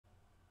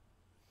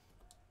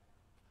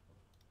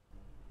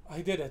I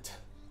did it.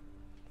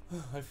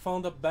 I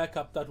found a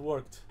backup that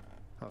worked.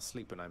 I'll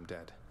sleep when I'm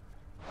dead.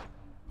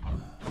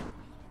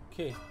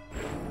 Okay.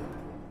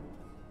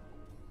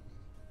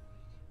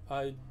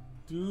 I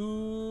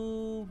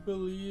do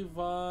believe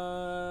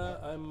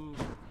I'm...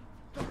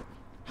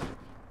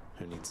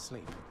 Who needs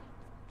sleep?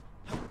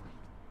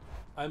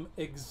 I'm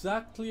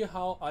exactly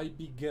how I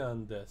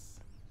began this.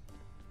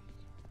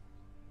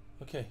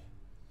 Okay.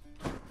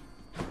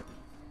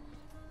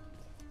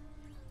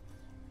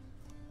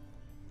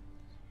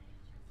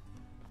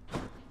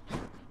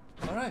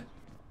 All right.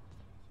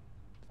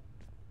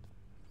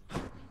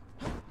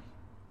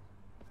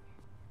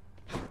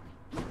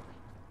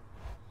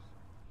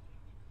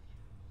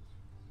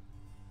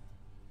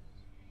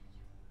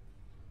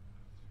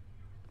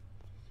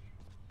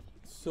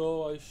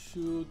 So I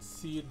should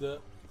see the...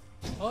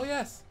 Oh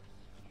yes!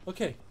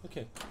 Okay,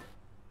 okay.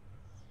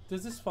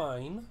 This is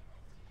fine.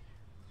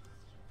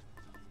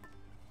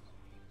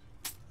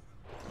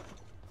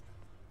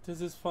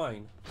 This is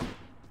fine.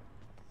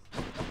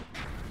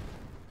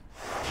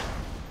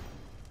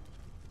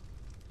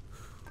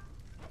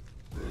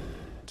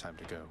 Time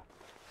to go.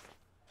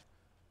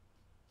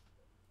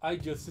 I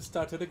just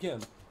started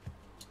again.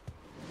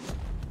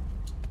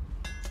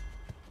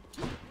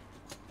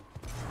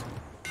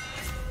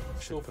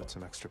 Should put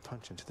some extra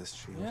punch into this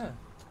shield. Yeah.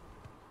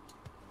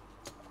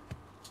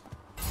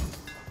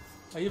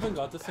 I even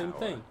got the same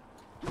thing.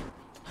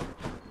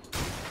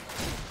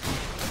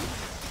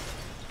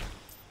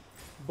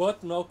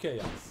 But no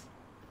chaos.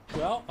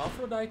 Well,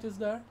 Aphrodite is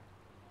there.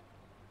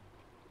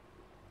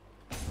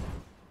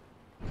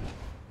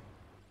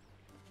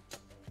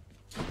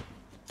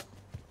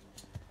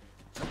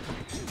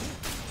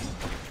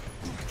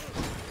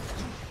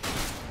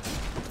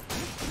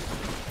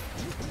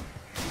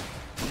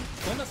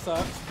 Kinda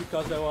sucks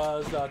because I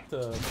was at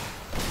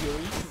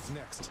Fury. Who's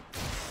next?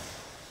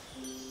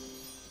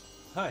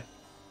 Hi.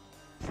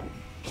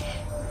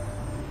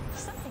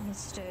 Something has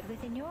stirred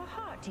within your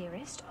heart,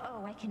 dearest.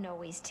 Oh, I can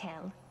always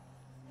tell.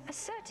 A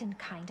certain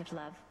kind of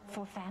love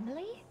for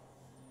family?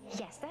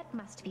 Yes, that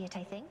must be it,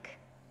 I think.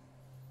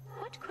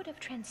 What could have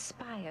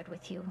transpired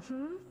with you,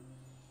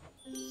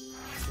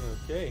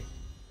 Okay.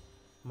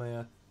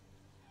 My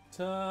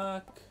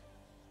attack.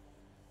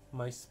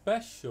 My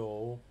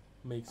special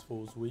makes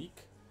foes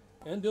weak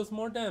and deals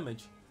more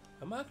damage.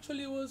 I'm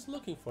actually was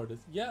looking for this.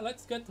 Yeah,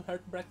 let's get to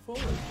Heartbreak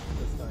forward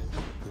this time.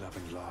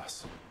 Loving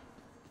loss.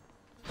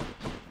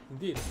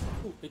 Indeed.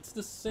 Ooh, it's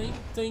the same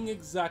thing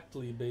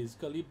exactly,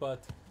 basically,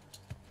 but...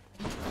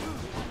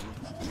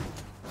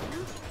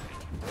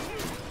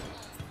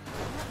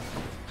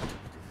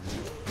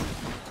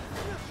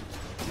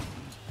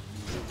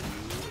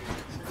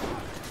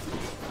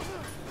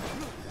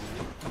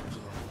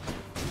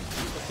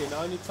 Okay,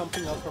 now I need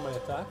something else for my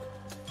attack.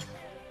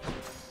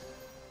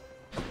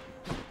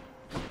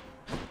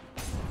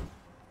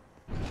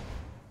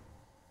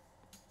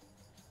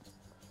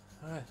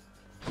 Alright.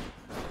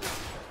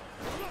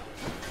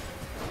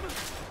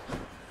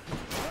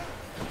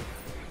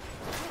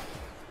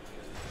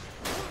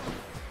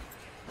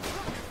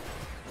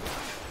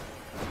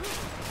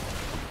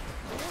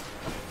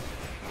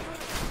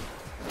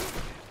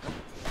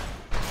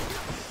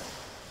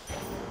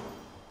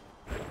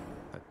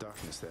 That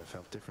darkness there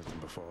felt different than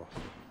before.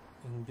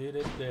 Indeed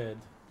it did.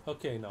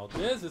 Okay, now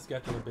this is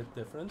getting a bit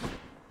different.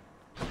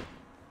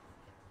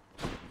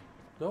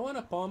 Do I want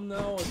a palm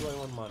now or do I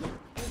want money?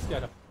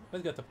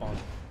 Let's get the palm.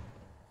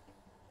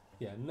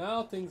 Yeah,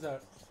 now things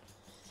are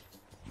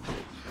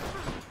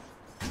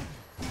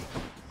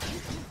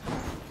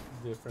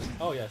different.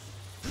 Oh yes.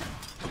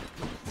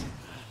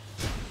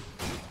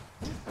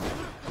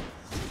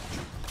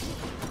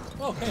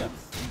 Oh, chaos.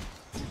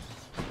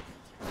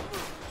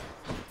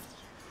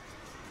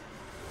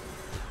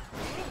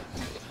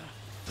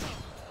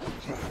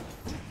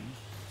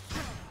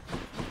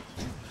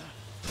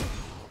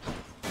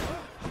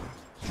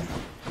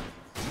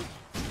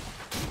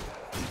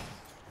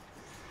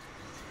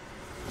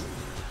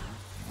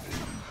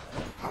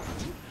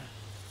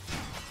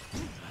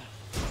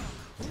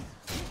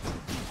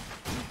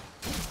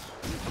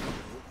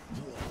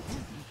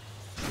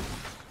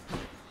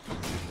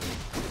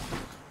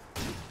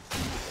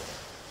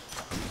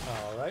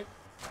 Alright.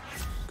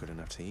 Good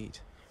enough to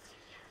eat.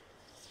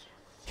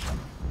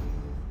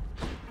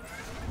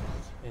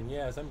 And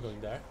yes, I'm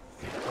going there.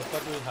 That's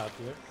what we have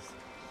here.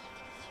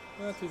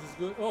 This is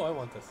good. Oh, I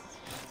want this.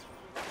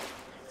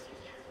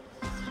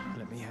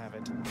 Let me have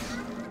it.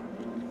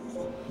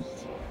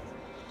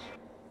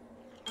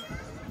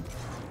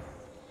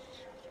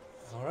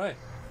 Alright.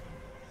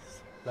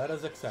 Let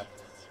us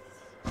accept.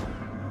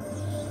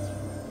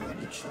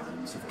 The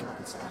charms of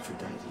goddess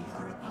Aphrodite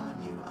are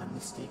upon you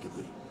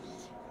unmistakably.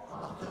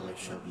 Although I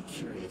shall be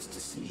curious to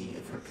see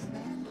if her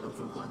command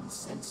over one's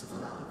sense of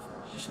love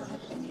shall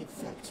have any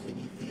effect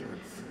beneath the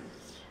earth.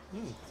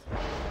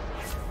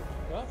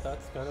 Well,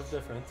 that's kind of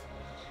different.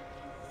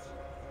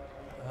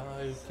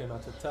 I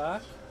cannot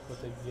attack, but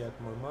I get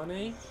more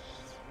money.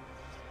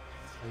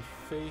 I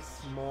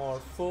face more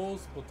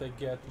foes, but I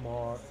get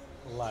more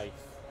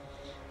life.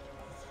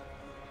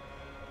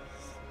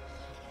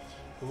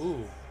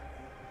 Ooh.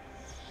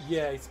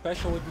 Yeah, it's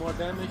special with more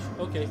damage.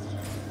 Okay.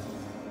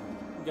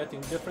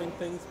 Getting different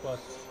things, but...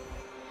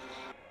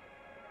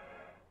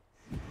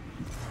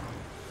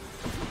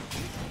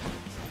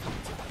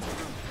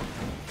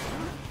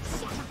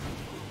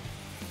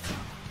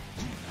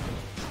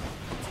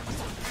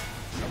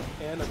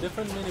 And a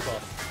different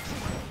mini-boss.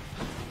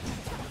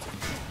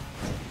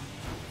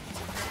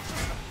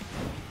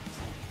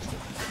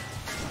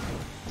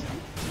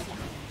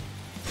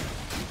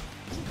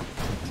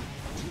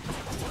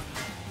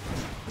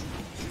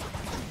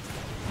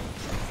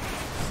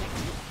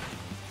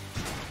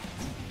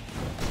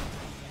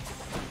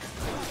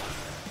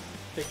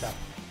 Take that.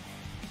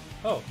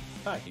 Oh,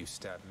 hi. You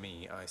stab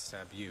me, I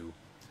stab you.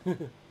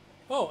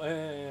 Oh,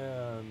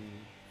 and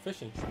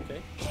fishing,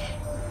 okay.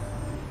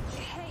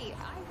 Hey,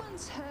 I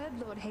once heard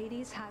Lord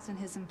Hades has in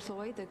his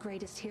employ the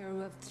greatest hero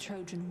of the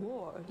Trojan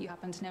War. You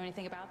happen to know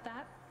anything about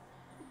that?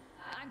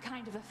 I'm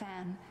kind of a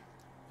fan.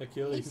 You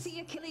Achilles. see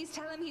Achilles,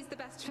 tell him he's the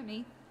best for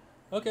me.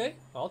 Okay,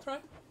 I'll try.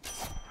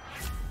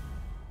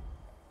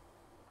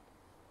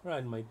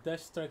 Right, my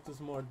dash strike does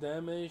more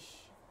damage.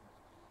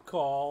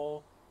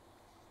 Call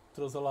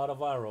throws a lot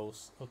of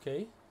arrows,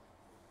 okay.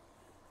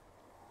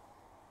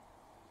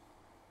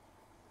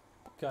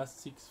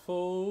 Cast 6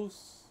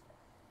 foes.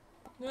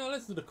 Yeah,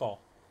 let's do the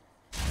call.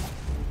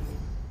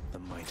 The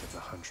might of the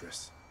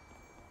huntress.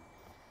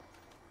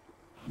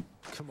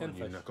 Come And on,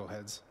 you fish.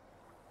 knuckleheads.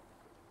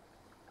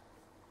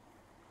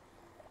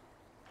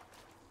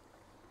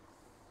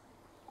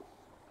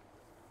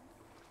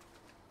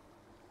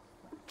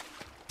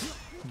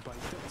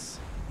 Bite this.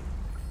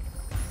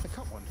 I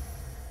caught one.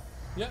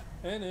 Yeah,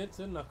 and it's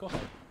a knucklehead.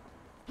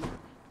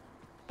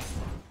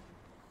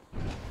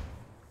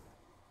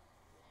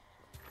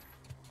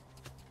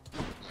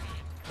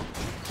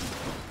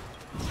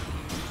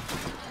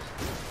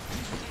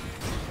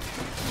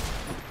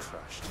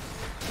 Crushed.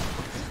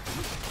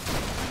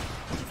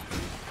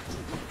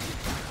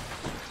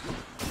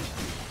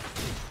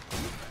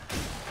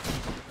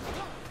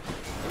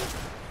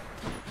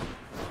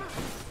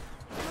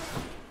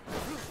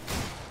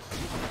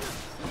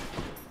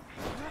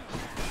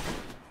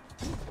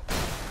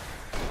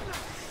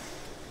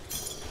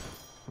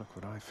 Look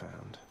what I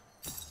found.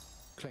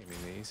 Claiming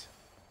these.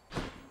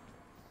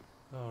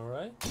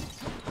 Alright.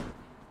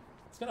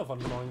 It's kind of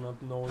annoying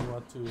not knowing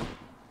what to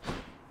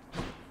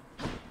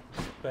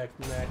expect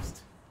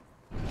next.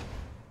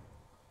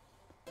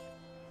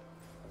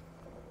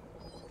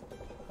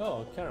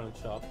 Oh, Charon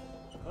shop.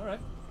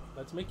 Alright,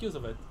 let's make use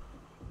of it.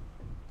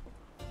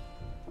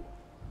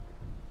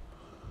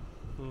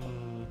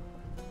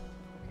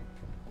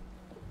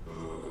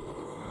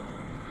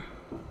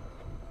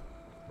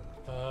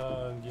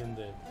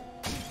 Ginde.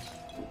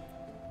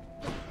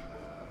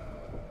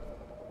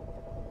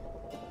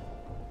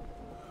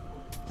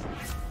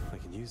 I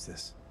can use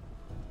this.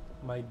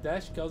 My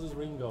dash causes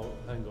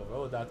hangover.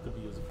 Oh, that could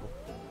be useful.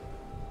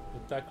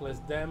 Attack less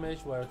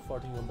damage while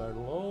 14 or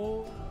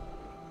below.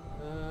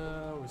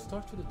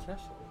 Restore to the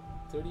threshold.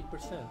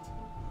 30%.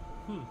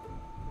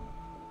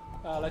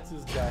 Let's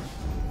use dash.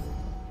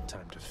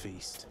 Time to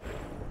feast.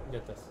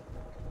 Get this.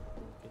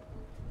 Okay.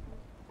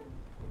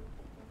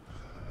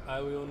 I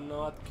will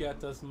not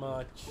get as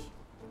much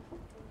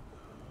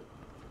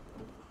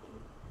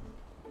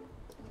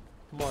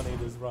money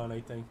this run,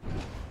 I think.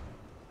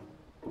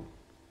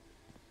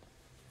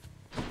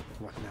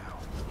 What now?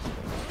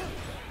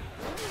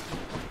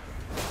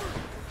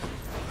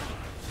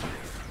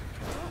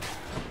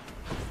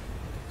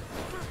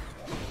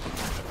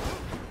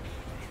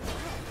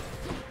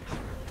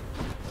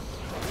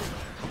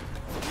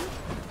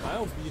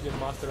 I'll be the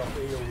master of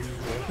AoE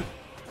here.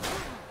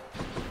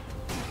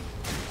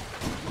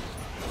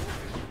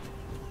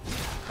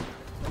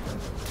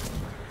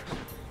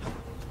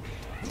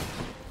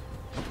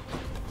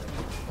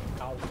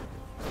 Ow.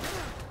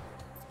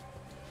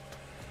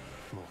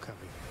 More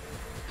coming.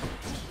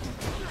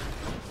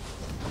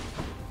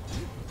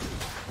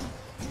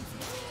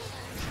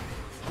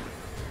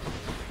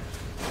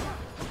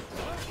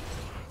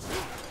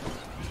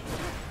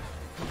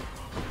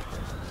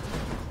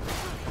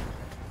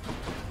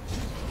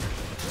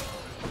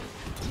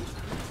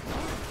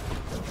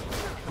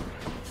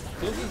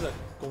 This is a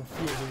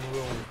confusing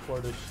room for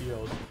the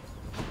shield.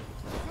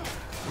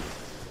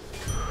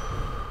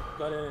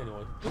 Got it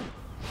anyway.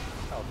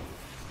 Help.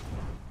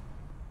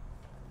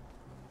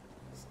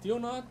 Still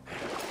not?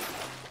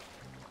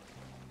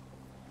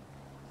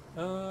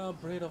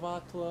 Braid of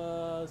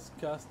Atlas,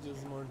 cast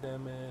deals more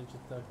damage,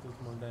 attack deals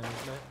more damage,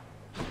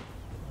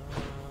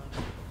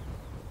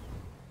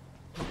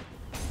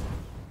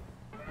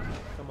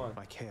 come on,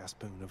 My chaos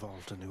boon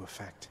evolved a new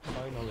effect.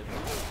 finally.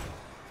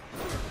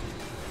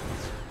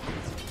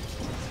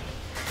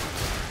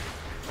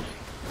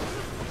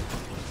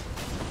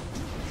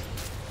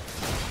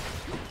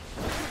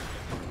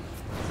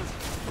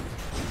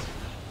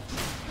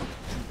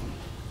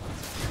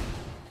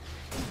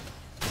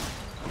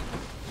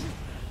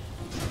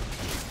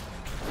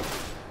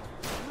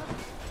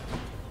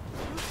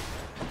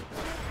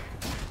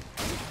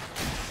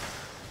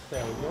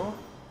 There we go.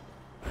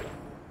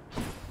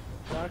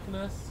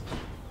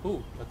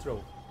 Ooh, a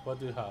throw. What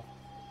do you have?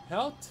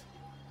 Health?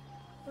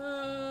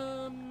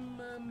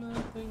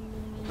 Nothing.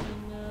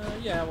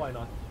 Yeah, why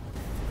not?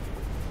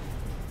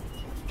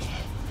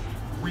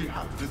 We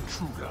have the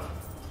intruder.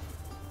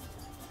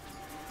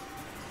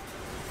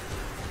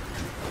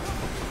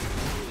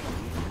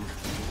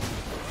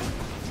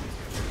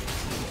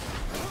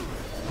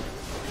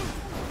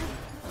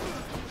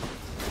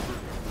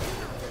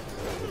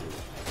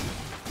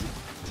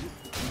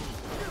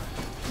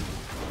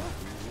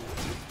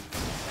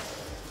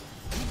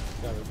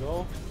 There we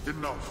go.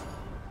 Enough.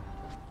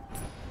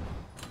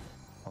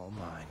 All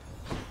mine.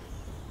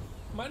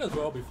 Might as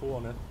well be full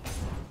on it.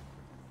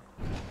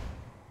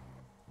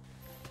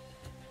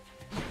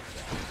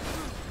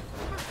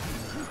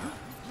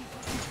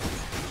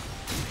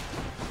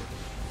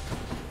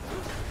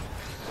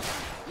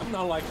 I'm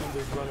not liking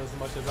this run as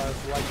much as I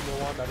was liking the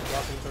one that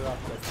got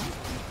interrupted.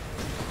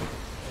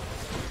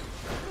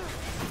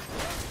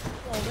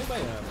 Oh, maybe I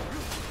am.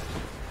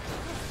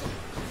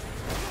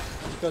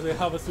 Because they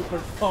have a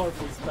super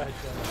powerful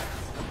special.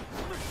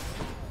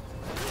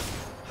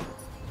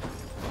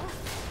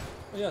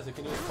 Oh yes, you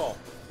can use fall.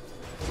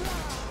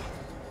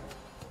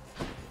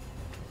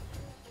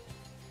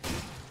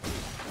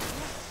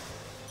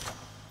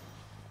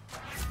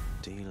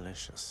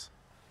 Delicious.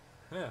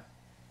 Yeah.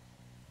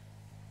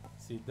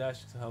 See, Dash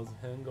has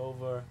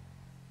hangover.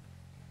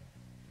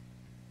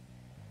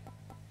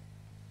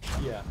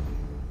 Yeah.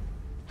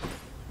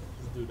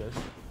 Let's do this.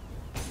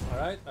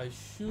 Alright, I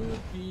should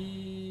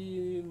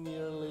be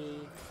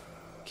nearly...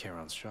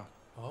 Charon's shot.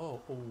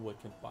 Oh, I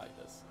can buy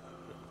this.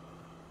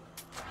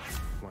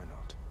 Why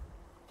not?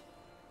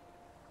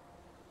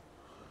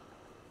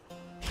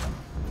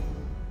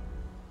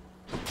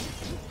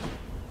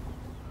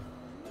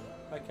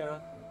 Hi,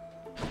 Charon.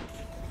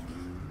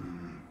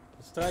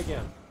 Let's try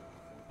again.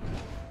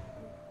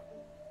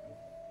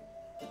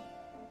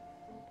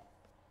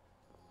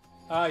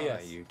 Ah,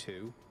 yes. You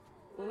two.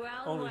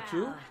 Well, Only well.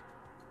 two?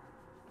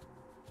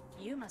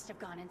 You must have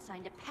gone and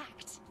signed a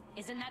pact.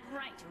 Isn't that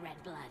right,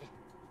 Redblood?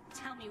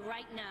 Tell me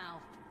right now.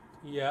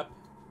 Yep.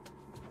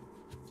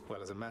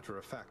 Well, as a matter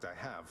of fact, I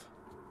have.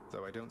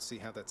 Though I don't see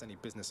how that's any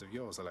business of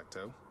yours,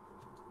 Electo.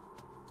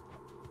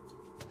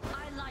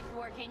 I like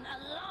working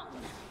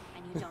alone.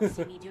 And you don't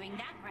see me doing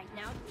that right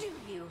now, do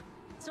you?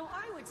 So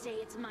I would say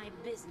it's my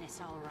business,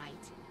 all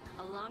right.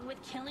 Along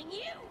with killing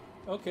you.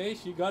 Okay,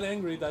 she got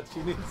angry that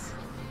she needs...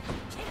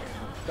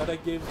 that I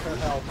gave her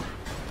help.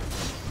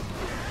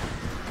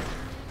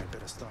 I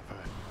better stop her.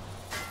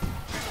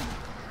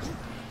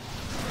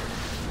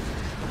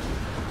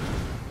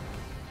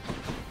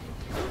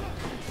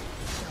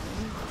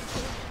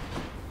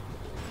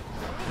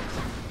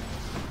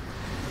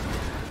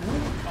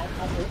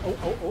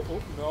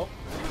 Oh, no.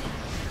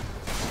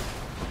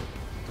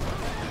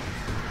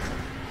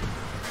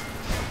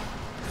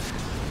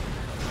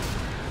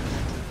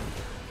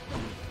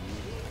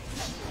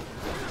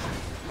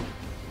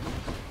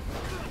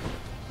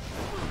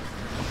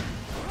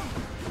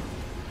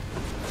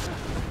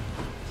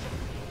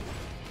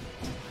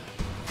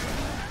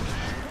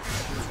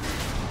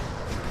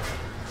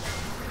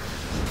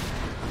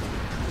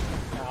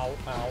 Ow,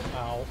 ow,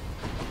 ow.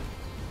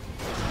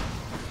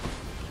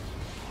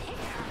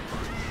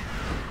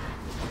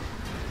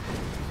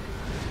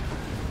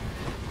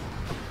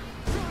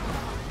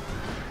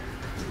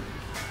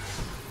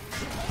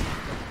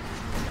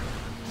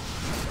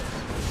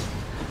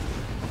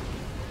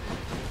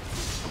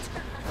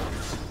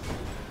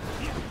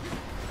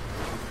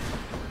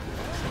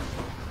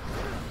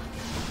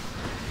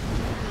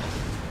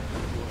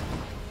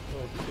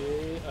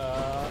 Okay,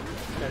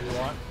 tell you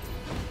what.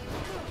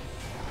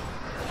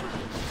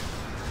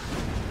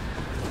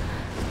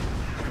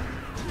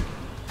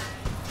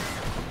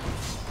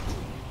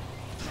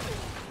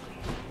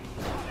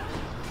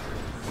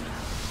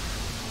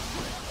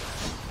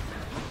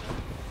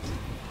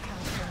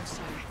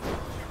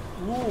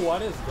 Ooh,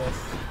 what is this?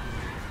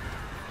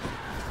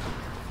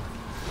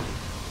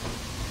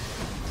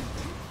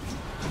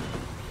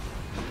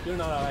 You're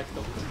not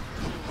Electo.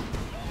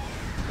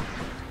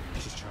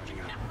 She's charging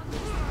up.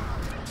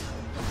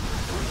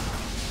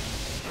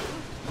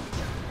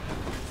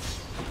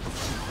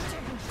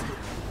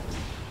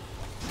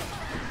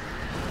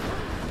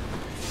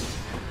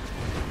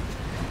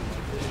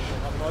 I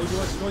have no idea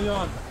what's going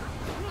on.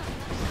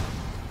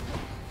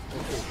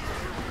 Okay.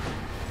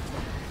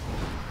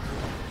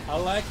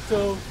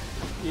 Electo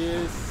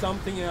is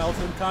something else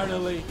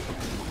entirely.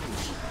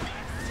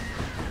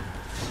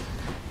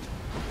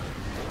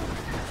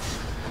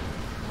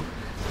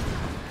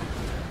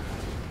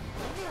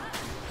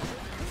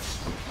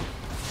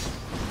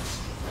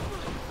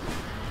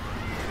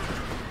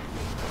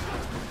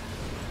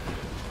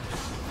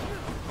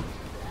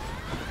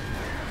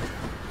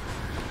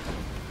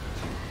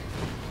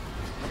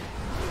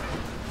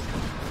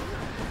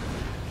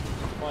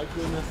 My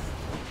goodness.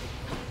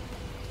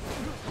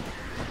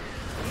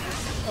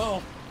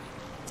 Oh,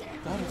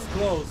 that was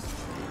close.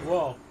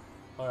 Whoa.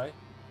 Alright.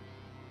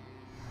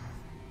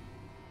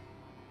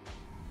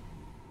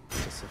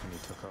 Persephone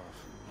took off.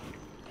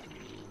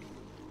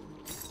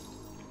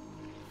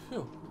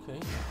 Phew, okay.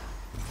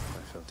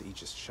 I felt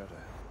Aegis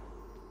shudder.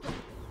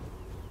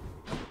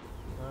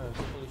 Alright,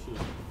 definitely shoot.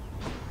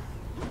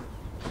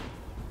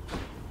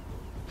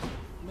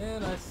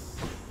 Man,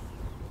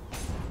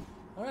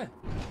 Alright.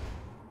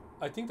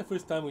 I think the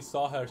first time we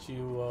saw her,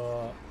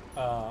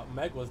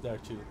 Meg was there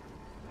too.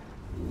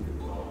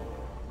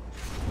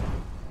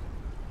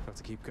 Have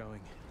to keep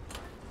going.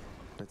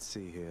 Let's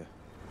see here.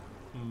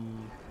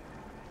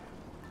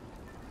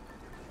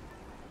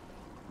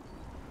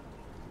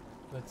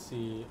 Let's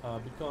see.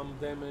 Become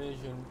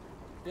damage and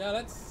yeah,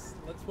 let's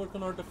work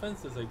on our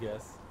defenses, I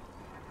guess.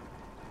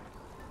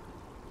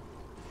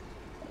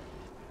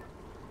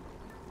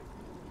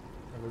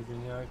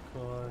 Virginia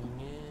Corn,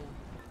 yeah.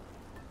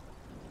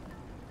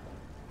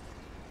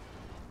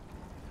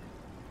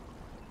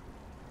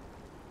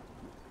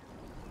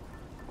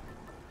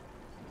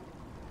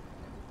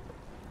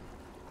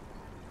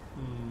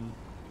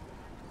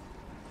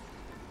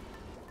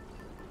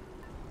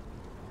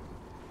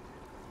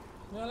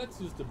 Yeah,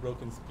 let's use the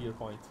broken spear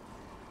point.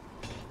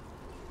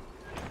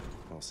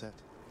 All set.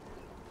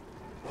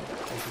 I don't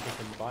think I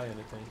can buy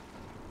anything.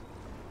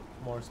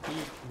 More speed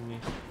for me.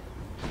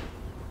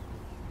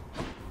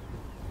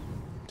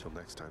 Until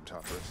next time,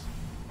 Tartarus.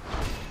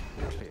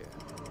 Clear.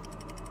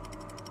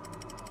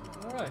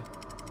 Alright.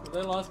 So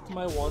I lost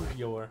my one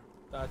viewer.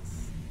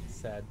 That's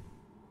sad.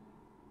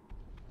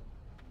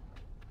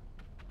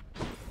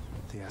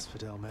 The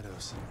Asphodel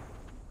Meadows.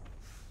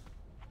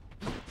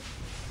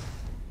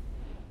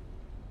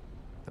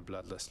 The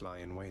bloodless lie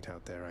in wait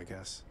out there, I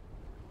guess.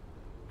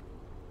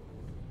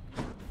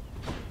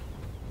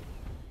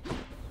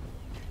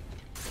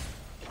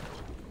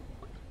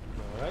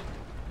 Alright.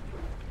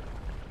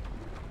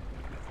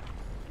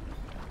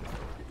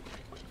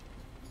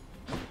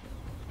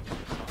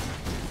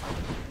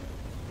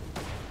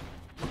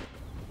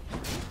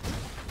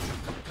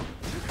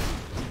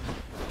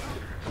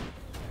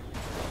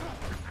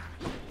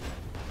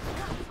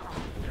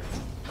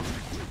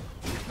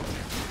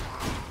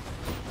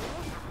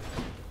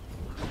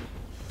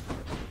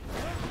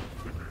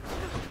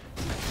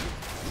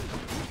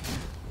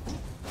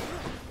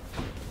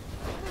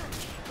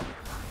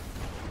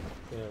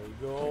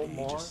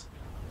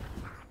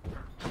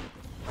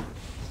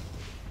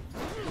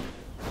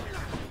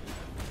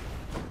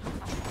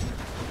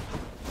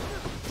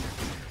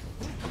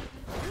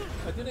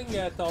 I didn't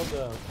get all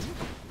the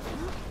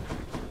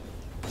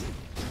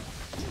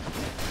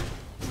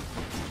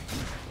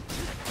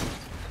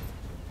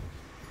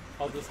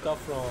stuff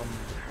from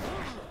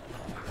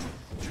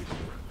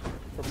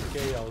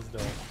Chaos though.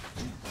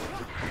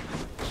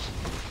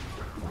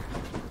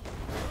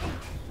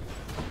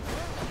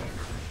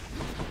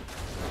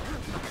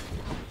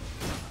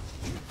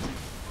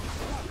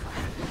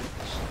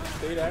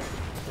 Stay there.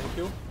 Thank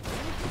you.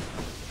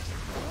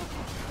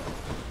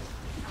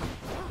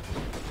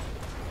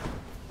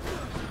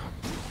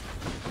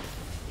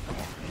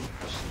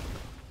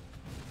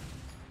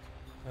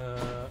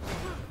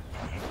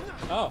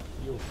 Oh,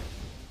 you.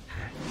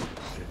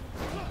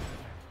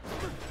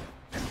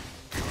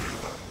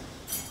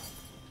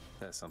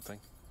 There's something.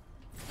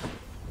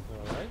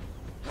 Alright.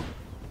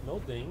 No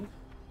ding.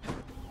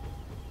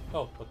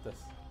 Oh, what's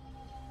this?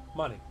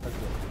 Money. Let's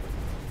go.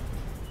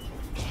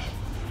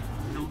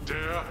 You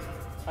dare?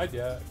 I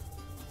dare.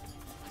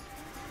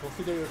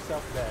 Consider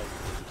yourself dead.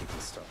 You can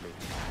stop me.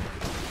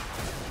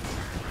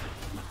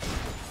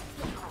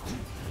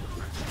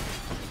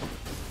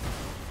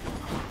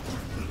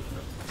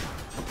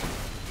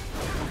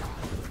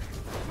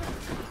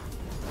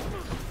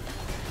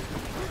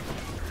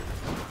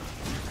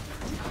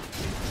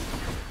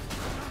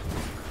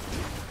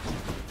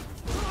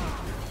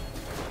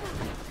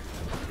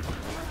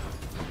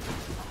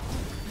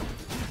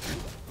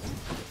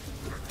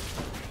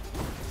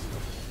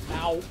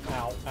 Ow,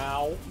 ow,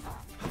 ow.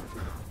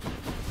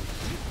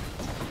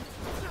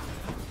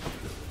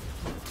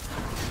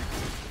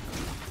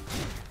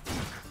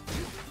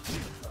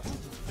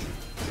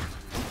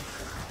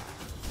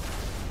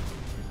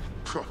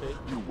 Okay.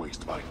 You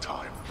waste my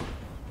time.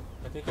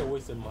 I think I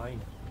wasted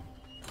mine.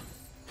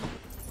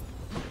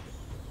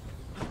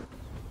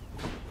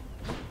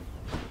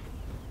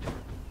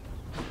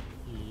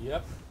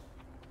 Yep.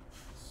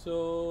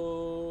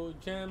 So,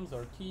 gems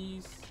or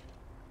keys.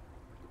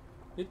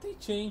 Did they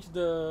change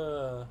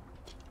the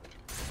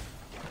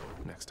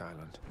Next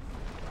island.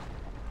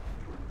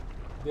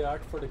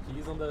 art for the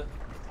keys on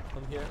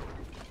here?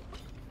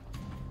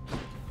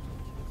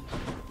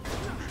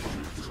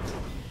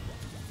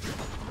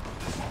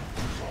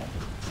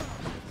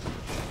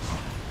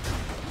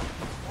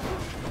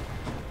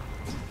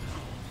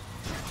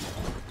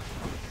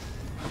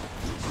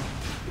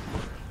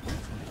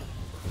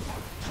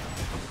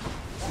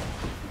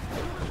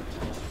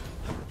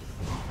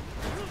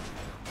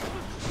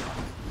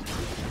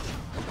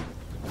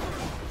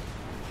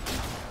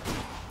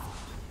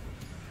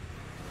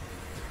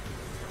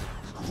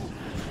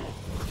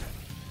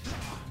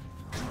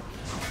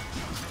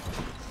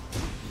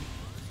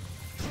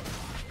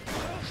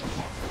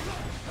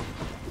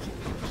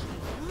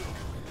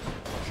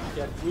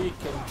 Get weak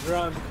and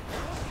drunk.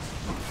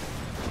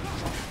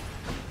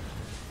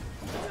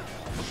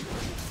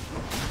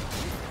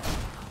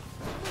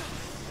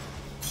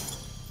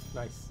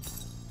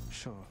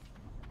 sure.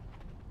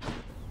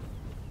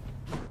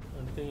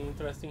 Anything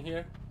interesting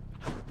here?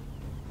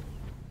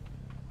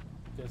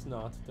 Guess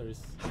not. There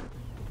is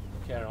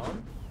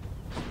Charon.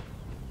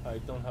 I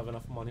don't have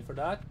enough money for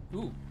that.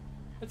 Ooh,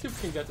 let's see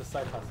if we can get a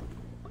side hustle.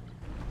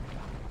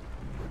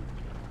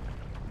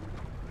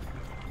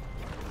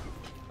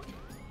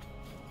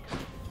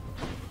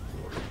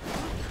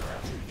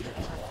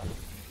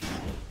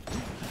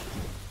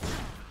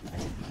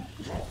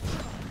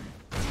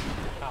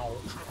 Ow.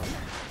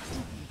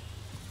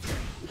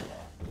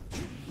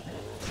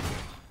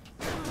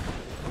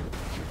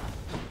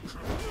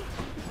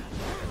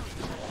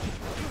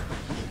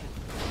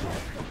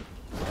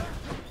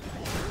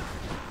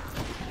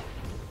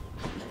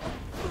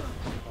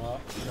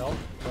 Nope,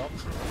 nope.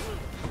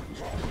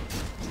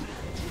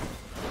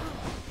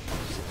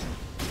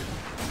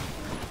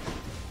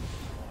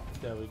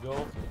 There we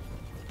go.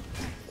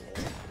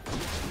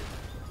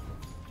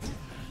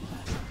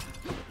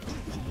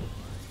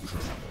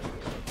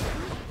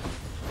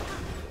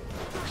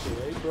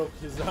 Okay, he broke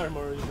his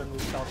armor even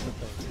without the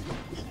thing.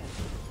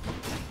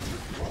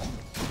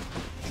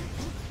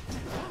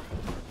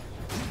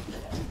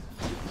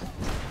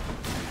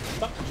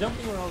 Stop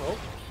jumping around. Oh.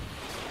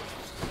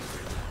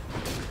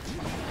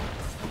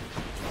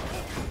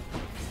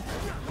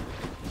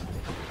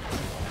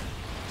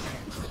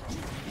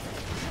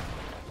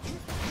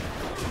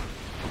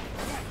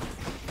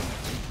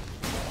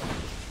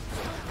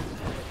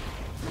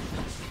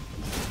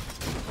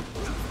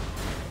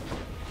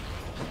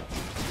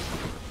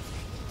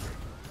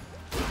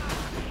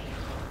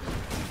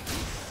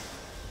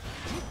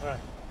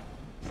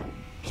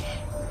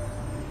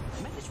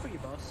 Message for your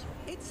boss.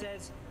 It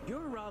says, you're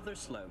rather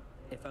slow.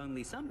 If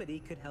only somebody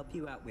could help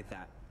you out with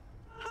that.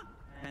 Huh,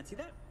 fancy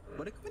that.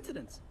 What a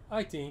coincidence.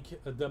 I think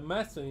the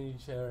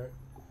messenger...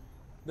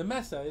 The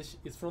message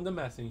is from the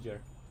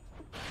messenger.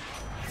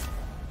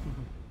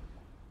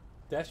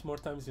 Dash more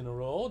times in a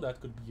row, that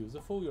could be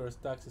useful. Your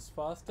stacks is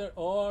faster,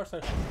 or...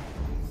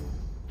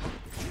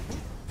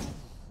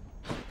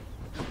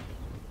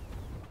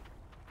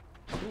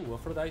 Ooh,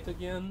 Aphrodite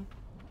again.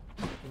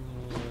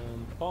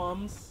 And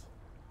bombs.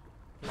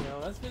 Now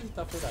let's visit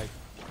Aphrodite.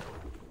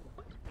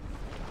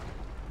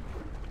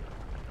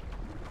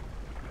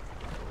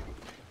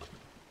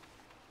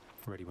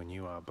 Ready when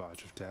you are,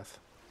 Barge of Death.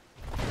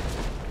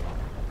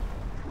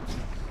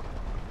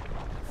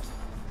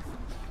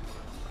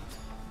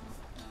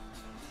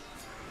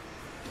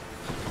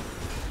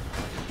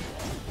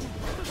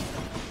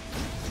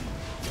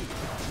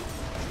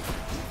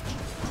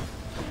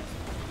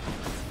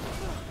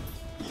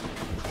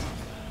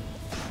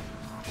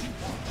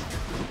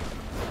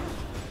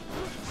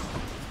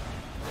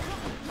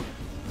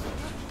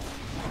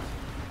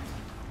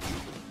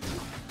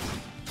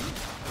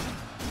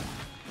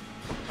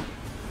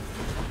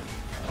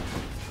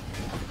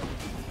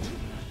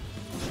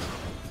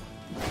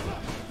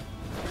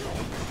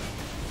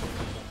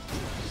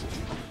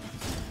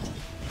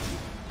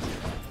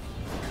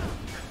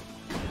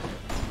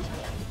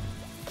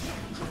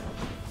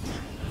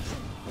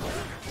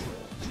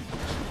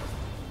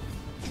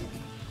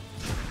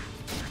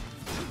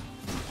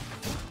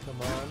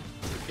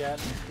 Get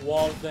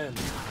walled in.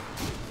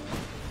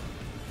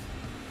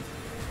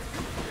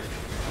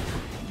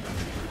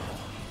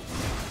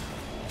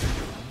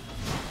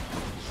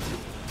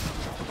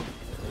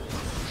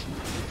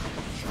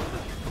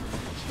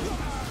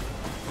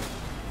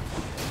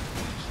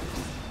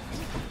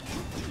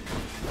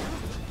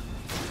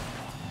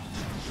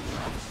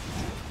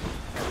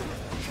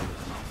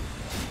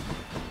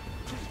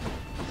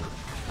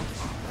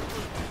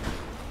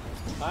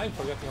 I'm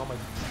forgetting all my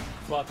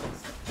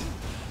buttons.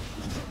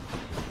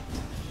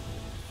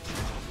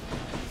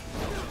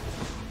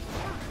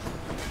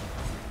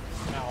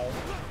 Ow.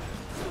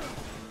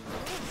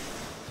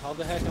 How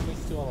the heck am I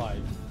still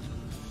alive?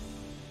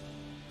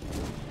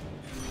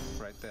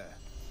 Right there.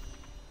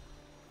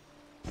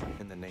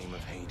 In the name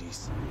of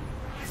Hades.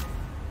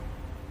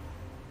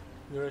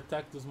 Your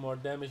attack does more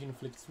damage,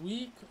 inflicts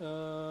weak.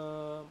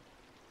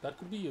 That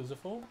could be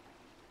useful.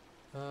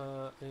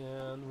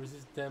 And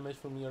resist damage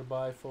from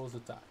nearby foes'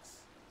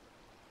 attacks.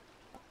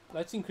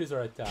 Let's increase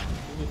our attack.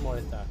 We need more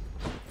attack.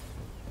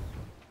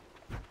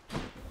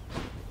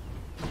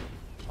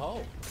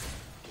 Oh!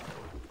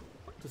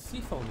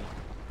 Tisiphone.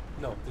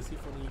 No,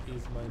 Tisiphone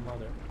is my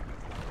mother.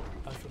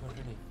 I forgot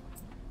her name.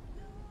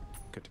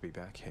 Good to be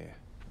back here.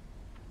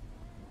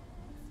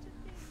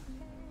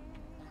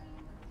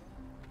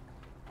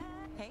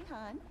 Hey,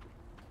 hon.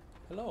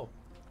 Hello.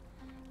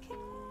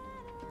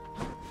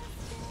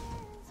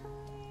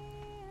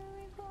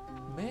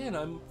 Man,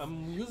 I'm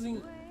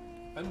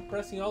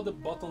pressing all the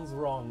buttons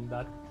wrong.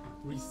 That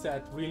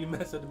reset really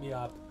messed me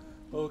up.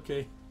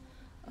 Okay.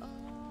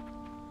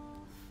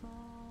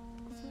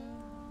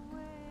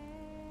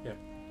 Here.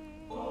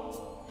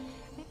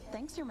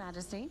 Thanks, Your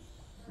Majesty.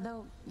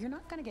 Though, you're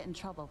not gonna get in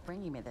trouble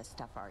bringing me this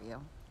stuff, are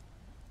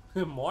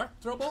you? More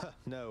trouble?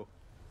 No,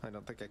 I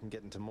don't think I can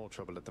get into more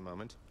trouble at the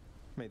moment.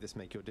 May this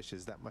make your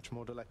dishes that much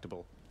more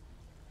delectable.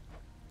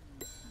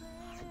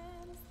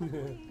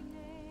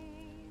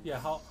 Yeah,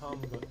 how I'm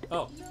good.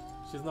 Oh,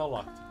 she's not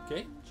locked.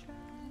 Okay.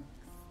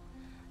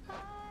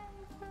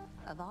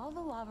 Of all the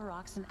lava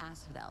rocks in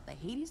Asphodel, the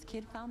Hades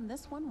kid found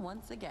this one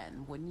once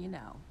again, wouldn't you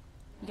know?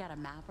 You got a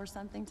map or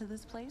something to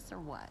this place, or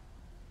what?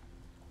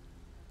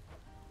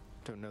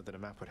 Don't know that a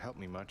map would help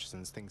me much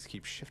since things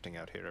keep shifting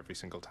out here every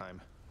single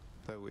time.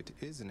 Though it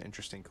is an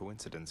interesting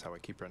coincidence how I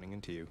keep running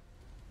into you.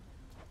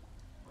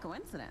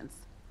 Coincidence?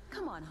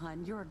 Come on,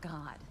 hun, you're a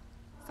god.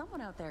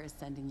 Someone out there is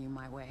sending you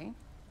my way.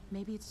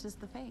 Maybe it's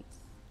just the fates.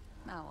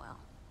 Oh well.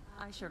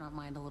 I sure don't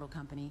mind a little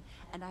company,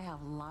 and I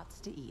have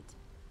lots to eat.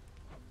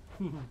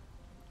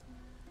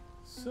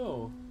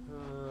 So,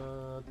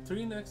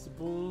 3 next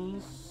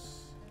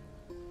boons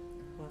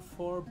or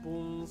 4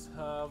 boons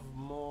have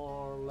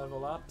more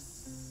level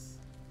ups.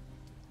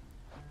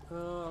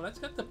 Let's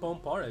get the bone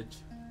porridge.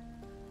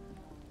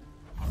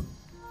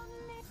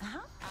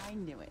 I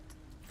knew it.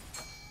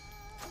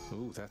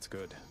 Ooh, that's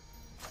good.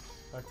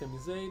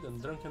 Artemisade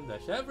and Drunken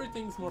Dash.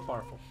 Everything's more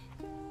powerful.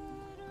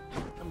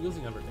 I'm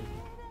using everything.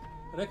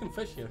 And I can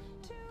fish here.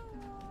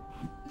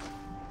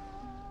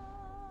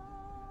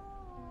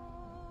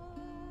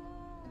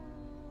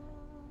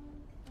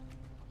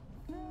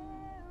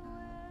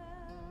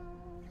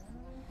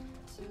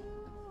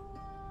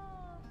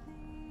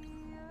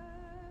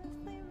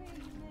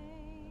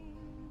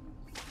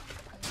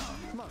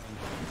 Mine.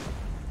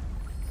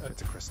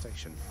 It's a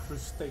crustacean.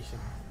 Crustacean.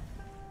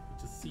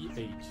 Which is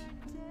CH.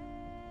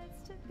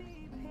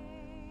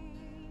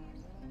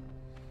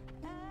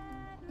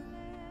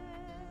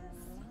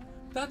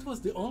 That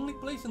was the only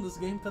place in this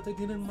game that I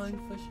didn't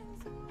mind fishing.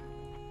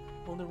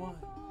 Wonder why.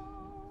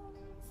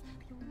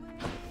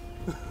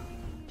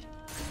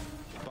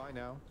 Bye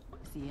now.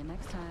 See you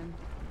next time.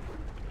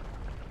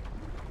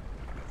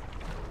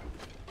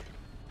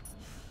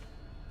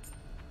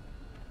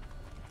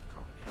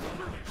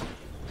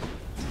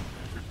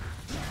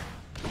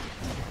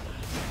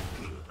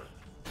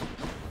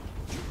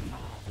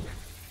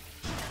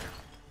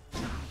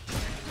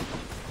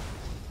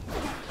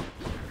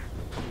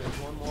 There's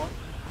one more.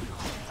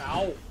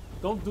 Ow!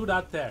 Don't do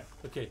that there.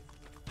 Okay.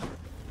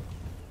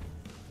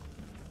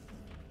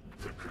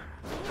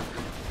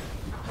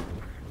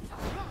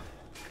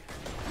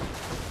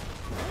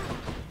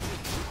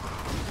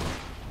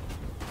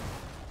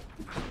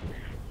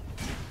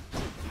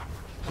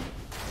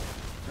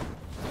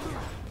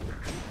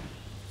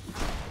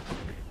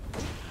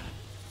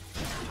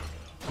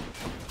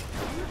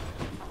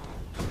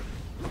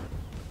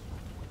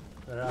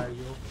 Where are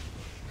you?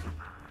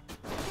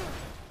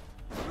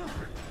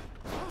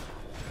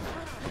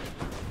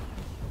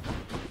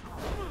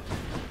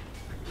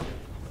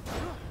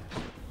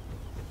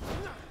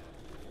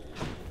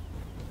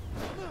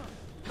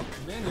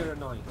 Man, you're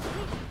annoying.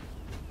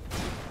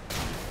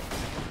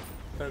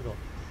 There we go.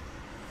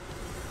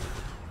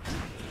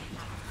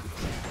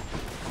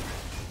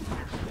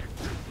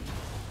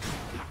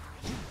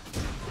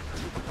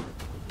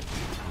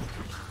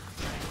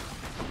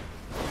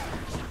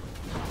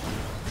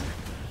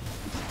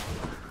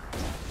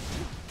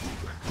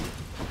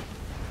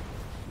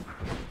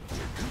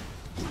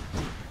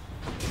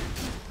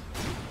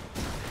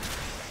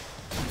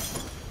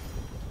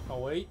 Oh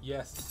wait,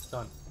 yes,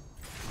 done.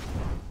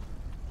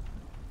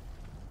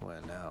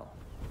 Where now?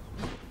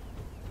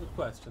 Good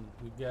question.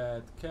 We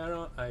get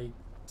Charon. I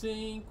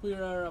think we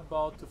are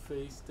about to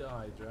face the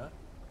Hydra.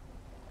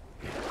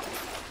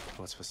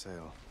 What's for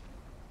sale?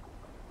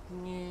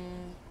 Yeah.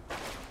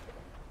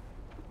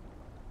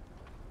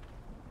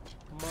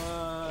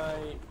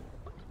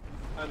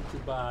 I'm too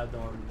bad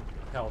on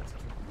health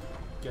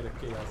to get a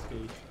Chaos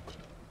Gate.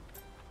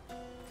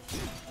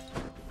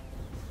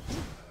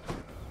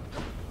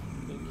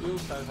 Thank you,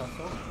 Side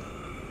Hustle.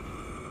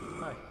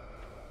 Hi.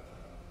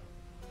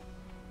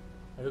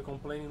 Are you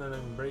complaining that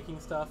I'm breaking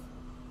stuff?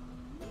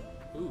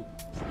 Ooh.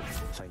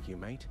 Thank you,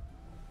 mate.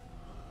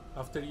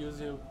 After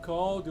using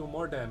call, do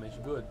more damage.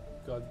 Good.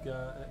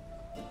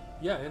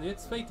 Yeah, and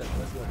it's fated.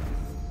 That's good.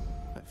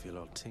 I feel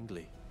all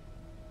tingly.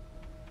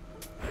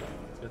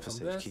 Let's get For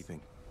some this.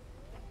 safekeeping.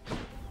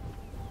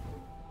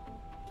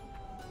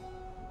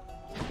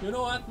 You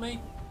know what, mate?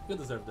 You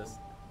deserve this.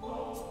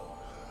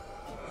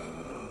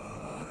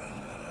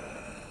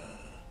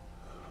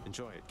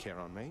 Enjoy it,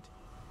 Charon, mate.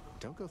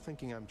 Don't go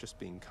thinking I'm just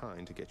being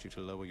kind to get you to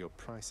lower your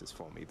prices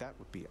for me. That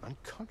would be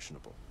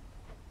unconscionable.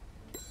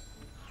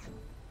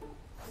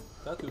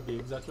 That would be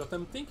exactly what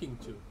I'm thinking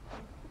too.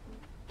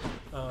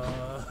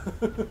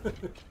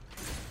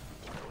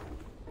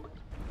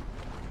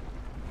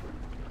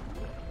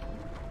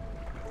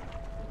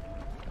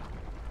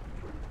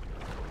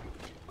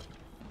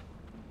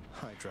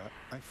 Hydra,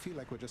 I feel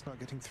like we're just not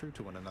getting through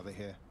to one another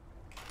here.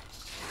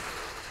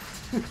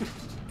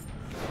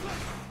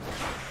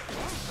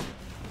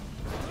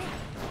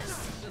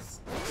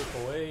 Just skip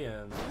away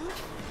and...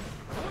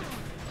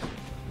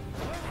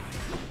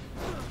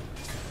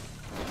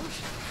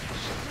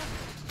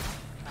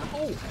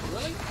 Oh,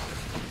 really?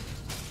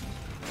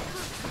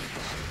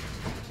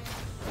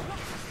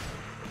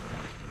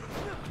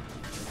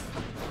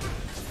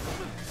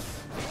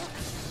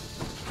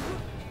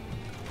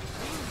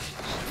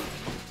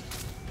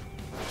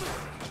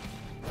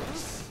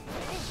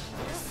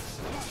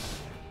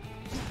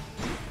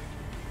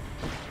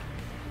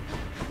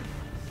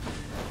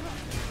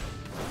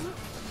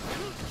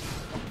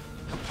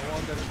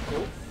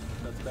 Oh,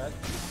 that's bad.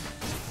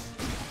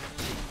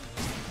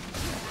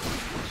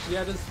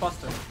 Yeah, this is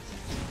faster.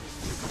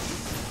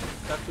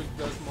 That which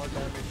does more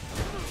damage.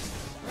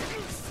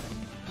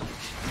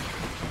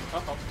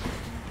 Uh-oh.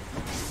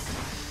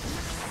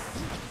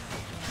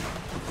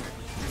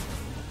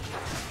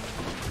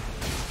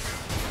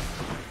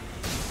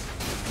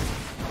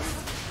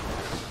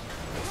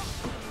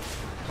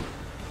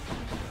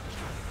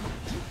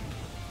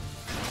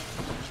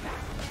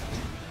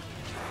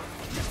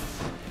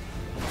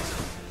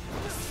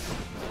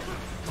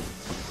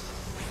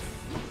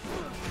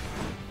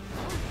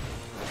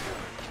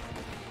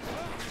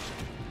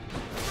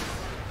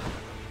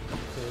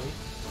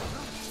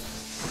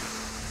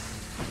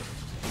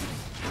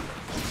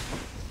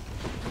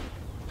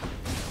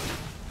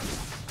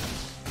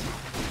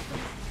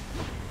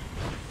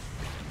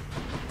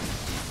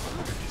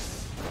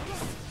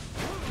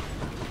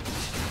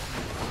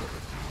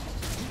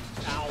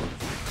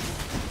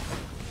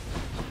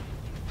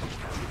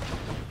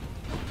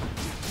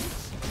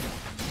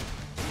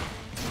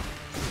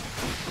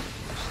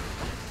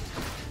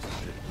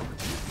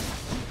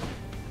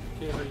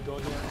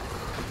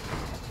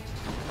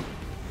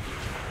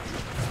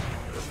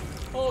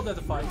 Oh, that's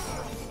a fight.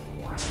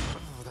 Oh,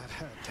 that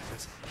hurt, damn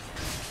it.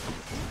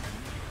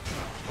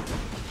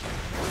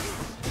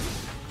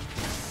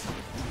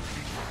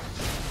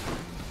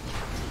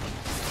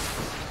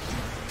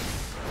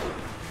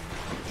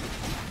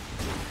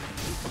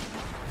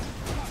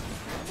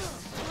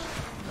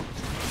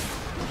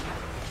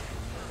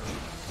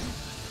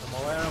 I'm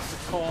aware of the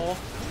call.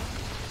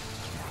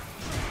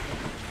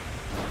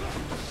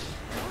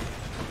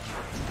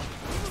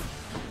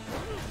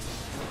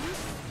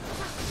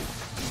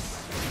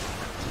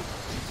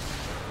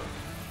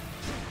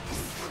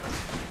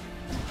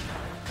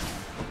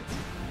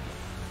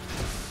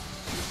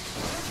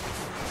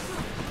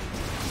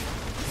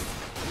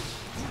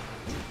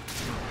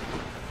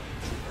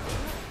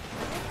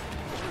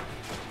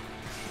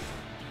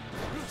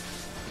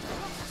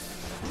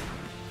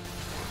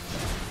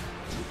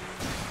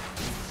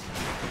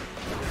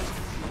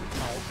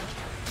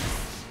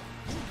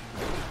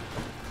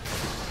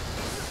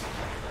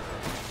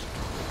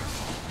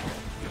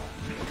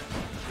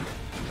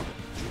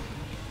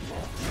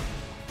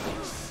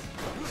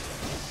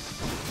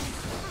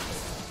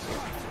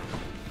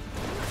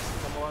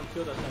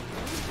 Kill that thing.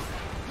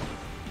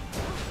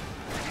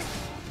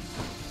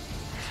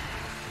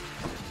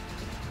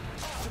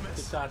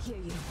 Good shot.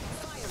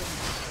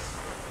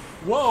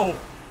 Whoa!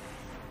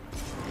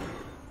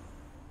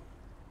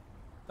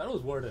 That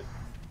was worth it.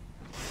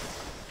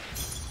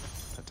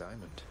 A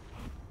diamond.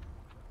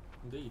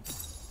 Indeed.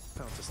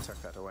 I'll just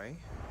tuck that away.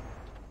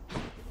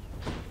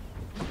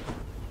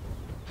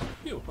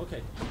 Phew,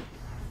 okay.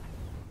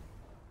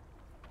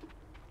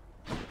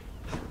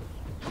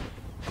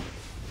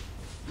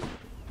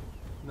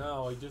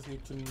 Now I just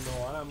need to know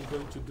what I'm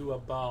going to do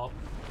about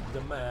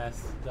the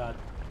mess that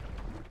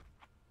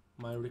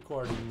my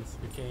recordings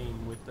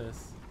became with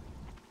this.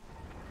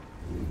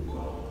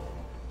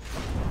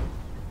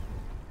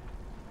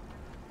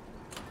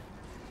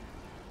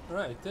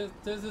 Alright,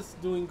 this is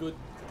doing good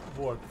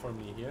work for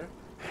me here.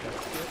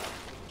 That's good.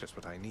 Just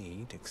what I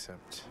need,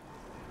 except...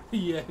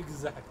 Yeah,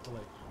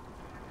 exactly.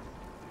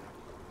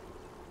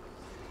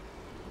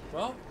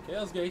 Well,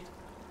 Chaos Gate.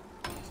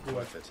 Let's do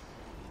Worth it.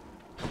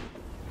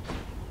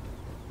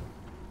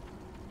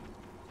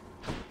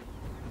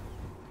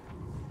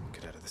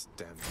 Get out of this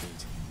damn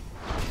heat.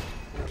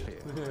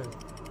 Clear.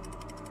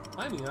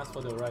 I mean, that's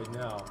for the right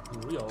now,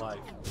 in real life.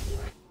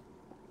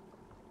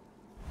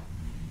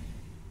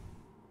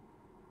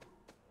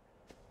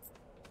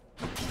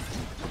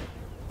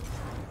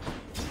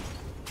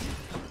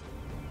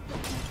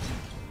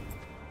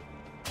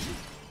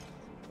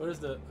 Where's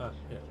the...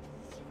 here.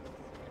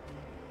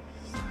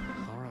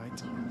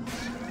 Alright.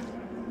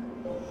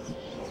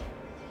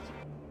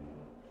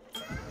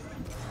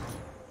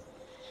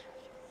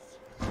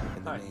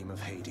 In the name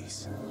of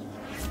Hades.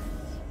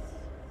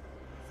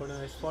 For the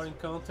next foreign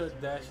counter,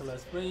 dash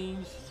less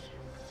range,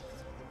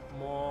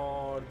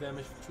 more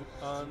damage to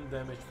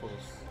undamaged foes.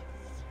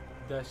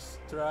 Dash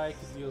strike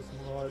deals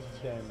more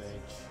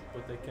damage,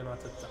 but they cannot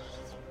attack.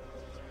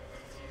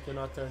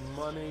 Cannot earn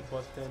money,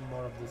 but then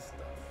more of this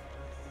stuff.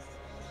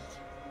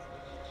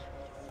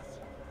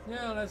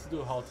 Yeah, let's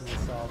do halting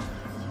assault.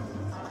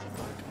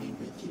 Fuck me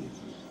with you.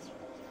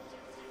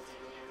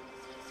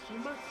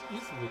 What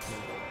is with me?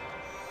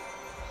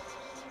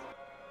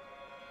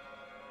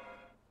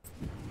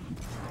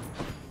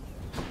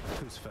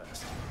 Who's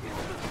first?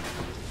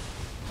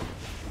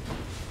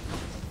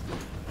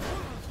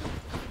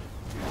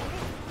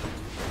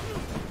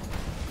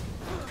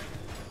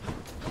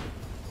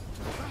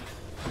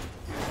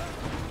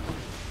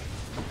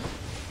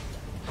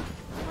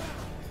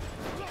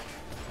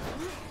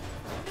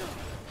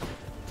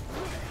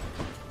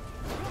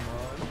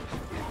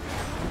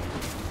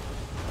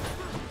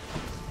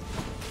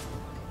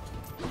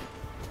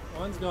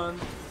 One's gone.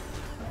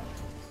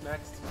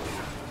 Next.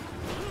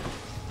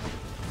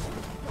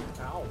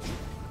 Ow.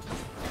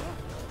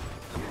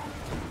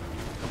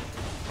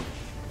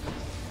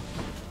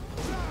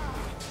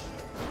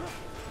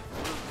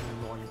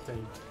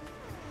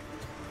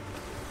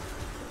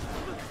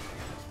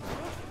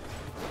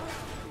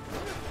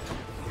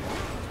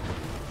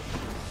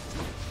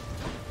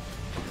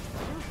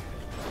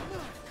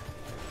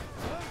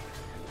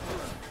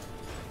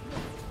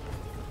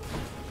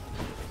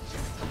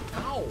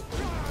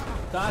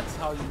 That's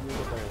how you do the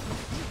hole.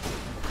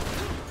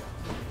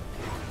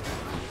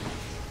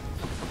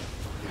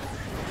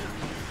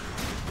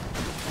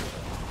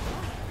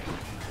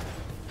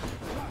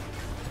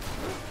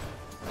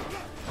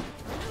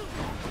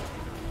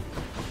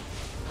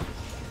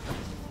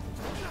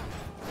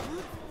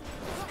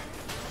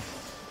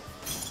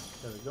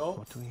 There we go.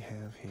 What do we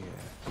have here?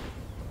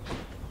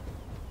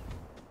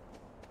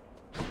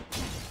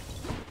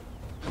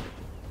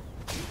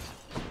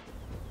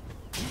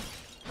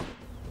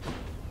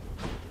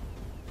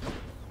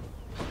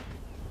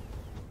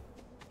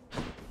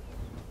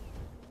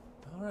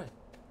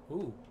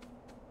 Ooh.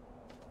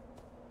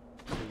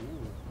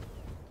 Ooh.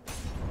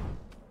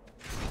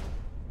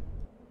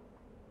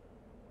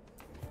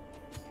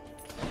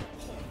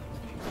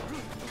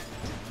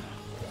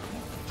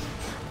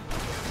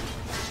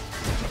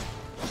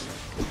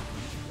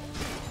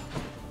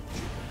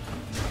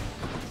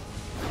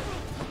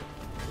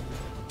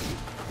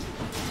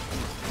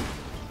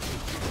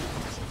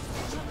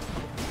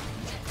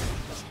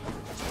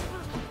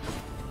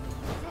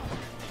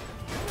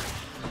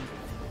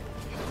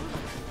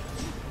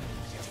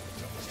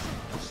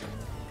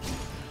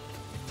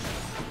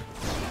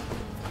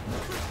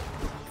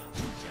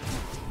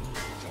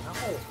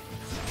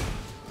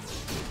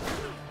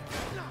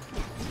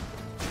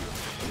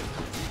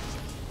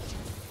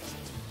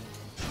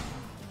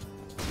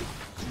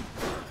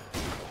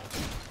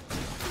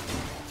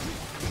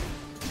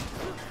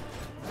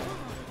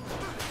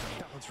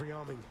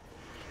 Rearming.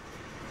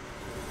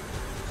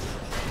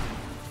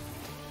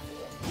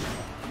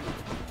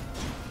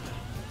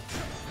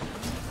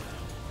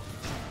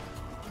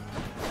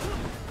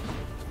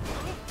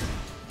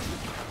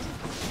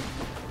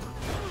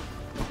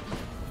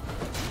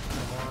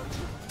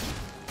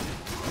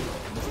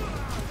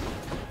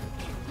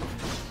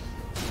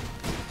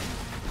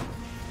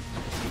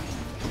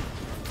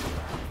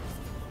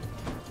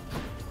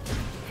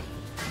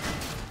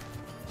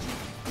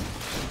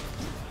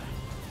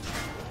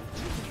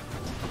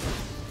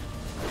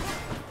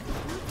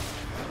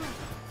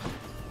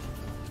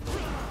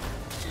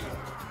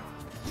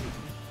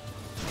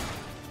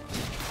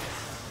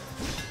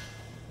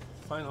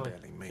 Finally.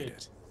 Barely made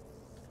it.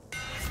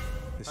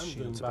 This I'm shield's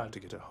doing about bad. to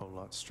get a whole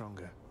lot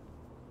stronger.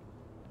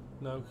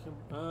 Now,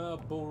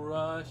 bow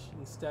rush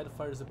instead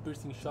fires a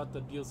piercing shot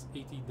that deals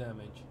 80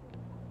 damage.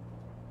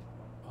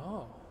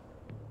 Oh.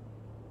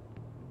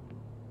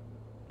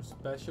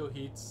 Special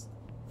hits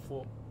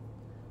for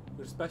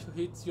your special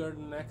hits. Your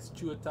next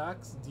 2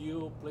 attacks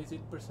deal place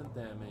 8%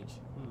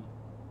 damage.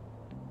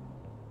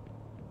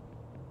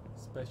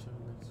 Special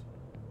next.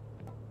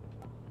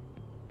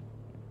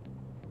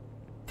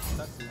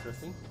 That's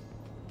interesting.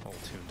 All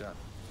tuned up.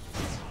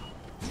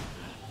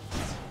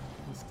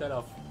 Instead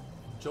of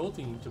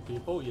jolting into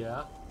people,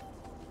 yeah.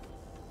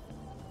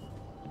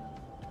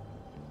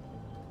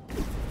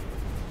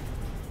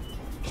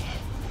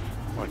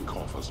 My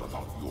coffers are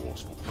not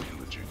yours for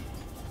pillaging.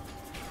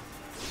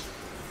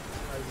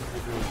 I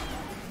would agree.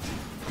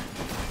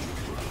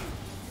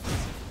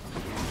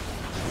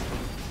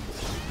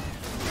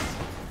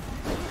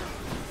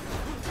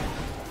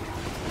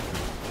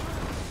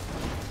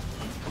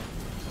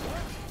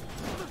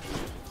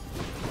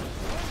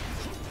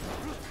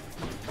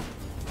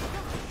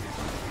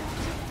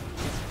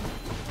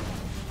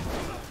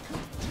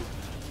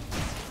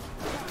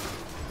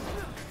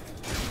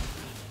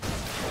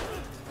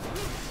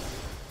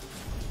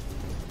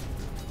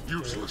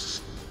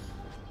 Useless.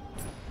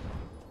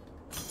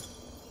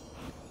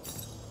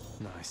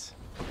 Nice.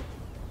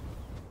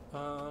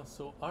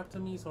 So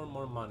Artemis or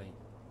more money?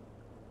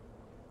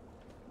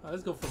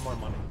 Let's go for more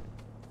money.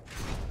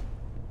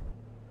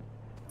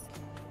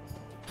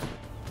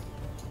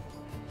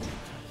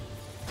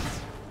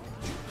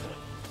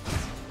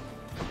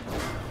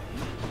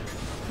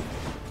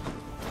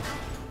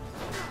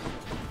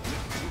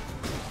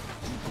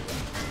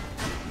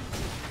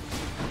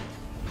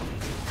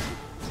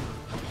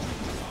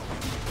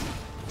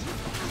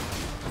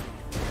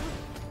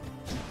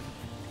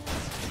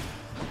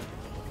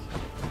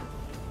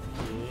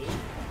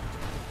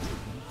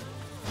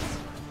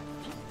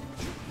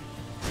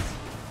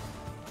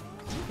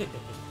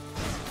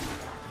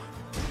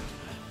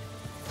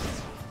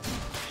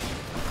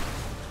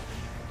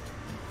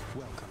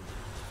 Welcome.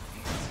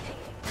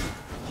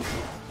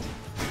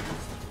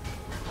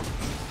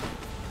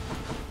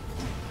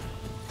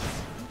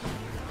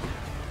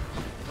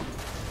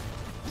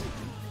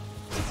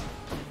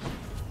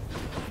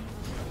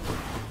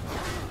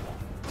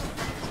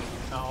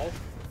 Ow.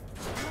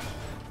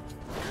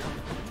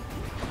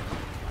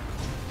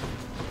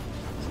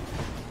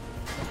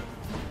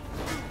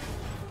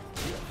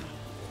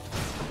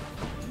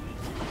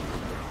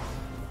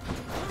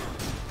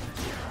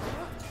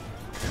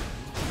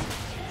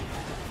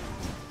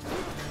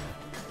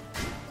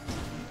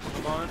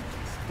 Come on,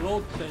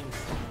 explode things.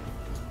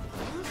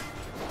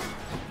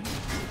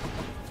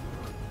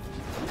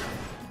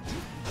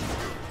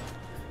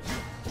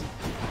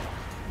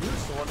 You're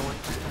so annoying.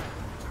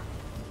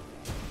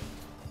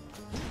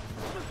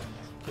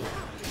 Okay.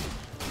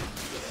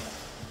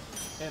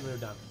 and we're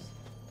done.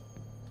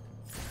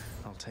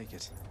 I'll take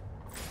it.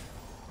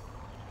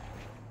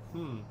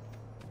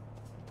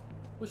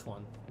 Which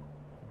one?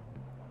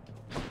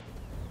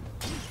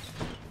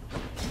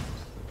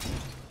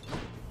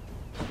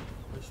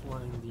 Which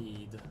one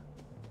indeed?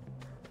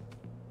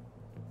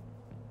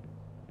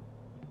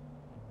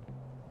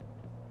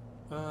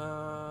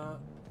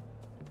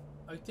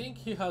 I think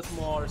he has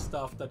more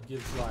stuff that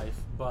gives life,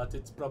 but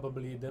it's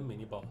probably the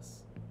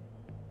mini-boss.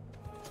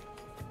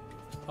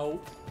 Oh,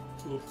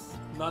 oops.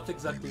 Not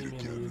exactly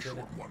mini, is it?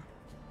 One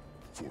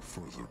for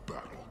further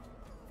battle.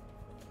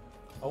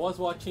 I was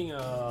watching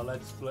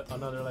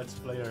another Let's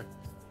Player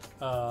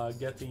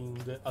getting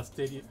the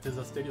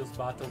Asterios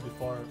battle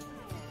before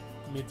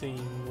meeting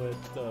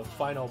with the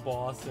final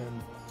boss,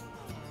 and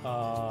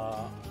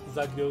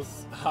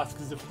Zagreus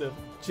asks if the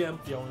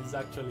champion is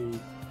actually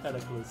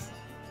Heracles.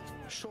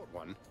 A short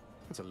one?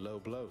 That's a low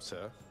blow,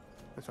 sir.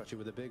 I thought you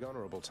were the big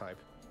honorable type.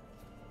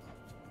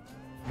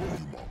 You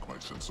mock my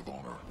sense of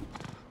honor.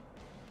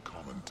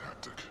 Common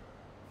tactic.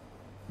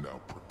 Now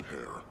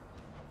prepare.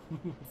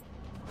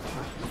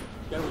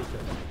 Get weaker.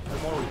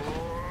 And more weak.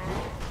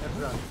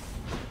 And run.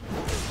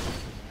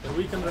 And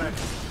weak and rank.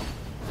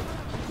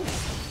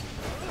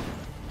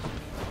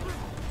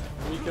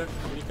 Weaker,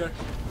 weaker.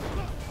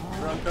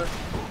 Drunker.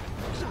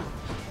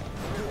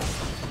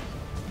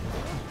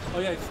 Oh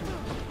yeah, it's...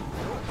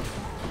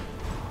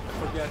 I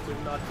forget to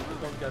not...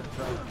 don't get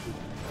drunk.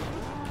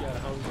 Get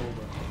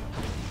hungover.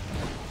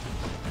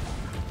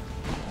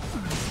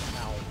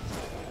 Ow.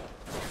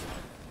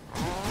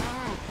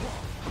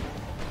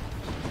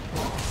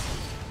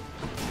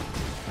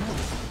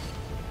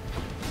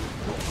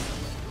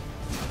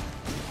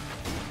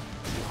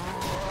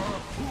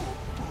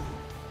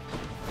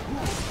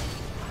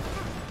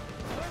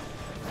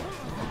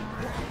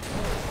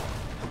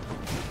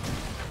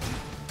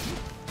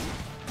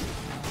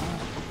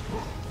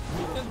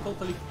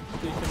 Totally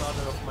take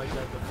another of my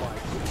dead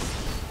fight.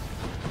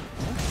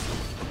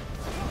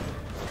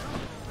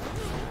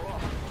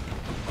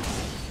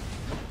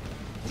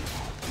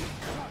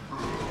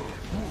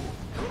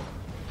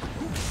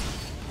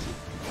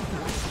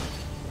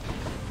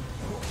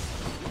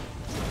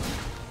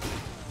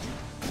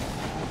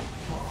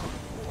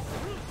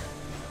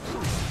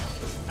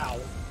 Ow.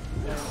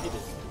 There it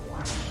is.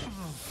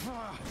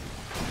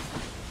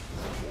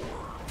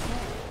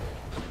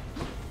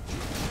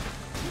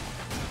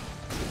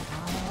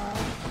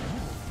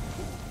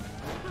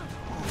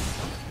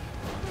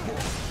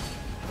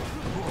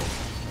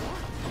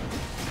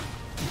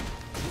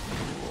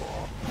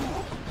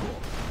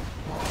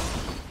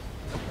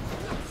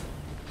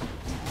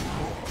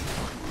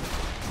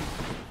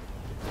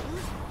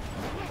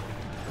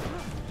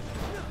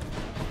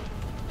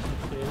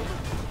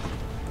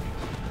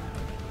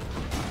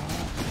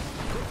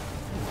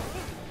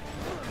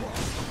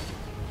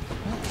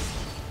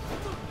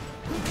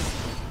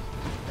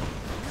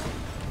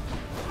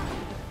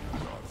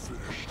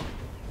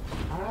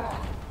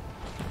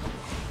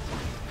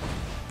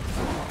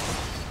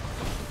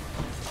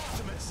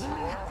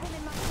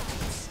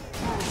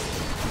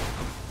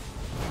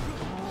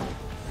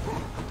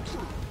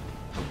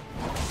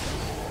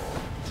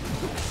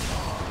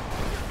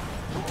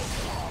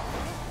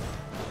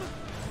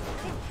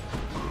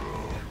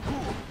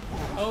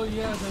 Oh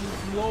yes, and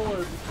it's lower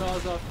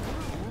because of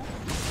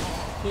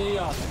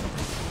chaos.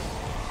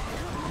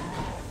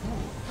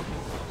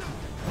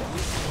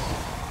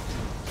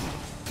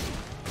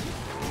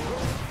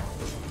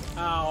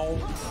 Ow.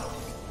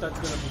 That's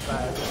gonna be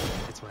bad.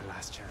 It's my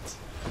last chance.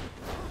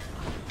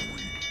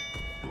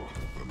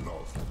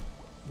 Enough.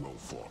 Well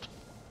fought.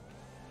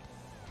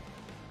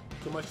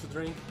 Too much to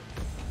drink.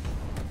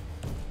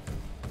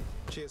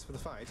 Cheers for the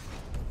fight.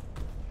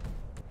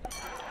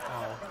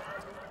 Ow.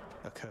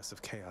 A curse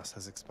of chaos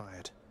has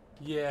expired.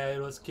 Yeah, it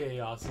was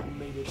chaos. It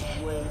made it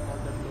way more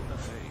difficult.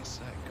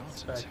 Face, I got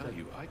to tell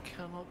you, I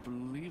cannot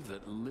believe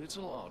that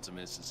little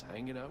Artemis is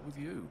hanging out with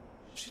you.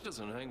 She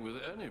doesn't hang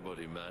with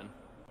anybody, man.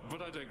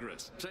 But I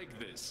digress. Take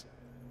this.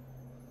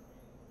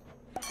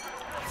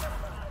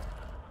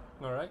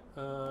 Alright,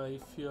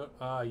 if you're...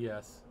 Ah,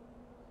 yes.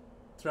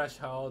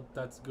 Trash out,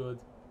 that's good.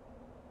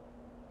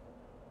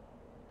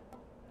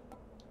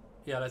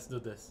 Yeah, let's do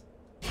this.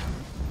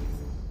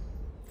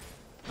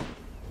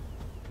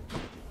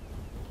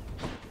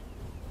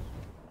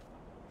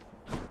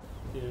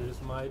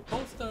 Here's my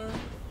poster.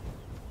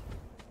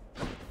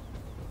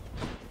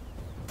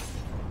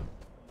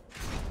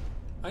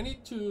 I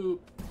need to...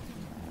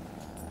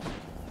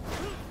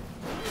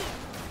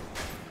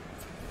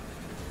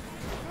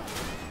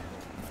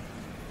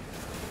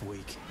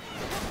 Weak.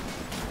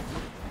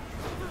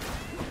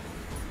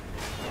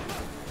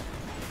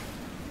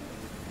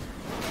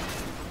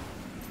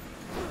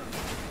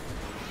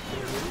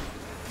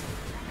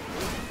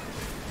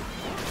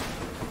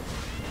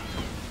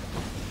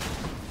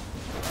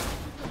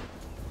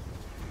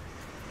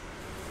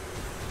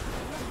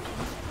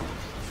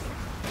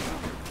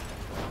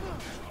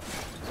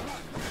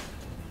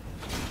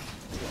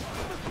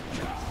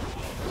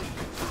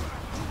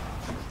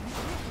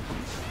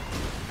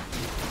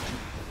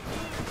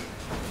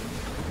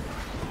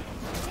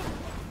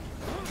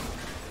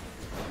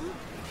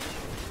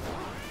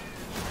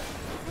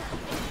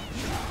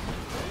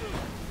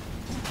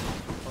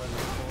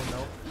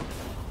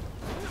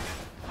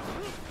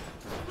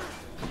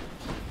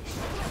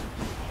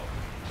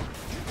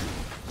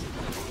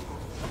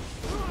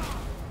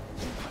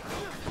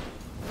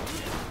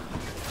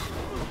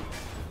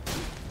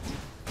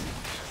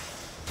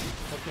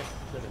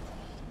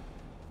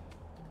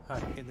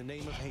 the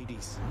name of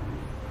Hades.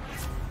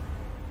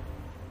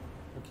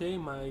 Okay,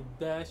 my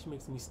dash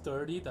makes me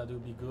sturdy, that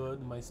would be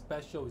good. My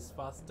special is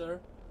faster,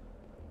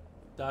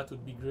 that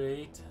would be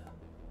great.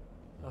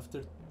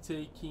 After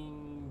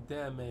taking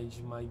damage,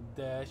 my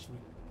dash,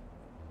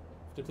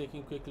 after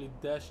taking quickly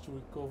dash to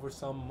recover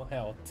some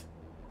health.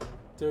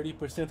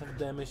 30% of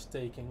damage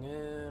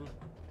taken.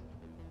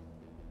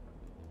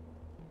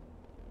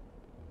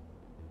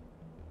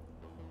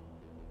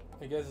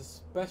 I guess a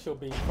special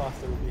being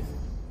faster would be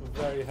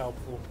very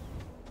helpful.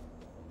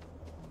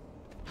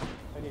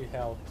 I need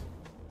health,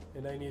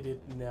 and I need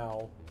it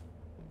now.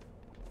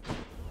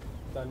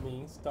 That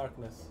means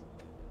darkness.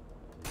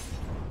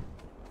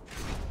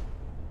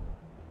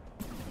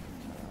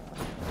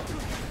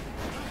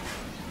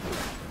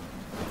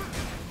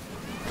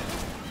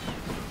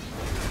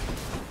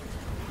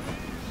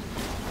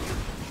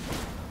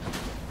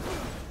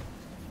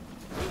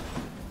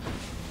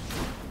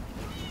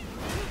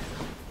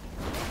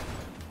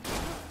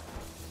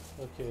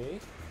 Okay.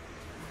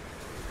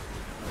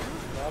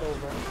 Not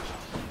over.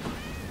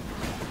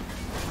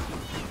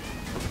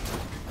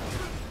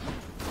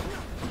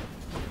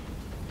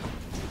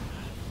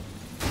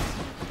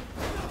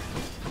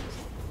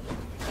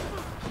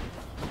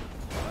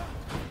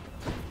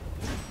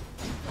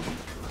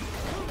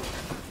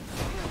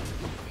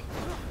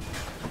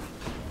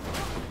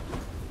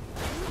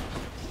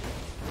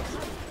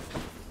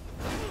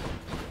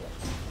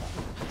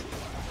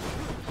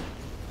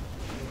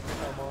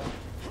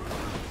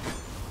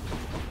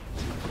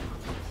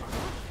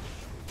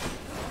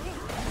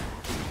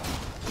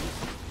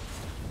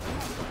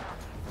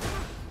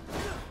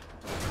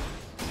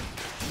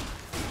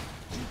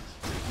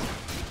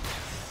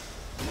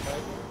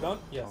 Done?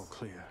 Yes. All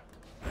clear.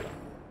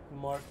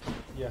 Mark?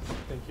 Yes,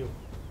 thank you.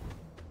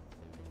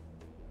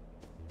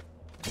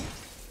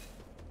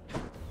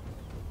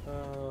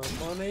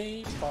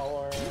 Money,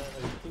 power.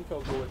 I think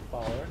I'll go with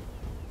power.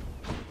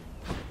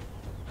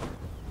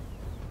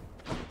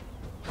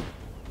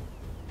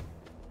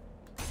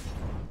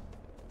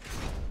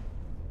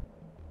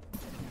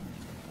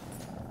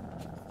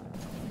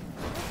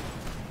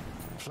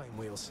 Flame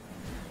wheels.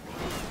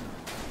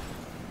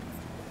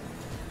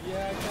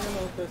 Yeah, I kind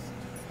of noticed.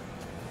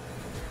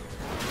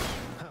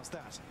 How's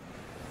that?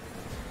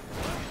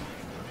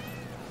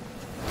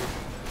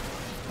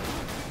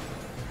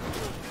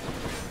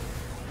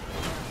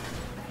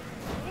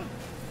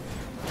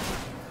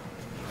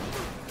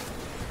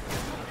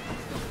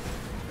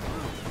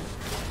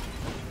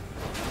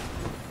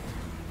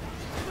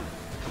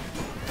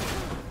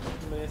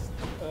 Missed.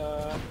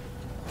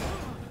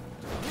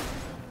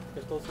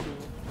 Get those two.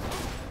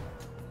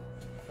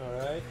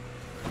 Alright.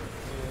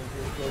 And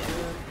here we go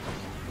again.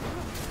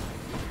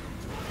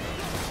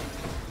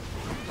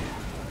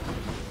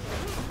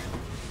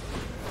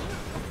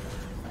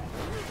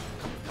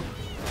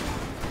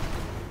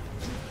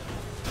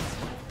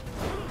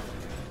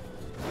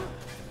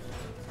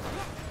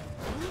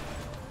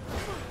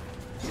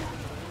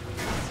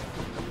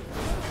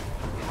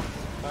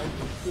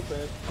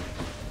 Stupid.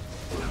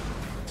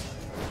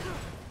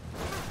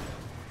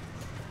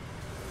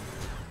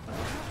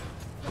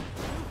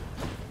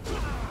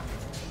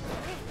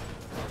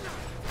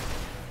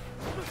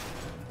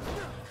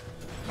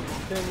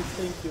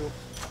 Thank you.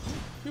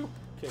 Phew.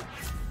 Okay.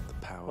 The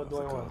power What of do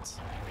the I want? gods.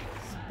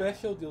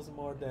 Special deals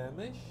more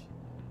damage.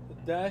 The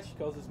dash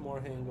causes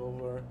more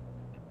hangover.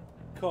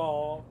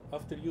 Call,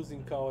 after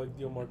using call, I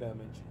deal more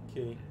damage.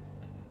 Okay.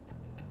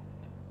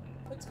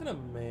 That's kinda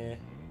meh.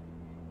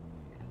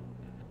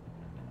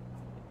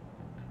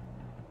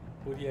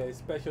 But yeah,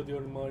 special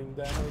deal more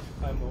damage.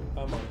 I'm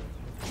on it.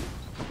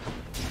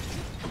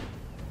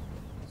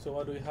 So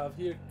what do we have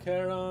here?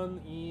 Charon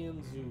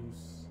and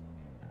Zeus.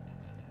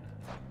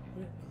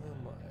 Where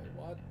am I?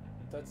 What?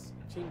 That's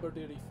chamber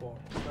 34.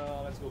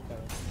 Let's go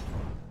Charon.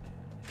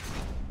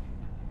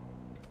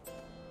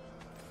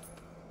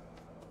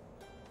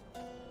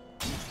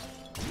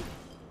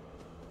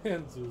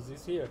 And Zeus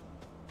is here.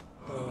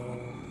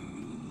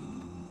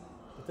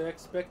 But I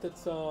expected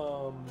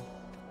some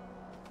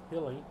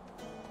healing.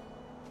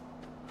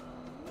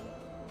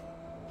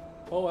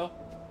 Oh well.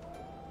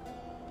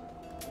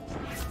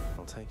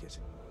 I'll take it.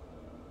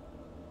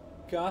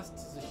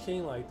 Casts the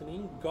chain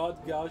lightning.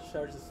 God Gouge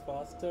charges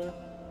faster.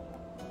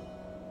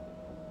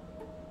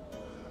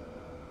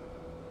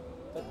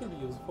 That could be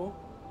useful.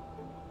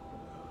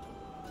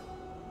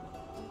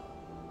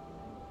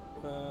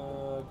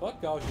 God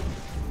Gouge is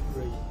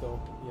great though,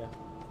 yeah.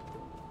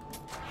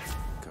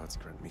 Gods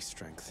grant me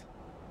strength.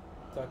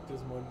 Attack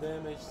deals more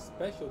damage,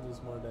 special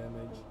deals more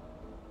damage.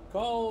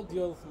 Call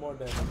deals more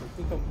damage. I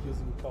think I'm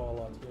using call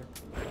a lot here.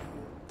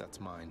 That's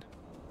mine.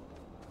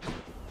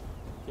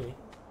 Okay.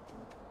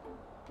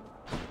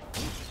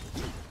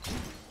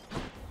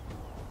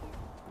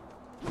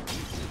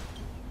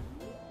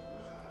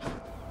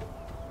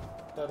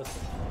 That is it.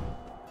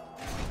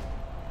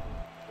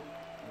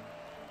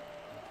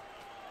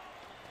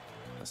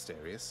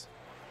 Asterius,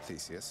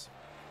 Theseus.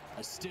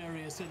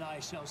 Asterius and I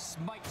shall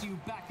smite you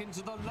back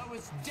into the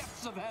lowest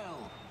depths of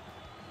hell.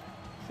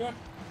 Sure.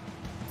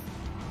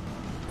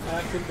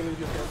 I can't believe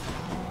you can.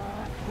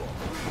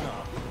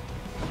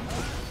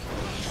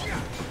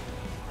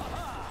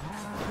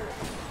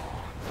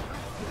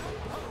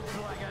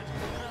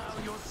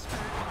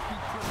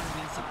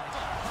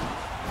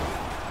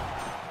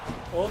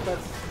 Oh,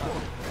 that's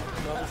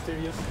not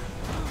mysterious.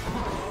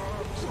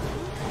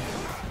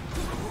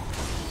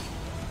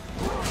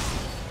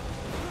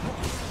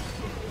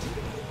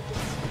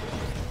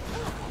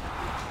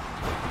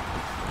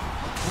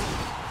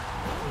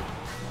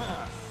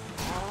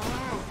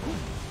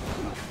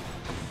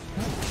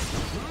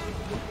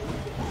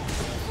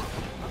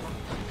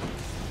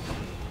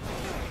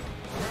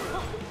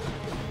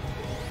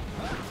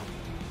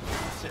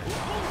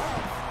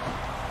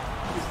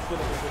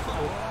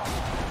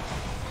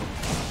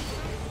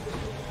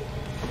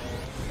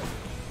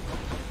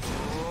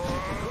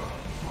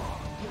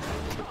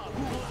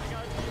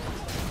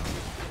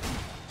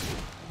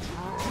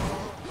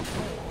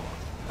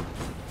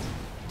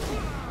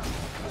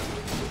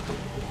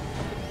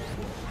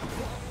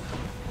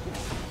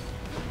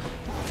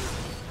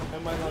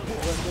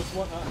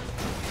 What?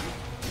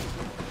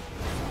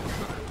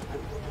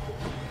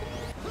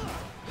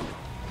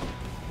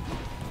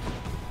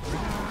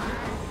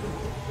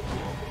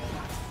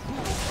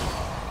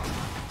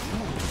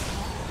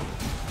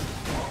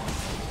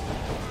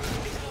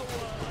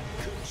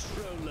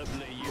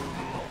 Uncontrollably, you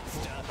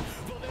monster!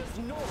 For there's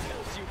naught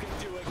else you can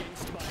do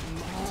against my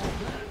might.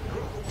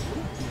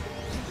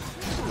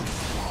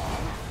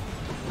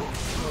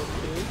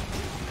 Okay.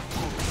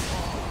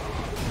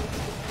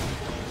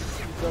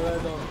 Go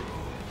ahead on.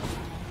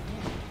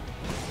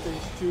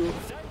 Stage 2.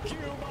 Thank you,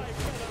 my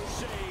fellow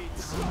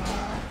shades!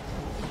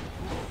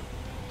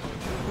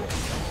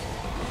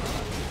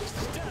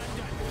 Stand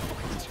and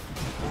fight!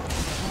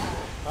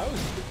 I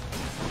was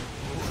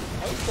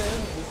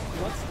stand, just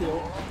not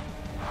still.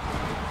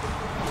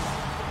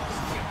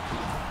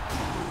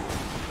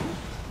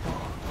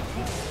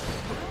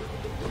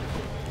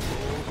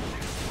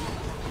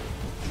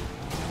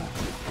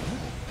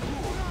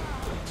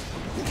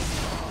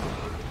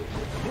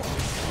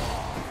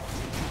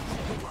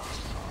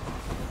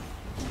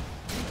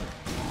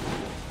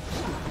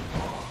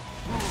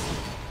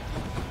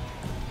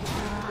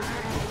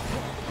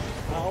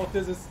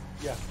 This is,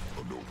 yeah.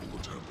 A noble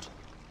attempt.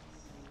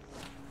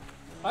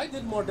 I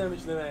did more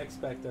damage than I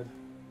expected.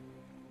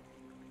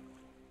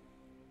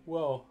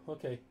 Whoa,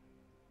 okay.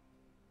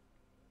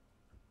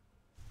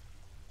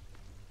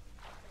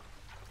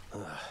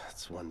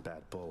 That's one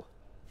bad bull.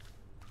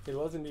 It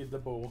was indeed the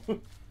bull.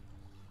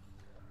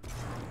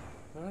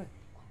 Alright.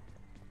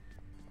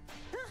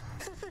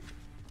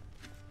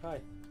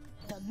 Hi.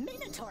 The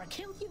Minotaur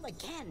killed you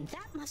again.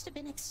 That must have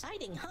been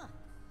exciting, huh?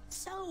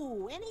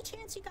 So, any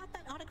chance you got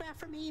that autograph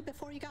from me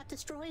before you got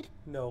destroyed?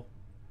 No.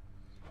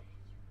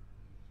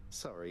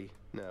 Sorry,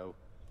 no.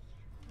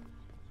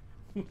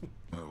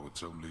 No,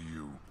 it's only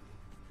you.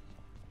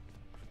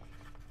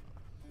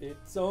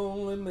 It's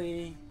only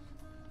me.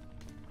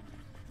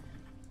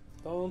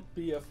 Don't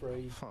be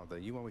afraid. Father,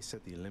 you always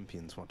said the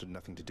Olympians wanted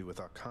nothing to do with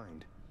our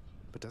kind.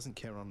 But doesn't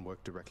Charon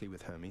work directly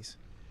with Hermes?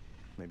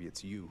 Maybe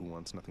it's you who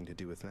wants nothing to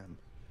do with them.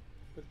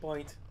 Good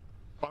point.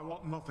 I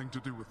want nothing to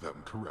do with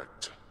them,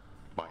 correct?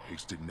 My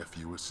hasty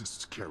nephew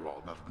assists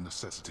Charon out of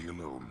necessity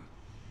alone.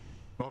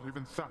 Not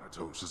even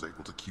Thanatos is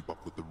able to keep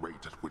up with the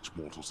rate at which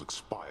mortals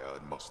expire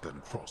and must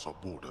then cross our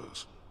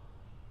borders.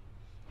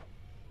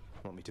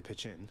 Want me to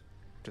pitch in?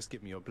 Just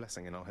give me your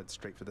blessing and I'll head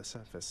straight for the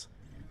surface.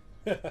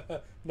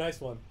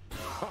 Nice one.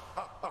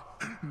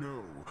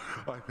 No,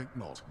 I think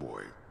not,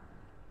 boy.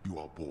 You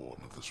are born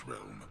of this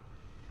realm.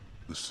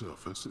 The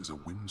surface is a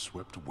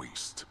windswept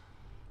waste.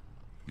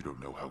 You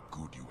don't know how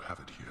good you have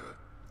it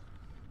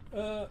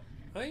here.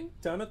 Ain't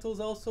Thanatos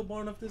also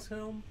born of this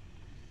realm?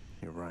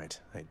 You're right,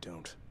 I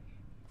don't.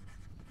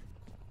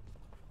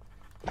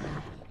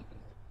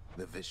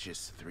 The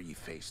vicious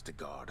three-faced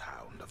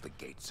guard-hound of the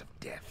gates of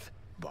death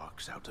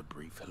barks out a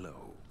brief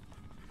hello.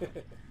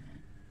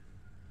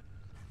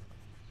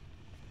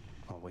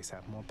 Always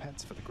have more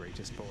pets for the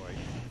greatest boy.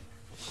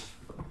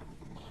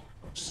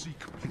 Seek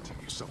pity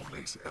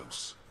someplace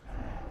else.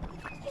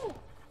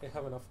 I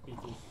have enough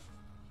pity.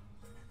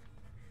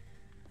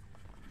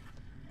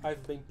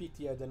 I've been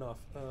pitied enough.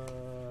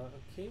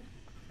 Okay.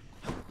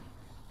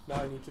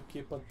 Now I need to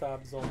keep on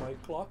tabs on my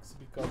clocks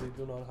because I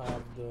do not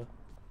have the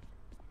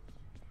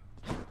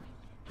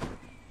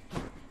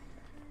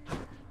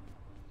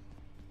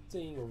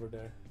thing over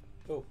there.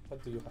 Oh,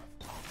 what do you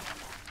have?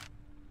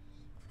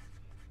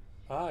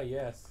 Ah,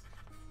 yes.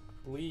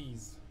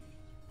 Please.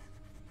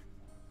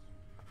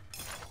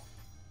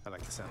 I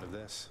like the sound of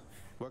this.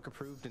 Work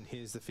approved and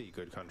here's the fee,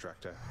 good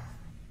contractor.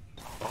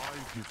 I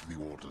give the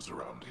orders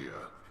around here.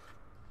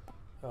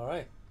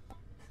 Alright.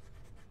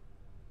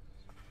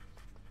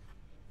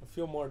 A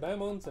few more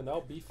diamonds and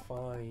I'll be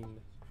fine.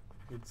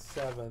 With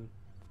 7.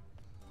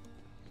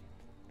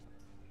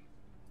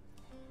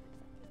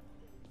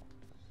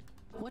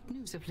 What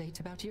news of late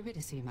about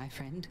Eurydice, my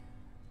friend?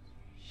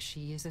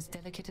 She is as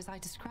delicate as I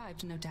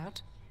described, no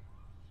doubt.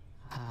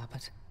 Ah,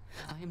 but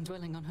I am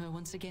dwelling on her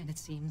once again, it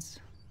seems.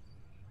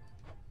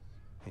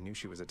 I knew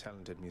she was a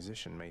talented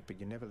musician, mate, but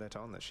you never let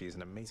on that she is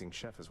an amazing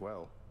chef as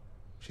well.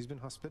 She's been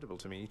hospitable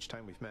to me each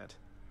time we've met,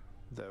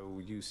 though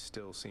you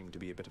still seem to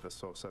be a bit of a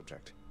sore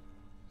subject.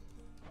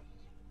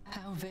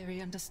 How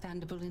very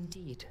understandable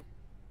indeed.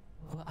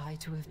 Were I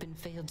to have been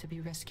failed to be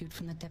rescued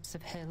from the depths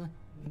of hell,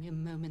 mere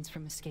moments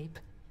from escape,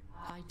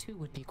 I too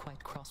would be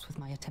quite cross with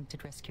my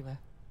attempted rescuer.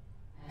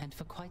 And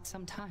for quite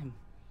some time.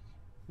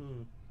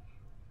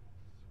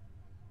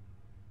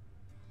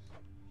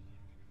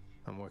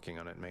 I'm working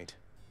on it, mate.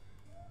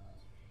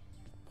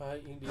 I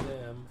indeed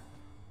am.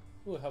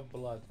 Who have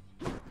blood?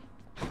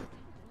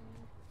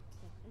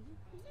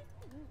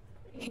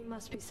 He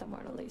must be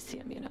somewhere in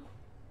Elysium, you know.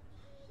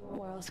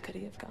 Where else could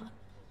he have gone?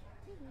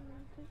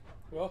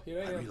 Well, here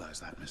I am. realize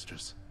that,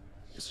 mistress.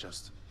 It's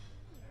just,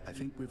 I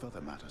think we've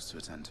other matters to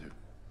attend to,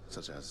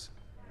 such as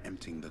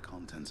emptying the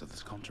contents of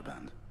this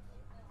contraband.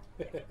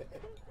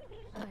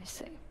 I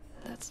see.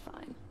 That's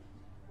fine.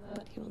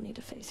 But you will need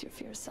to face your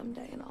fears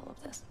someday in all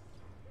of this.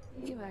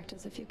 You act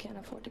as if you can't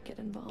afford to get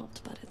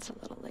involved, but it's a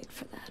little late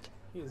for that.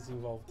 He is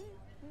involved.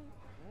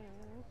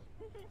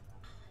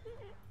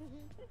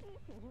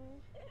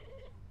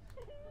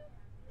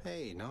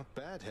 Hey, not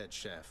bad, head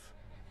chef.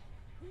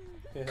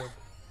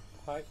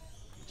 Hi.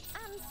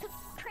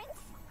 Prince?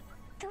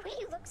 The way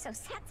you look so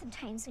sad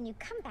sometimes when you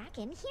come back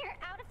in here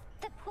out of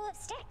the pool of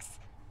sticks.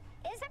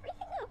 Is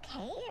everything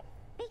okay?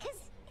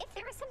 Because if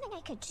there was something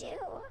I could do...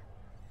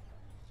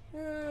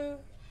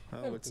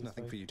 Oh, it's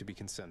nothing for you to be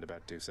concerned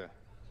about, Dusa.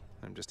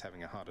 I'm just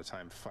having a harder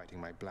time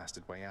fighting my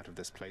blasted way out of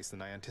this place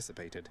than I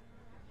anticipated.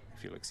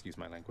 If you'll excuse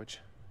my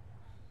language.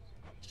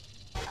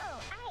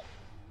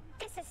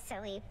 This is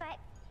silly, but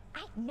I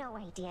had no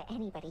idea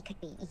anybody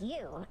could be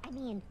you. I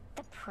mean,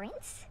 the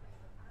prince?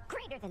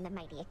 Greater than the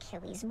mighty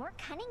Achilles, more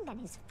cunning than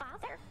his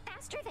father,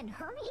 faster than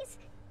Hermes.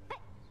 But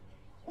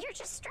you're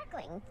just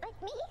struggling, like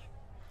me?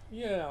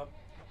 Yeah.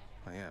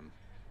 I am.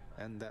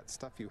 And that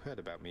stuff you heard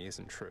about me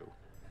isn't true.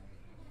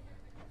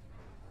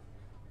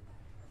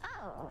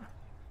 Oh.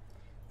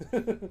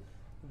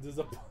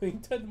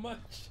 Disappointed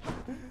much?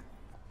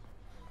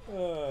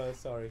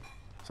 Sorry.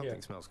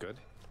 Something smells good.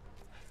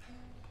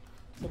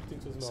 Something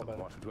to smell Some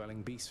better.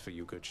 water-dwelling beasts for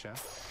you, good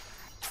chef.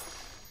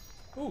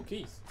 Ooh,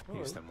 keys.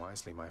 Use them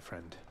wisely, my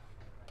friend.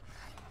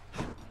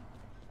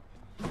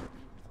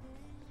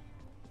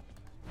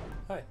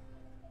 Hi.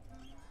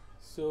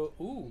 So,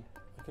 ooh,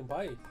 I can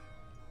buy it.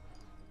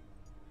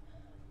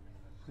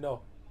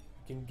 No,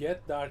 you can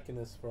get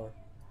darkness for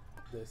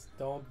this.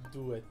 Don't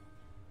do it.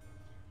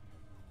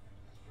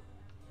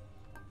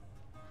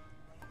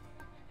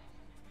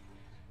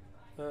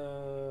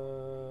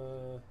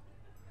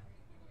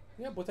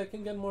 Yeah, but I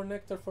can get more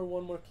nectar for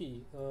one more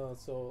key.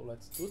 So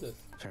let's do this.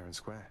 Fair and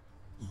square.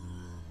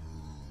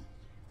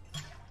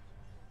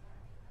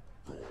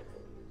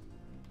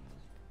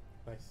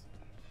 Nice.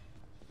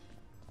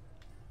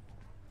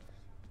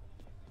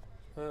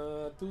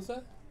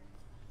 Dusa?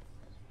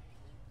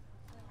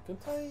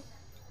 Can't I?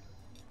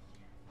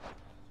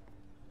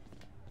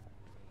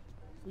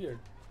 Weird.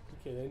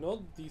 Okay, I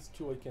know these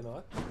two I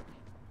cannot.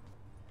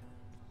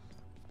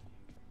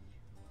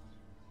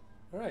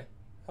 Alright,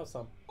 have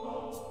some.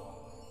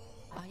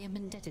 I am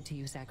indebted to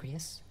you,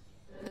 Zagreus,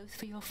 both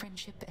for your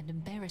friendship and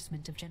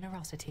embarrassment of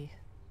generosity.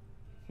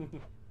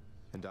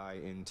 And I,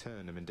 in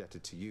turn, am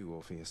indebted to you,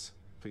 Orpheus,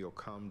 for your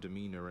calm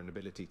demeanor and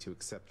ability to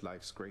accept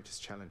life's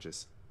greatest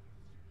challenges.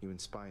 You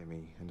inspire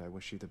me, and I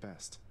wish you the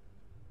best.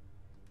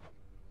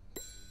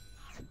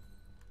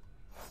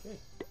 Okay.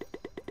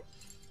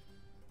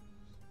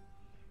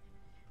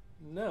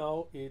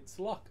 Now it's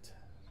locked.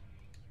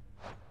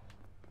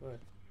 Alright.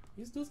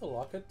 Is this a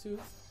locket too?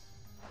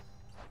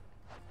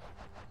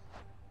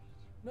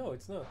 No,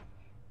 it's not.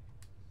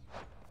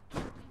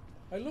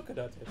 I looked at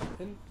it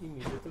and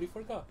immediately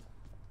forgot.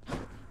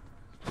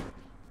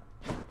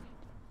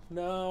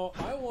 Now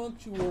I want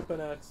to open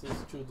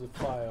access to the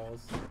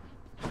files.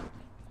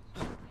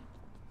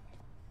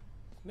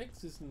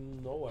 Next is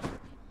nowhere.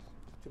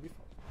 Should be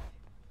fine.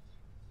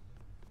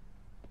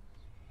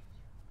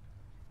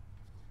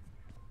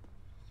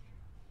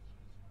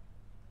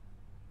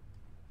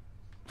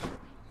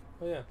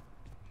 Oh yeah.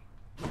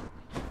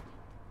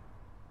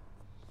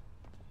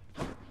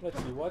 Let's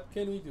see, what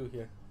can we do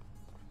here?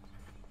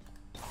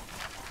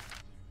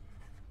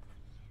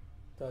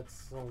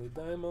 That's only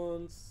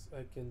diamonds.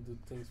 I can do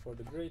things for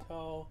the Great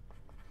Hall.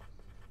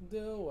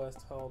 The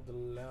West Hall, the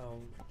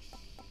Lounge.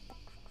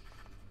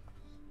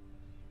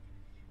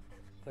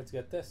 Let's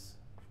get this.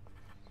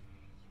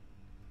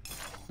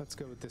 Let's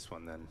go with this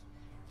one then.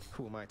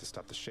 Who am I to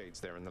stop the shades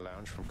there in the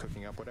lounge from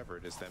cooking up whatever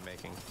it is they're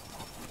making?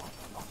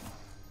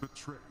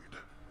 Betrayed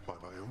by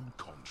my own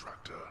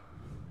contractor.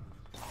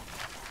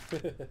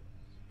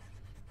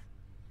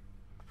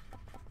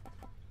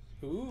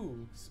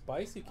 Ooh,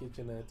 spicy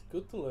kitchenette,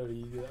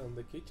 cutlery on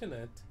the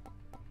kitchenette,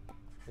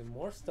 and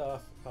more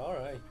stuff. All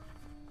right.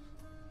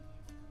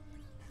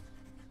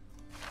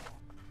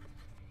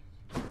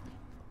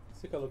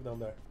 Let's take a look down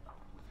there.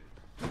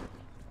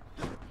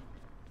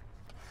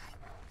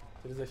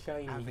 There is a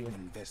shiny Having here.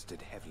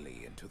 invested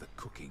heavily into the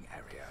cooking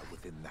area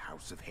within the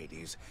House of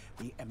Hades,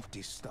 the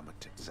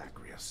empty-stomached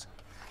Zagreus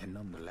can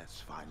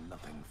nonetheless find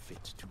nothing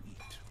fit to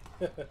eat.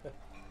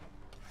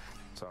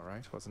 It's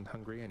alright, wasn't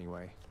hungry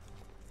anyway.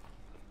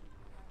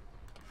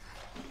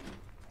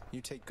 You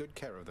take good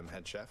care of them,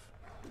 head chef.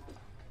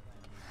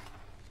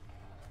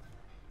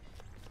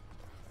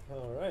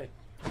 Alright.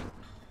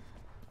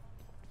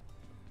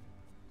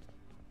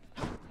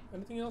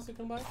 Anything else you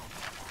can buy?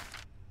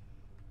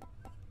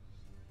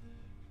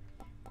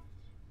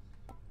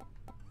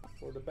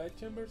 For the bed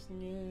chambers?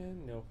 Yeah,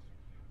 no.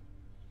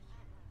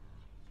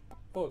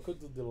 Oh, I could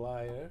do the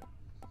lyre.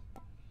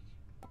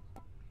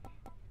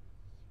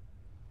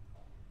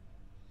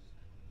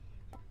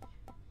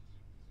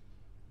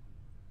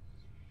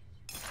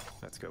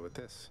 Let's go with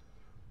this.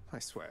 I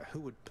swear, who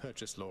would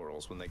purchase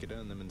laurels when they could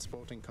earn them in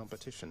sporting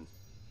competition?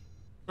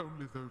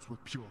 Only those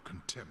with pure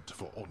contempt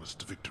for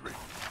honest victory.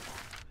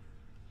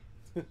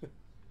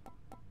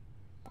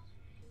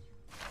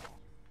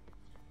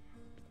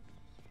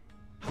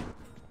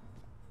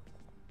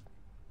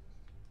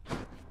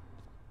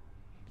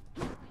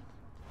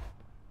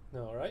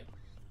 Alright.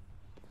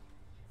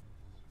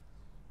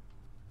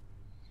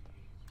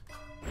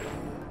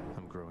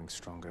 I'm growing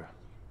stronger.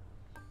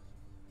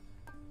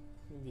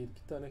 Indeed,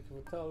 Titanic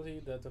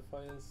Vitality, that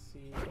Defiance.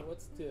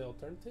 What's the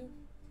alternative?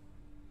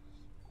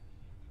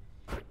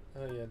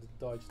 Oh yeah, the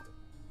dodged.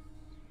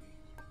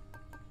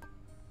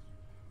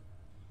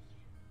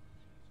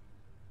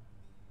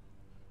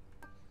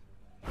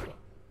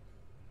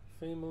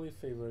 Family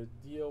favorite.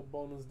 Deal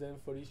bonus then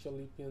for each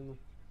Olympian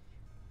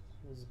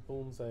whose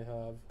boons I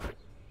have.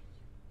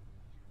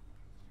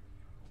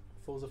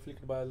 Foes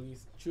afflicted by at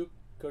least 2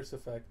 curse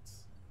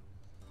effects.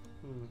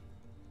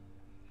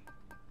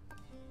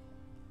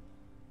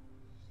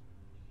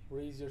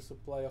 Raise your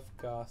supply of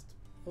cast.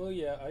 Oh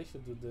yeah, I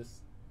should do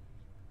this.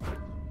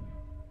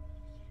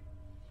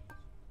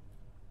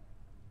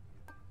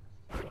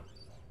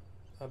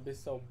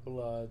 Abyssal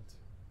blood.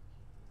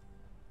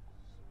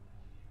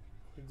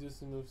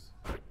 Reduce moves.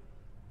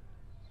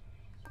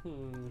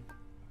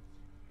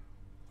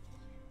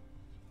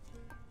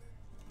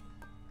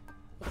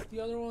 What's the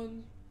other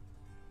one?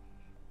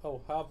 Oh,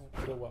 have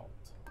the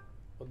wealth,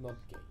 but not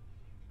gain.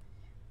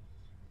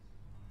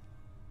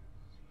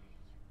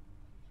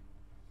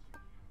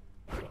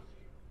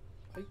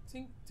 I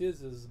think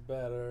this is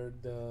better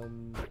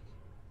than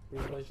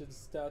privileged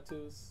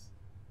status.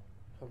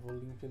 Have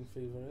Olympian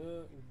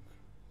favor.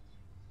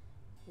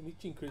 I need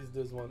to increase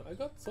this one. I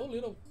got so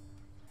little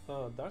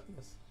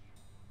darkness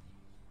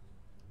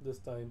this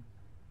time.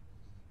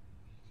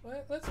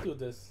 Alright, let's do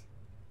this.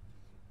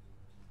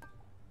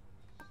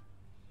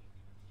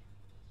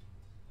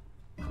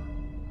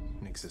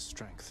 Nix's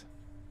strength.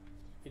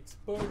 It's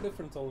per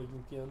different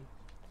Olympian.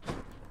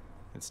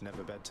 It's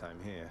never bedtime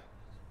here.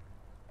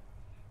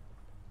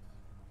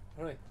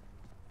 Alright.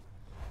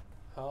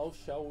 How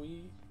shall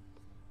we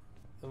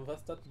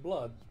invest that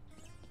blood?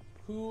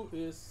 Who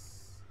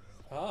is...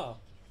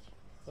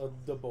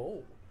 the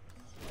bow.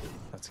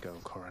 Let's go,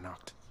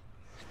 Coronacht.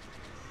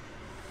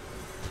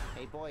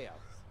 Hey, boyo.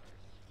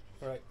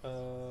 Alright,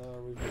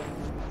 review.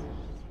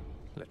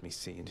 Let me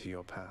see into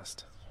your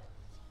past.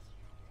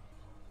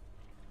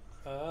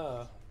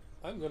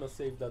 I'm gonna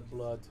save that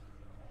blood.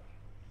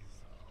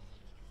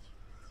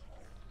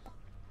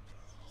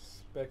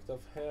 Spect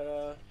of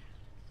Hera.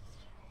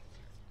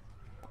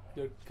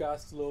 Your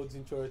cast loads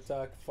into your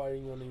attack,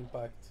 firing on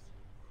impact.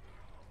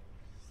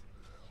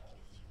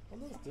 How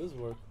does this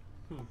work?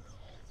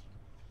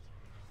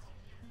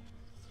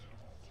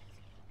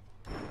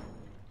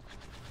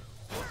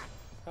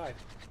 Hi.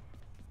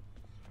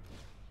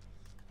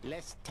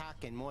 Less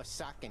talking, more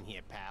socking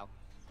here, pal.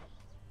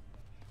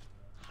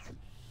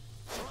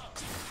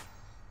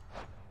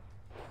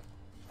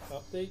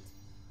 Update.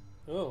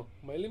 Oh,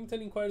 my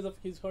limited inquiries of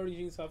his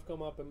origins have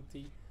come up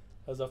empty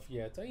as of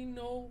yet. I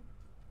know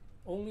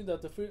only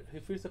that he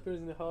first appears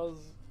in the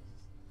house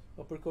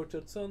of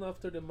Percultured Son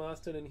after the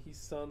Master and his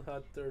son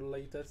had their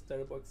latest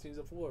terrible exchange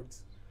of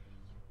words.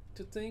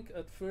 To think,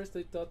 at first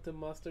I thought the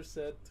Master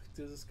set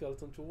this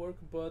skeleton to work,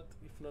 but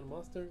if not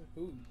Master,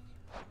 who?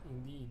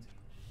 Indeed.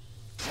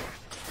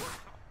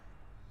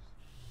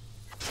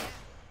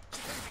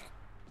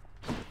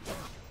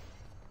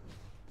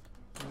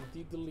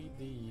 Indeedly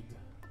deed.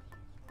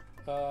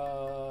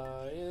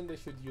 And I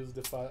should use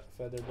the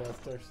feather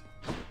dusters.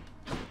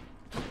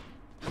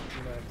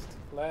 Next,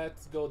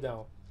 let's go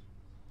down.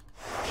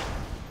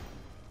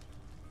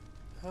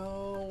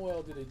 How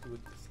well did I do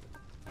it this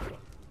time?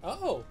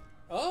 Oh,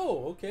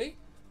 okay.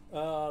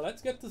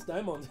 Let's get this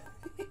diamond.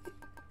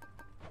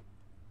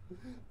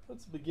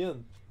 Let's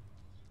begin.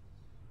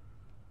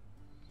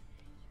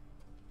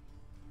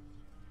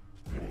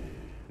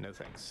 No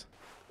thanks.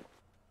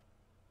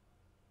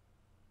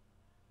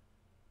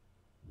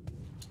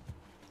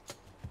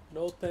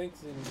 No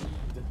thanks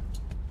indeed.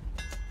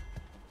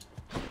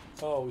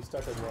 Oh, we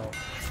started well.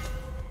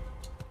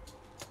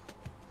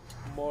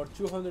 More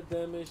 200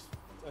 damage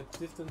at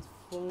distance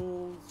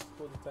foes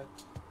for the attack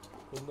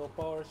with no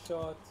power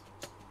shot.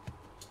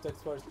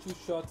 Text fires 2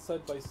 shots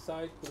side by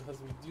side, but has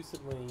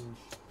reduced range.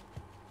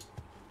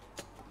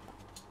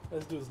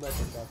 Let's do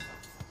sniper attack.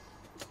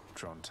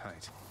 Drawn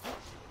tight.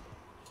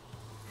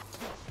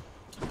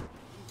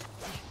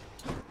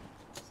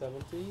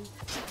 70.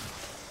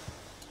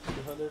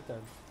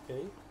 210.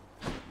 Okay.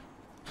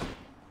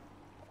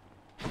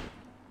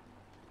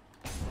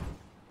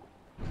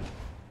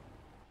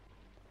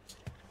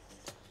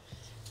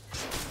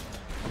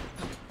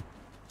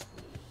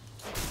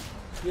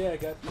 Yeah,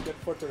 get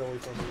further away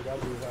from me. That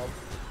will help.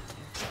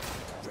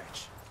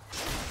 Wretch.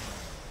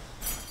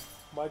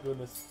 My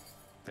goodness.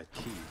 That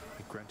key,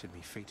 it granted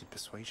me fated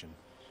persuasion.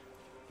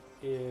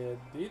 It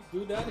did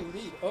do that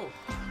indeed. Oh.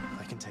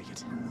 I can take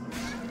it.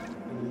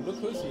 And look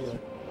who's here.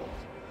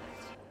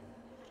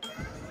 I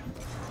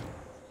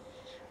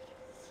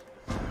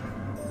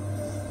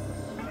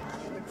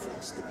am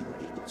impressed that you were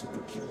able to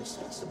procure a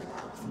specimen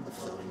out from the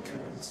flowing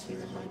currents here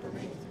in my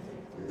domain,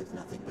 with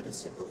nothing but a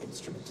simple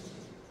instrument.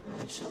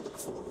 I shall look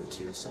forward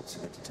to your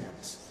subsequent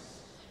attempts.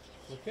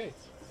 Okay.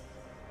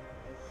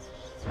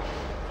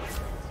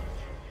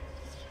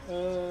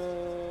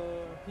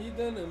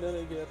 Hidden, and then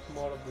I get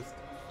more of this stuff.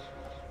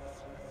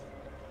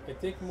 I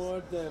take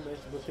more damage,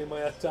 but then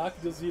my attack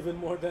does even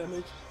more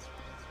damage.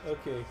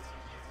 Okay.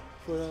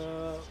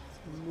 For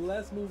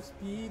less move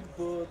speed,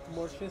 but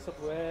more chance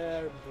of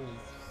rare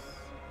boosts.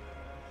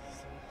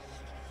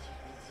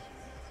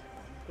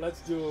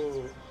 Let's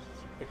do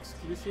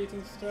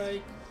excruciating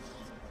strike.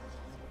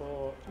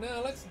 Or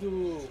no, let's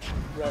do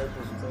rare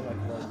boosts. I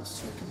like rare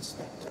boosts.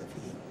 Circumspect of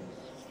you.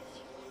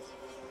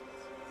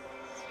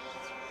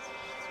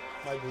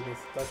 My goodness,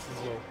 that's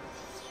low.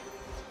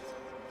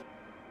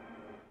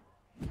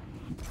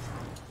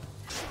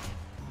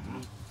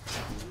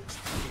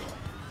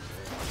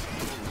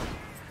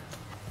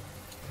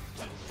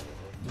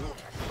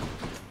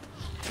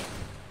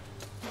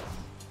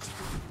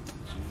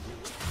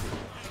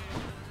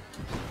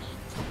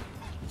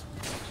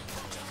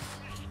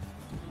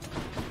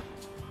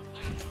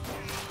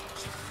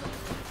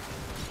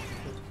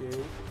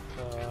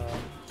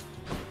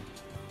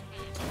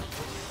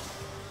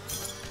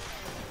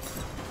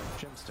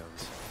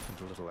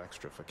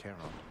 For Charon.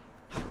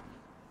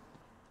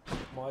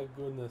 My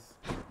goodness.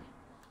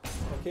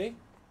 Okay.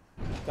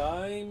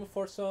 Time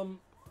for some.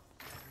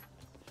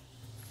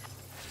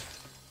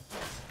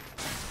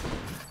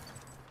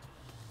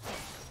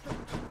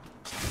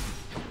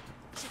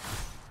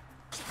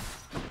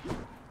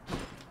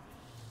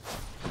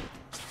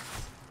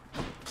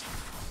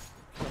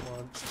 Come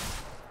on.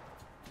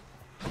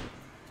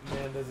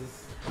 Man, this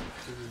is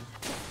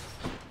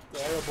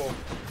terrible.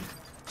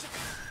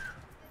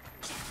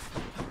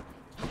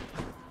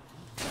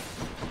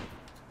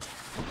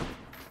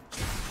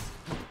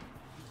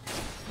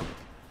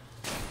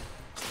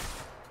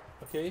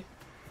 Okay.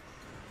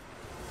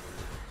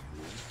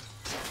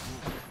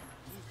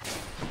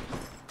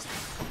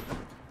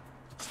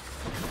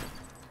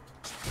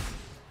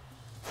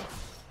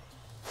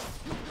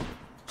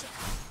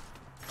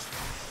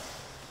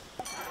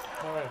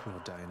 Alright.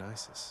 Lord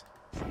Dionysus.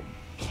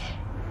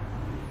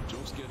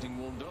 Just getting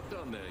warmed up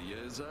down there,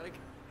 yeah, Zag?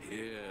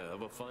 Here,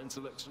 have a fine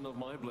selection of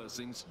my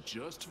blessings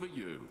just for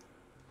you.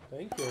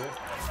 Thank you.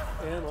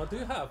 And what do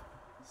you have?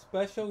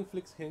 Special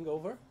inflicts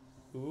hangover?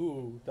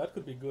 Ooh, that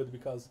could be good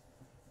because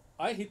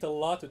I hit a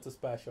lot with the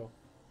special.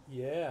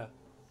 Yeah.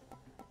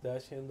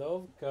 Dash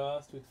handover,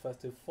 cast with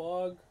festive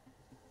fog.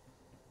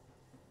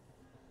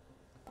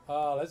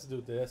 Let's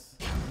do this.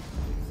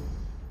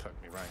 Took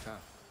me right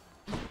up.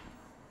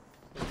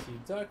 Let's see,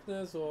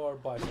 darkness or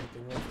buy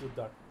something. Let's do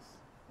darkness.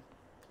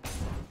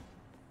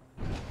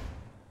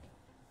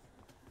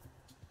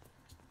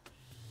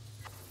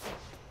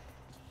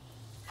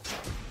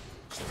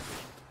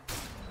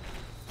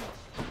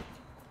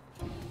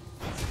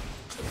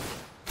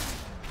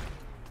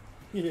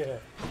 Yeah.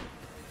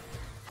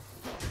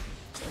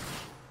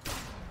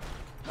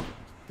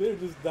 They're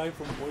just dying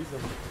from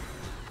poison.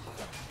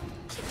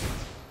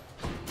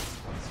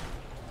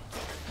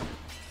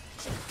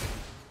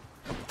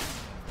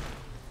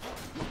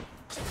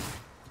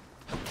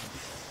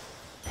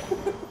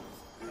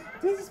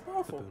 This is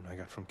powerful. The boon I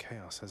got from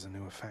chaos has a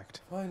new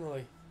effect.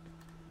 Finally.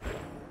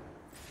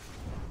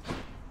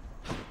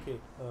 Okay,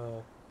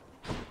 ooh,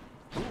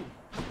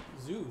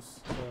 Zeus.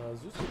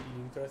 Zeus would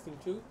be interesting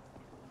too.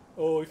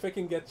 Oh, if I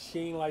can get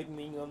chain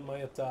lightning on my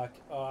attack.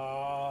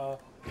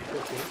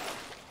 Okay.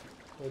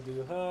 What do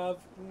you have?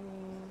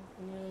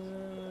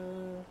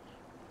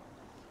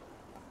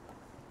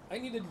 I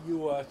needed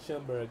you a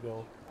chamber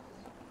ago.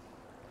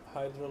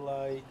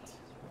 Hydrolite.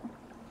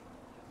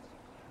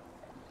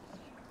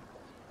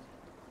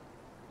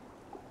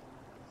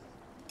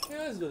 Yeah,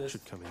 let's do this.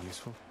 Should come in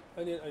useful.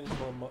 I need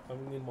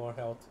more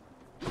health.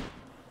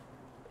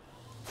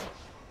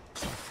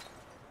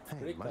 Hey,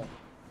 Break money. that.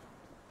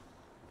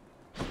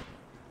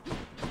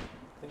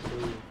 Thank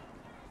you.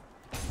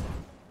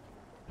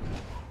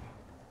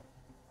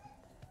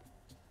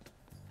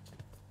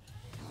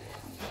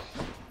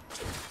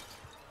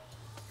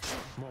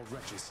 More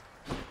wretches.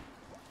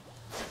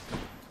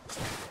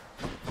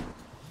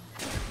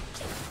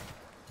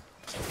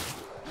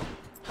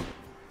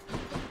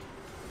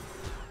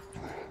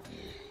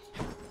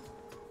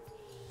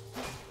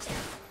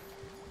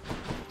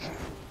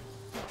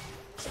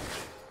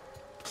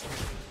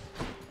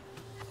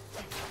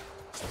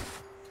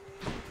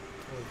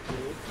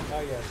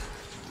 yes.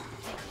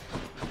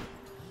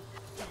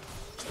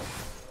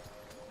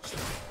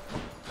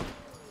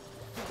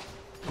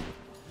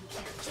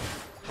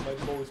 My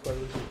bow is quite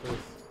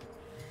ridiculous.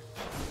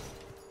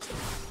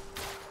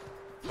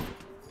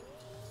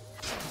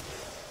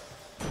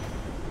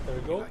 There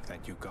we go. Like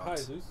that, you gods. Hi,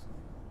 Zeus.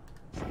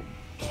 My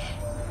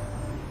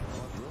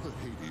brother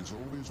Hades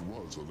always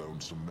was a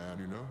lonesome man,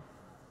 you know.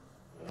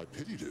 I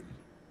pitied him,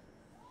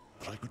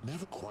 but I could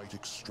never quite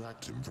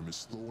extract him from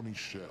his thorny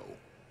shell.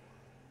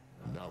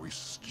 Now he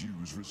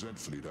stews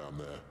resentfully down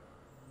there.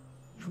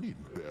 You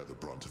needn't bear the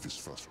brunt of his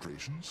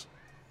frustrations.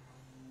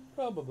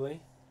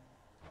 Probably.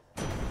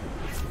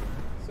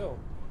 So,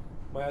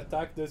 my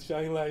attack does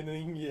shine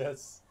lightning,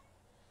 yes.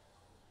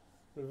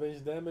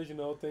 Revenge damage,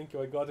 no thank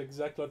you, I got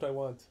exactly what I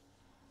want.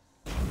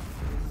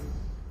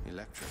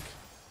 Electric.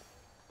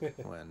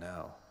 Where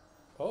now?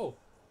 Oh.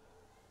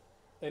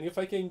 And if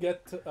I can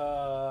get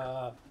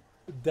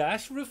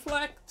dash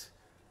reflect,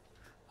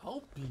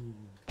 I'll be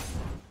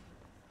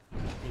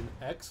in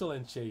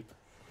excellent shape.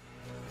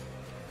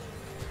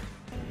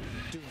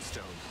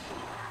 Doomstone.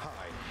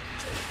 High.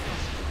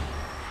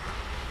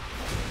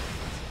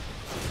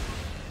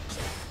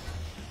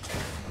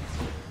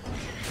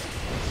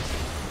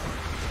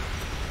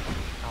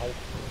 Ow.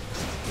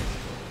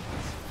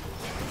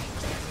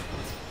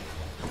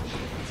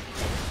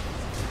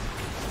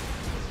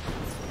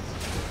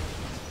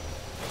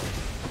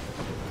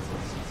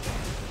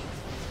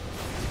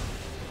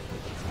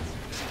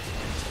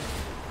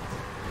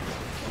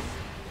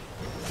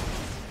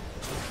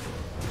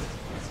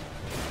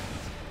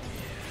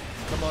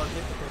 Come on, hit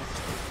the thing.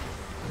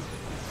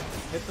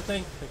 Hit the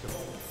thing. Thank you.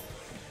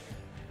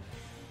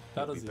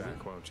 That was easy.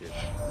 Back, won't you?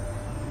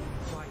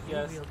 Why,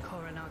 Yes. you wield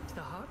Coronach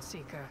the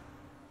Heartseeker.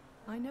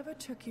 I never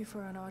took you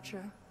for an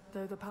archer,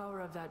 though the power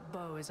of that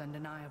bow is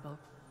undeniable.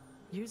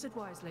 Use it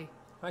wisely.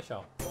 I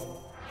shall.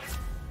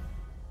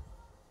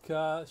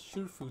 Cast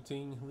sure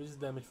footing,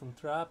 resist damage from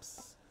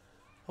traps.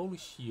 Holy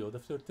shield.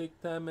 After you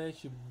take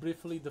damage, you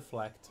briefly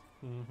deflect.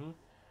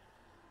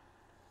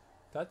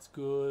 That's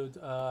good.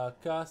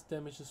 Cast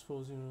damage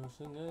exposing.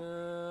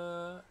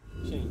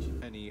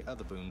 Change. Any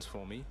other boons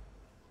for me?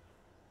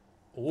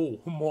 Oh,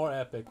 more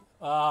epic.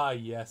 Ah,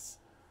 yes.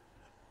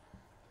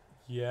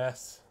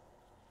 Yes.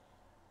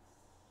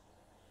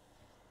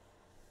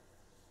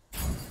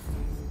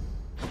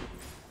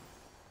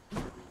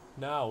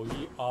 Now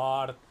we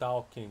are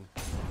talking.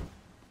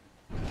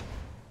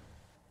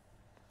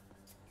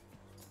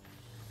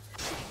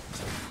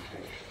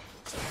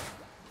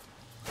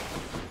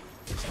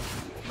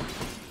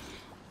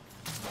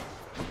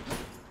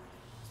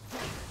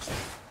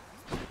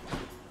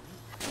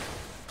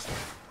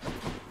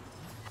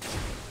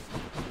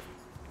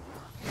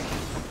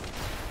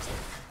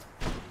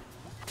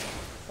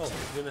 Oh,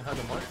 you didn't have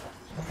the mark?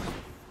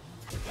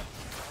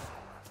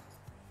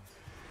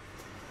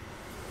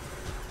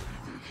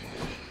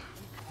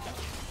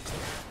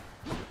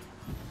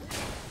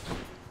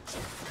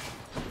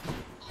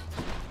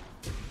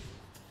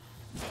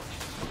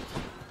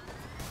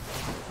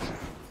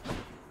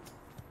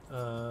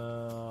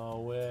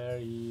 Where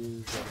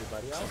is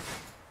everybody else?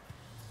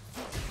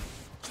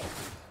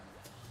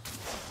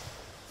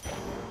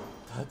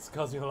 That's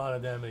causing a lot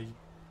of damage.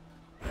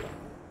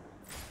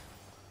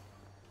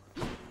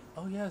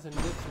 Oh yes, and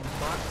it's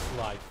max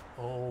life.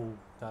 Oh,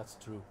 that's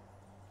true.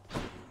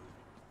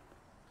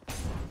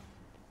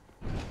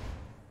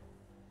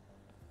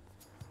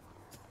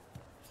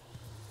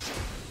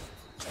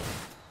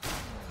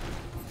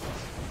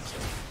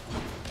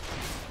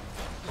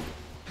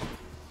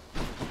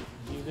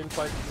 You didn't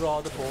quite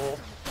draw the ball.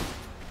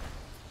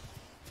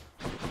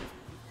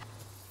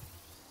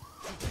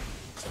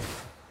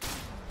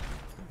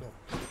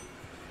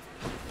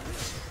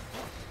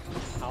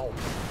 Ow.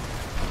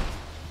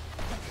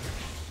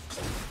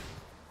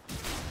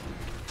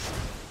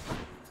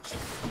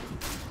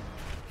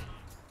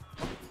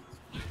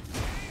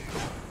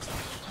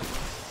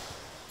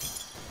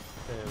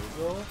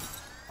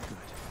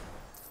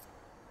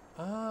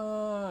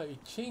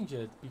 Change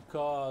it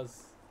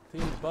because they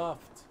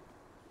buffed.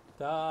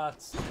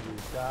 That's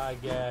good. I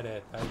get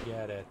it. I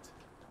get it.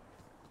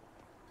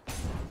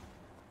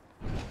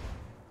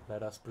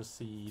 Let us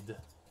proceed.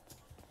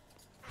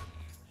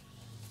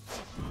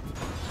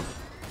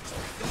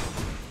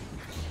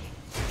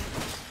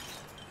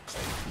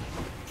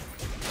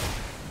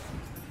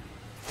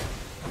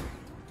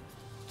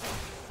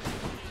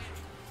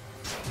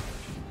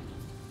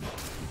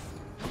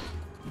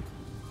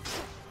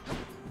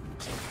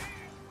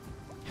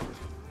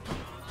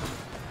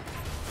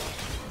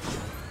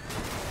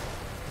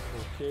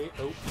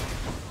 Oh.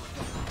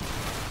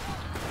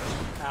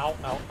 Ow,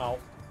 ow, ow.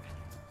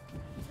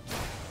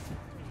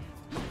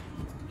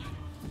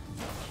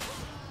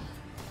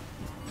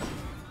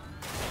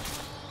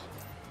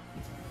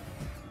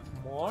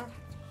 More?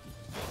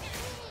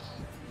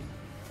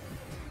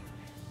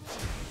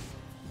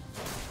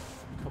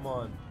 Come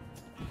on.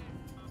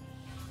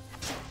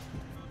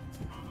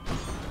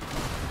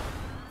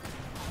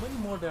 How many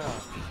more there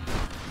are?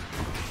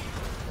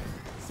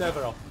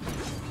 Several.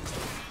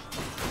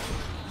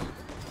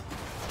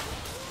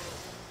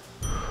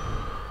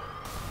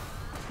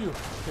 Phew,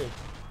 okay.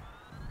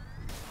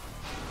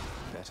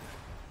 Better.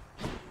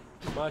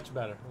 Much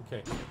better,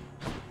 okay.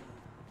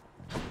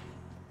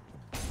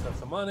 Got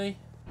some money.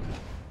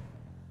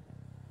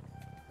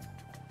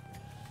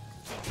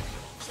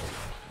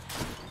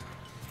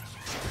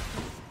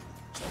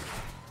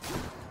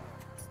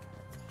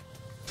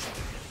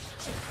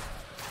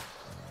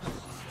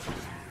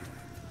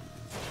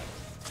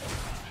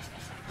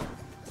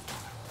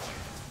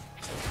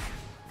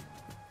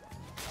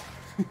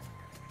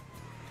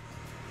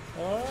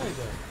 Alright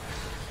then.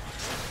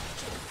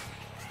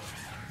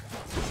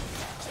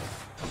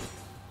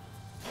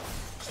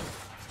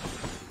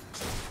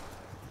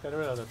 Get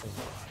rid of that thing.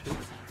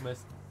 Oops,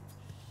 missed.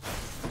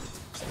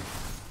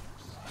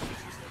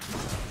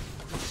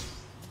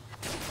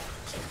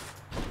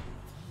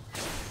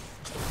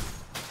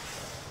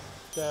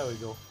 There we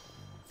go.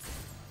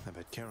 I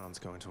bet Charon's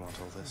going to want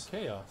all this.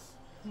 Chaos.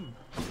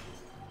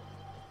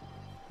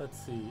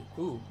 Let's see.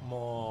 Ooh,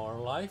 more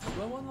life.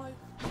 Do I want life?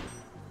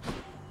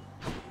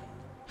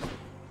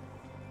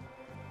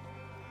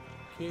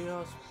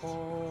 Chaos,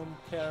 Poem,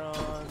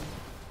 Charon.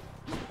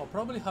 I'll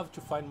probably have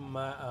to find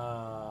my,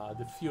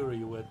 the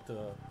Fury with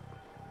the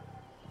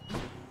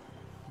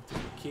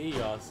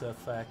Chaos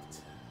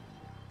effect.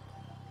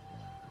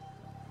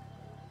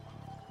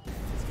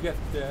 Let's get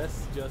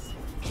this, just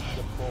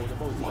the bow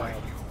is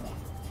bad.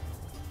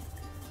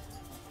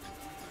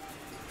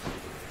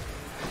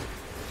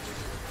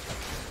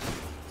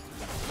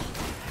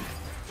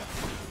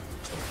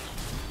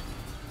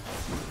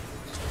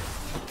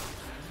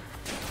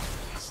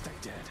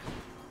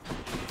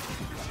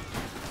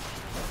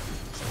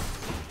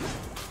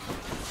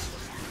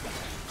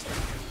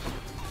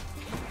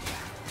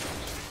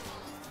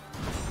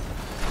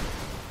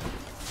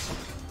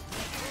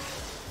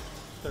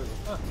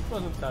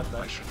 Wasn't that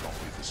bad. I should not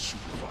be the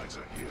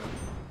supervisor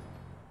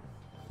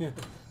here.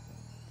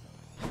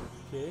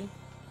 Okay.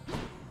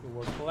 We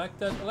were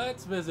collected.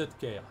 Let's visit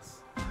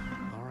Chaos.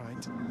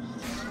 Alright.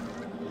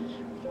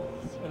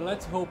 And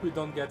let's hope we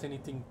don't get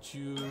anything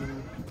too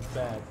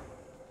bad.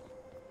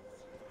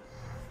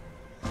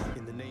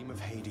 In the name of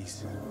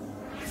Hades.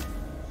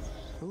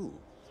 Ooh.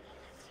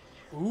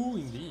 Ooh,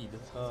 indeed.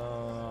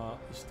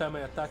 Each time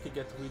I attack I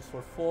get reads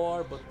for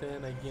 4, but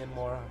then I gain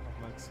more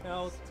of max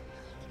health.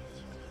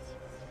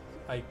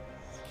 I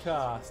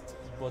cast,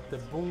 but the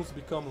boons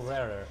become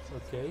rarer,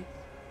 okay?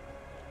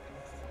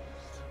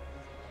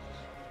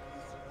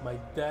 My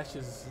dash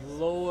is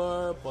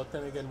lower, but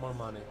then I get more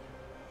money.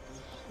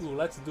 Ooh,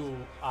 let's do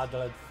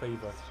Adelaide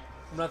Favor.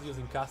 I'm not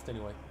using cast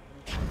anyway.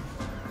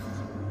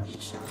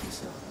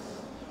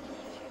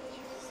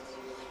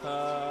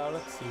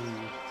 Let's see.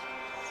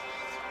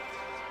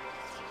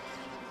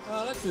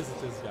 Let's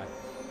visit this guy.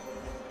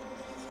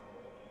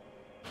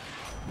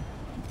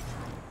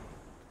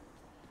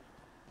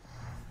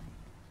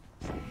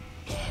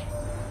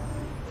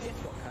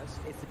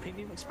 It's the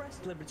Premium Express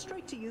delivered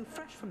straight to you,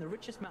 fresh from the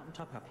richest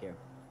mountaintop up here.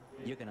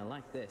 You're gonna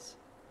like this.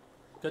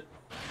 Good.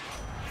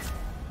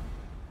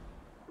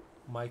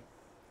 My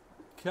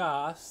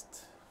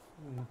cast.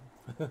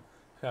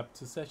 Have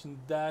 2 session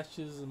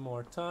dashes,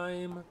 more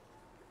time.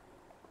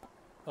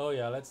 Oh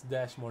yeah, let's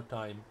dash more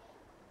time.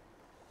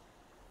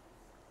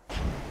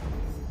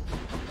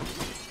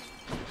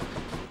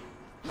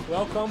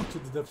 Welcome to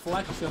the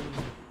deflection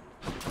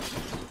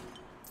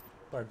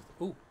part.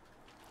 Ooh.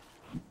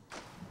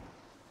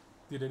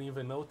 Didn't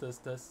even notice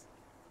this.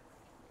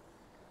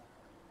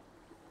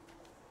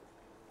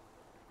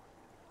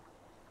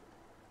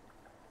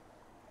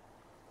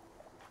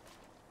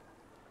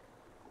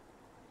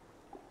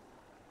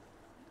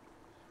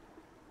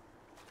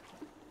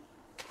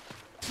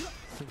 I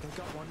think I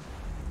got one.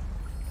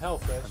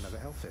 Hellfish. Another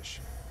hellfish.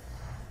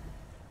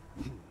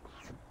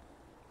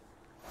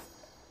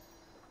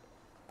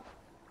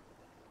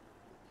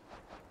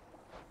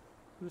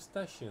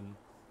 Crustacean.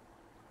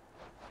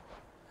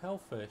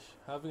 Hellfish,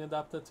 having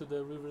adapted to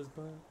the river's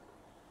burn.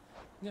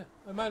 Yeah,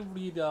 I might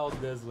read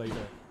out this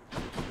later.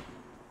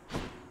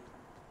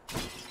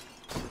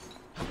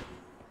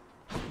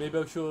 Maybe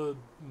I should.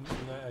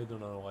 I don't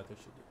know what I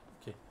should do.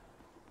 Okay.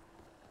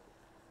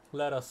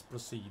 Let us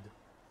proceed.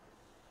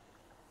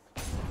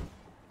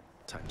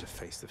 Time to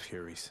face the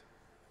Furies.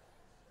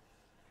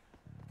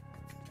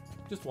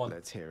 Just one.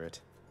 Let's hear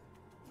it.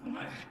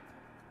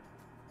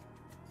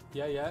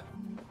 Yeah, yeah.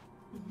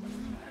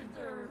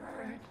 Murder.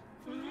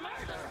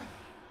 Murder.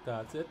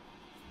 That's it.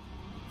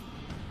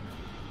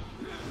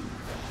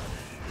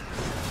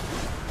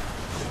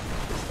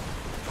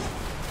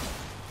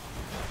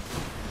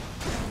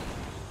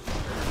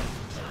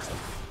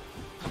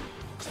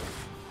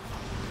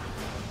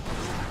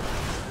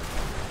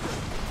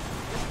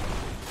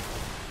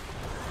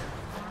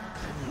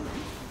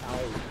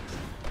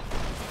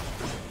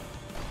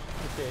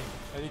 Okay,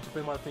 I need to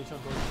pay more attention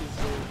to this.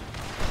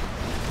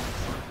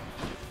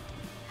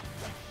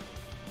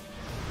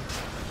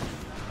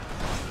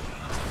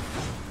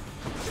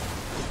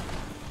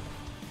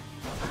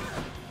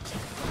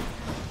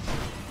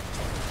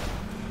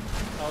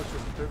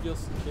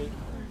 Previous, okay.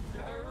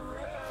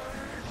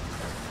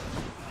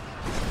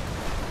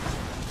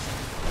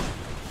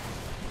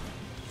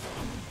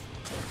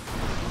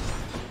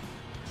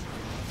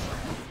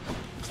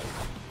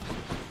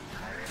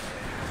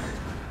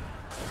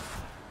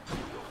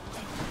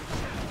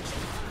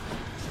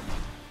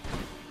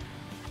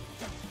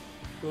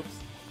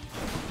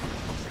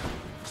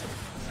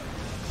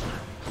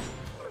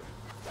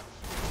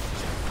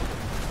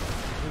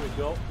 we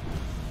go.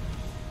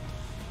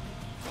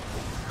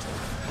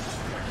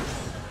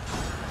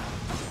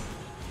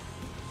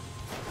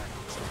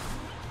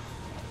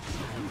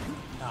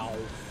 Ow.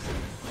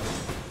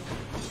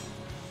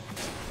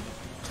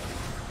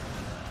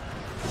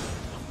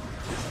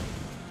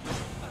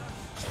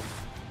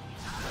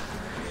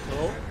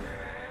 Oh.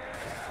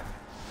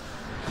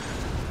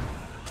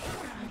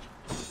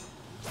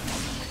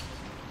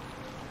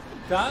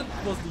 That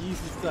was the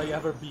easiest I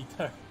ever beat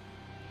her.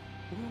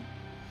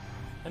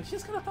 And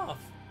she's kind of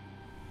tough.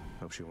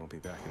 Hope she won't be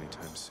back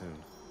anytime soon.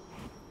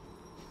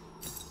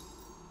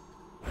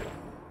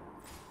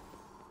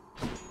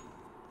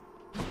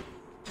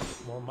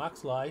 More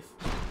max life.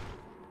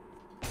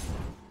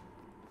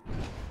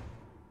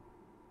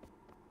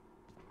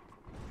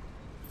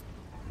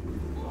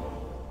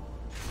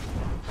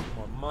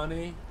 More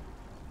money.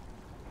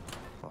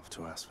 Off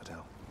to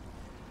Asphodel.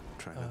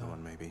 Try another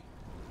one, maybe.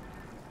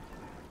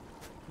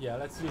 Yeah,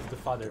 let's use the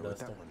feather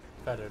duster.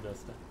 Feather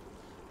duster.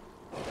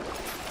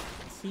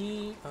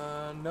 See,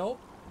 nope.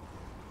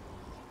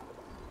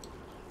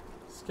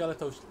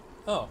 Skeletal.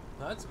 Oh,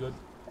 that's good.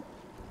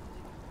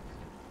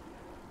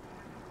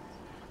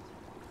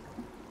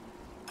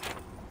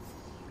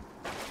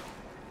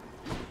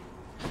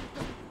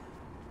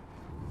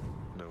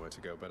 Nowhere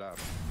to go but up.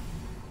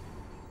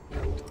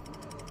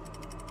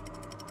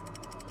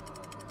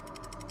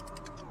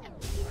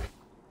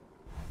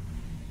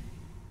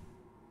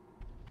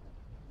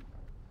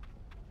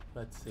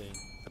 Let's see.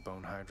 The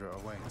Bone Hydra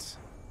awaits.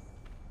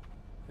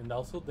 And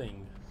also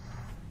ding.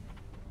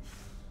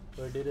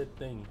 Where did it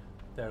ding?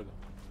 There we go.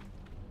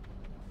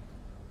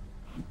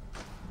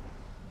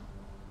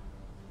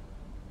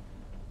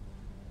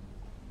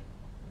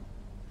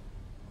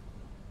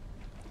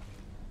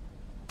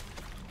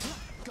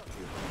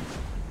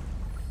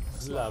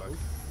 Slavu.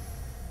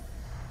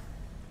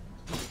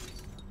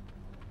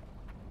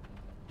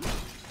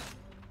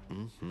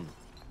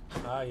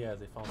 Ah, yeah,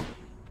 they found it.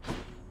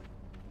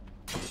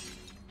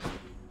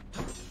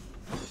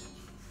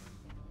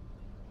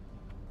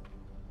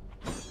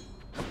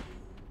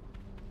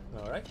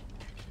 Alright,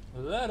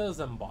 let us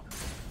embark.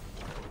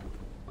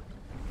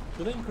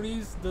 Should I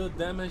increase the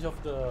damage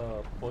of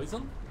the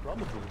poison?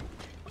 Probably.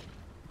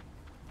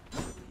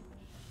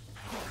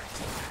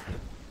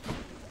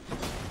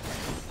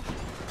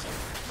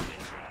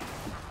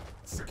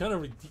 It's kind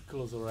of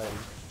ridiculous already.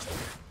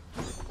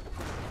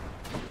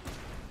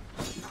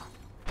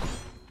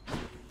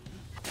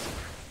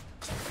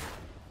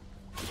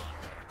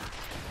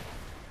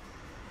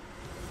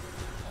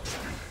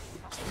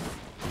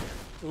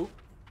 Ooh.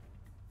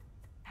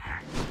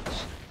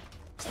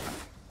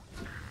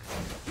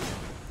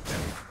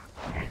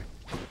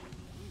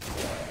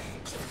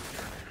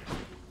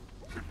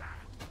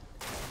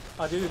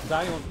 Did it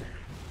die on?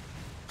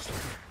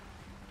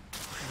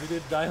 Did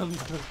it die on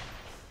the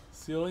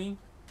ceiling?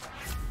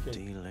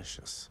 Okay.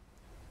 Delicious.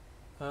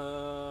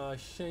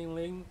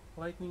 Chain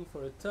lightning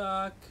for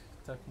attack.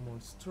 Attack more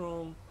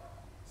strong.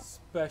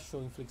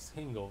 Special inflicts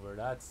hangover.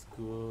 That's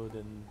good.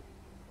 And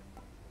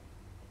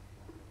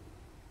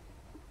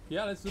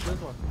yeah, let's do this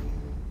one.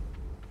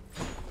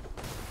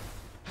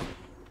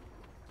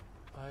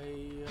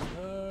 I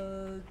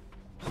heard.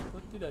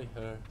 What did I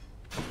hear?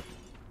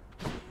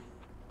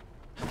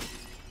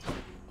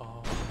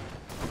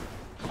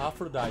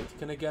 Aphrodite.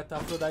 Can I get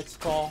Aphrodite's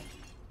call?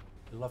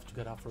 I'd love to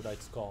get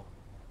Aphrodite's call.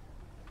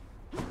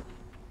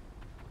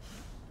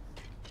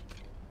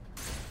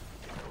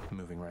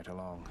 Moving right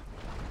along.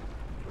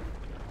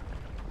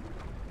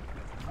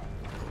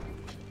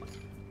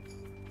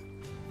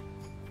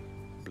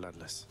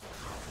 Bloodless.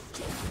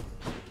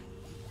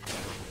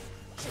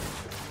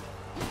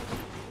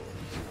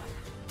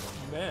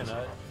 Man,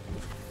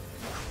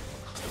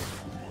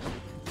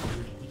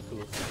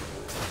 ridiculous.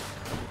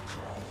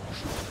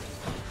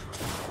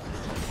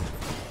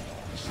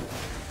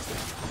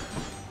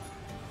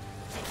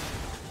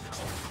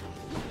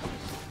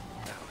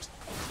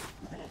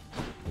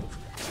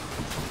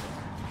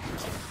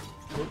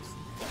 Oops.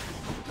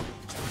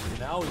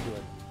 Now we do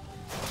it.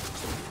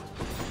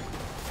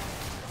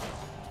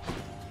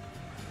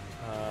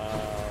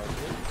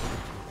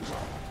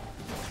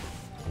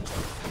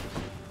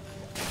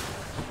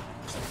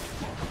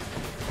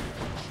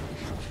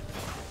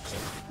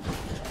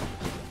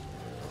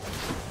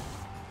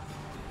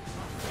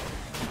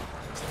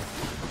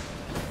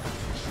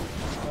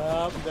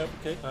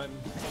 Okay, I'm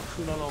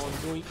sure not know what I'm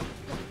doing.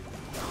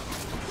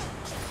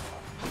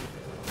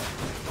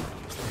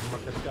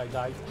 Market guy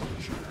died.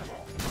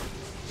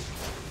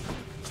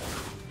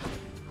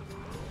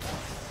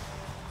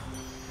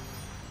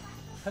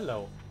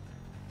 Hello.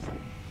 A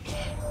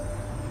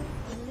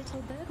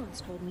little bird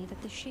once told me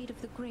that the shade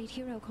of the great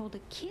hero called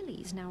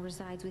Achilles now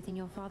resides within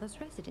your father's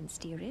residence,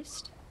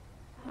 dearest.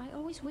 I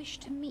always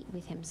wished to meet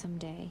with him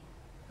someday.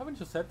 Haven't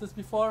you said this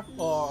before?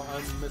 Or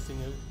I'm missing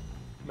it?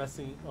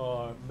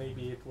 Or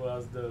maybe it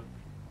was the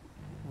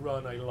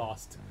run I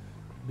lost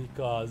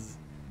because,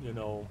 you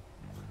know,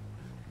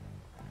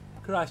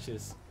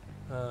 crashes.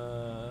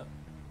 Ooh,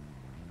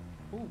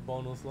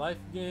 bonus life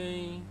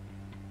gain.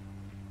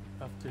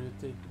 After you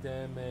take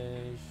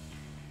damage.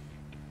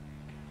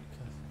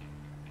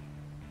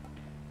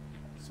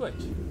 Switch.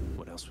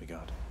 What else we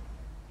got?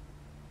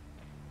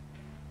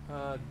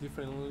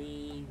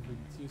 Differently,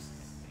 reduce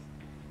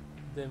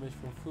damage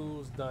from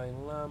fools,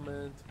 dying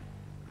lament.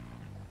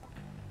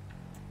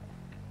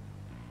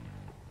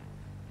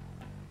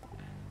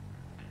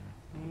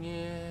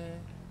 Yeah.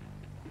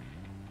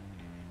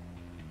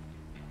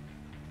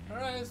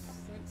 Alright,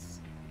 let's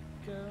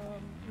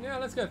yeah,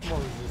 let's get more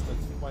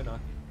resistance. Why not?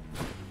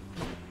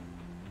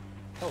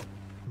 Oh.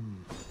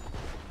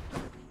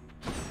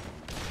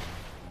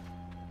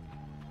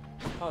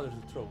 Oh, there's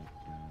a throw.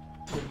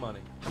 Good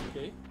money.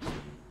 Okay.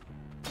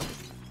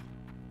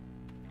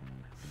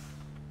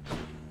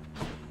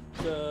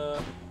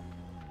 The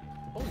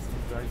bow is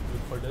very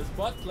good for this,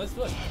 but let's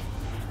do it.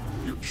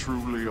 You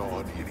truly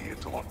are an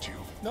idiot, aren't you?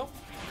 No.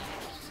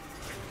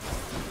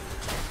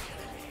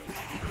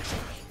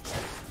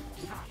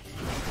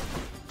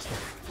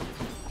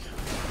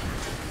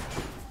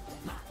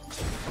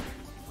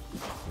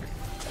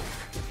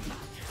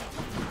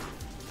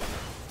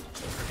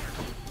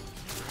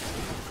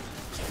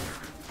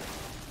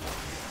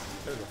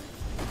 There we go.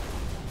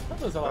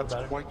 That was a lot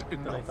better. That's quite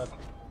than I thought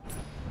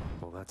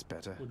Well, that's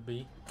better. would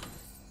be.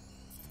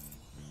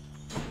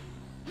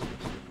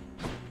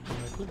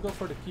 I could go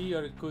for the key,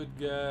 or it could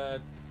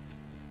get.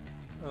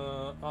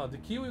 The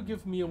key will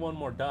give me one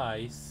more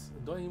dice.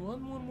 Do I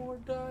want one more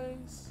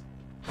dice?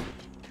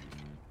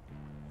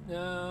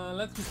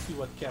 Let's just see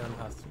what Charon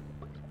has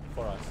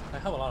for us. I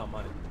have a lot of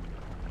money.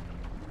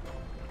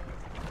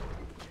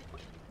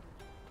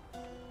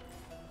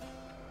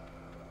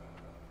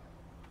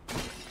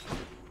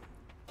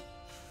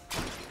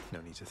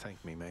 No need to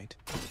thank me, mate.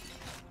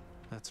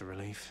 That's a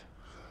relief.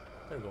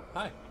 There we go.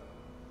 Hi.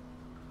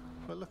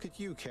 Well, look at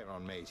you,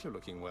 Charon, mate. You're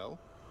looking well.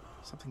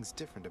 Something's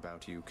different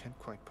about you. Can't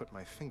quite put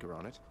my finger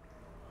on it.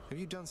 Have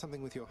you done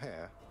something with your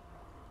hair?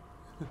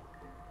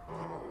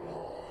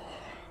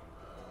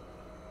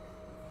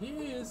 He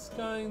is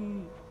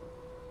kind.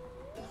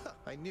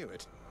 I knew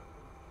it.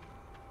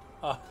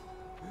 Ah.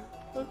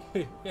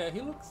 Okay. Yeah,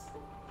 he looks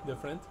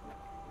different.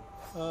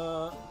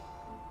 Well.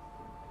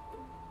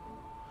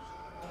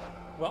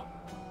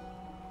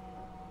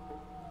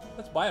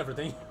 Let's buy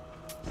everything.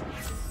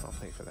 I'll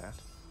pay for that.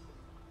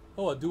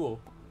 Oh, a duo.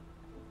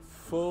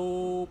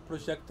 Full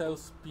projectile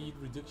speed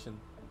reduction.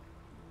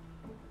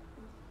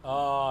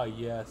 Ah,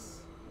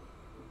 yes.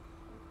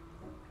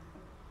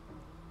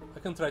 I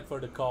can try it for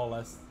the call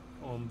less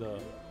on the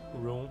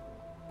room.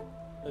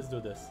 Let's do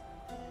this.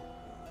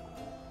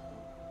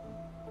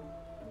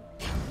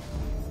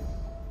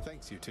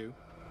 Thanks, you two.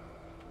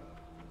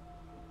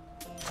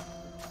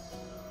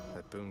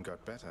 That boon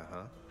got better,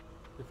 huh?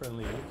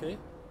 Differently, okay.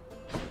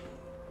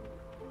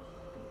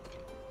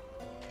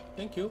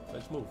 Thank you.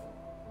 Let's move.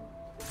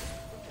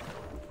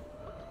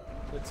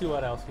 Let's see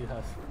what else he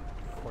has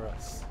for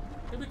us.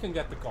 Maybe we can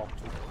get the call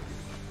too.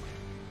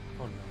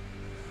 Oh no.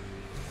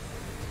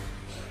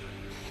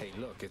 Hey,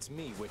 look, it's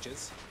me,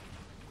 witches.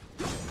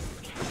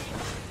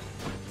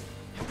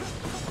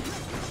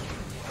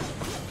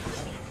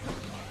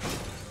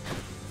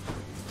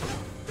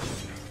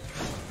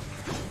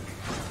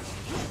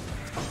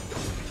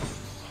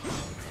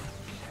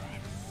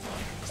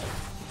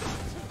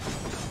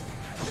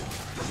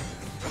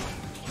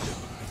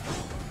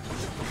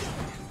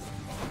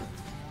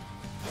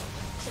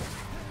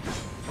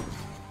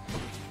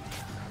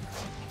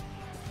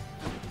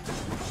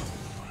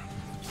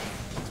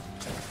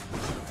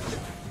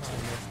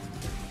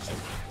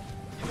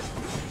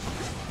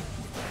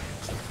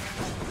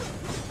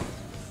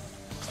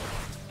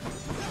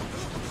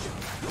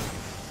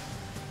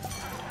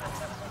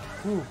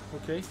 Ooh,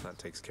 okay. That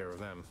takes care of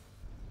them.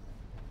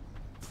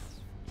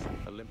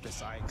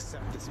 Olympus, I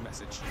accept this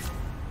message.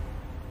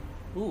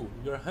 Ooh,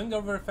 your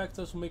hangover effect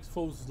also makes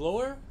foes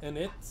slower, and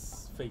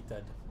it's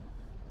fated.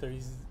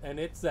 And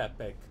it's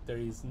epic. There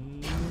is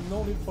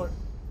no need for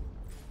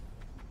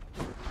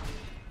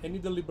any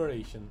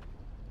deliberation.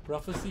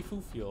 Prophecy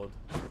fulfilled.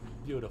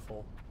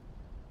 Beautiful.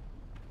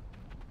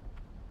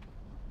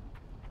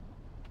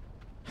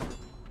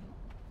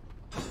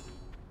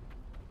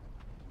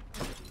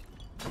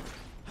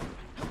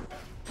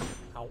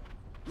 Ow.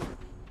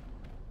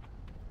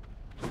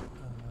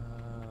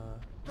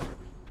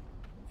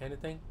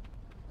 Anything?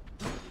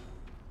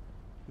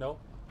 No?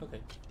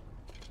 Okay.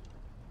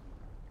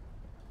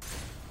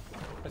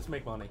 Let's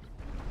make money.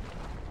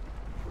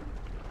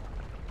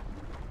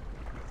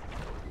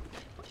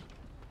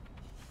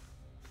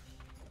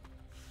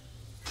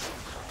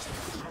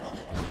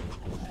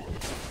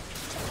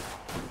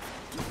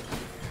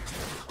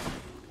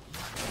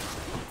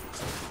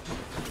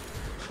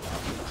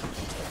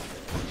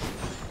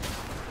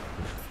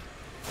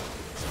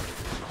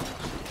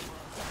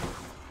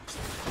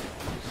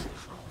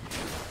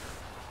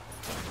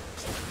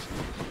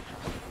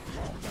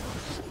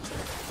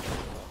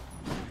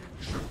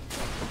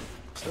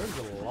 There's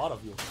a lot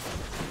of you.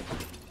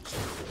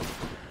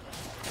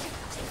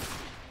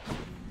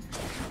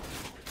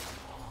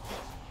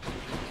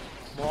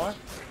 More?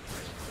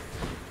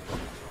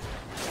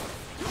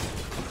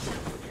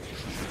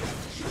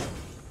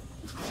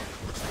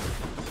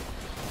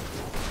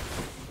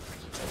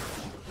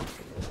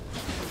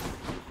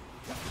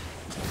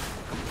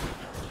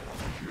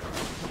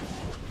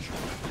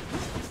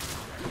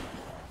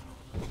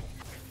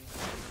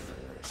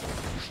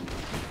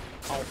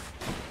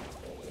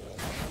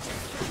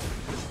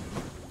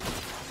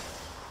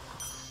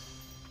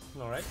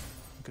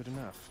 good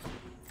enough.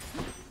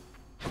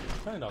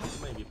 Kind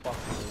of, maybe,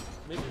 possibly,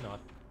 maybe not.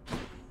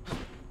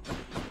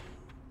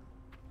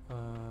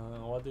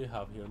 What do you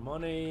have here?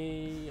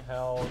 Money,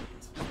 health.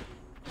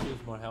 Use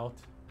more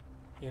health.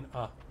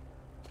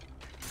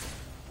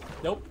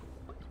 Nope.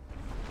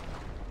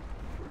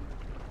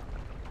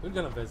 We're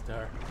gonna visit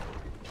her.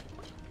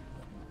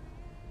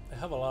 I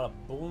have a lot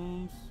of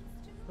boons.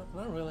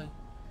 Not really.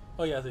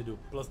 Oh yes, I do.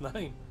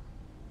 +9.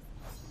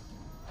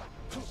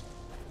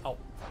 Oh,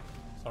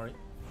 sorry.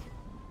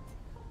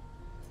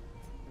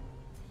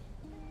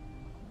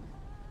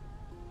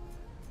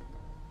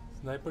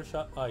 Sniper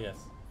shot. Oh yes.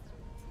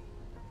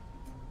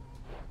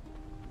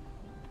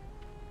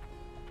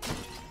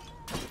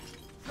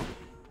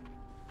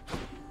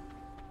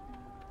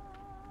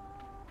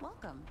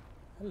 Welcome.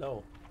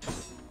 Hello.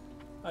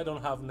 I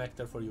don't have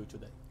nectar for you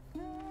today.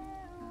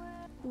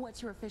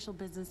 What's your official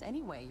business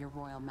anyway, Your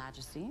Royal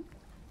Majesty?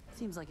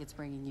 Seems like it's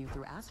bringing you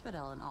through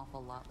Asphodel an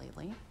awful lot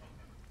lately.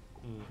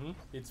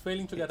 It's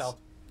failing to get out.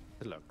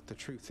 Look, the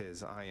truth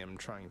is I am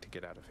trying to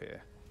get out of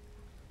here.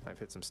 I've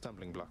hit some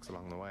stumbling blocks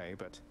along the way,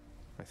 but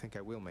I think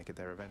I will make it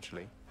there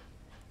eventually.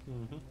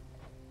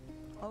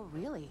 Oh,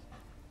 really?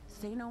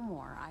 Say no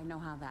more. I know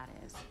how that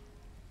is.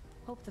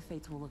 Hope the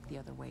fates will look the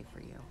other way for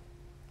you.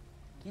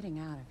 Getting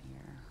out of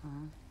here,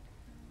 huh?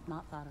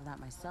 Not thought of that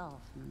myself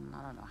in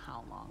I don't know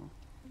how long.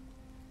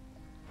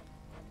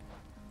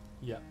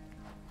 Yeah,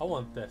 I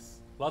want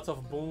this. Lots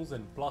of boons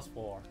and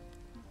 +4.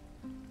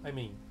 I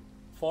mean,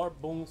 4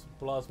 boons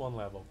 +1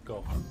 level.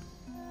 Go.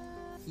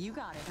 You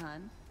got it,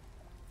 hun.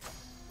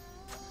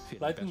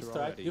 Lightning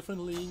strike,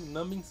 differently,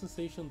 numbing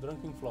sensation,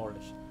 drunken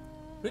flourish.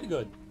 Pretty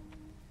good.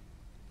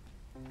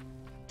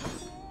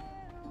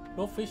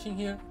 No fishing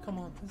here. Come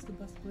on, this is the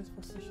best place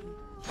for fishing.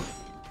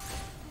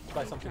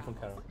 Buy something from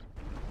Charon.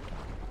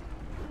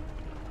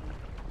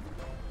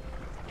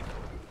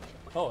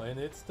 Oh, and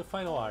it's the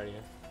final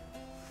area.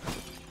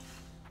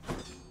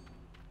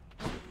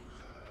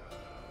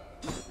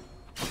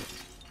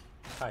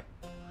 Hi.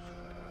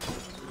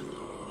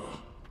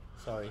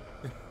 Sorry.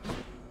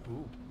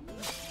 Ooh.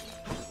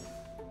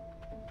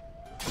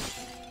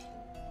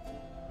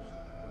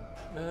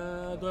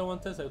 Do I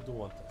want this? I do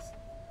want this.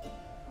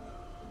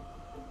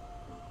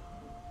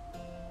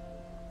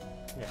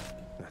 Yeah.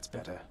 That's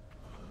better.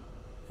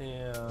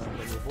 And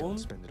the boon.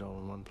 Spend it all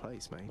in one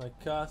place, mate. My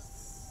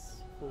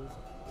cast.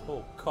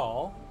 Oh,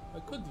 call. I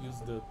could use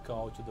the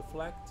call to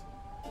deflect.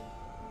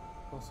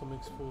 Also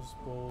makes full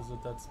spells.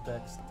 That's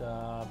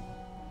backstab.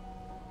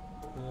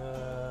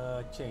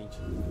 Change.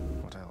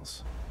 What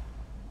else?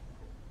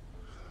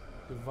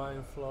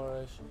 Divine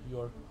flourish.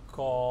 Your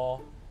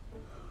call.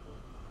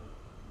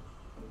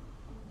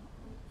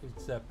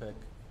 It's epic.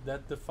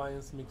 That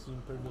defiance makes you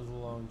impervious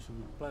launch.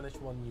 Replenish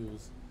one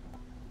use.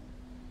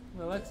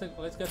 Now let's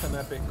get an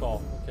epic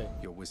call. Okay.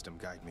 Your wisdom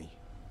guide me.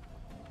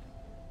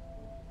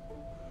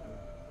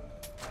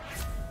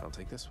 I'll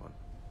take this one.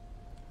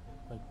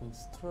 Lightning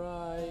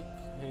strike,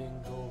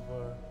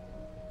 hangover.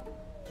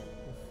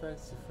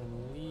 Effects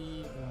different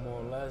lead, more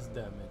or less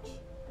damage.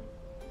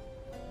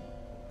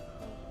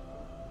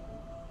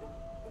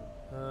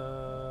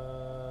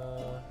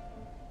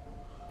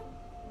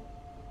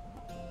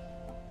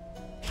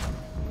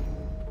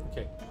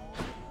 Okay.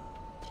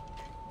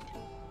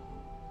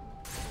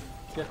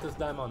 Get this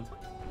diamond.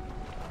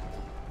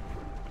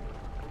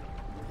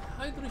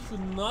 Hydra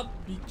should not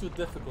be too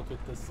difficult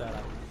with this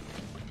setup.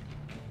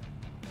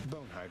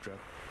 Bone Hydra,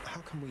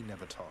 how come we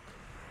never talk?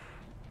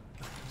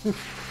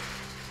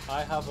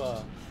 I have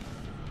a...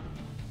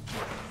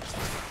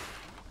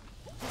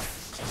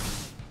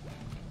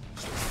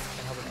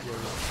 theory.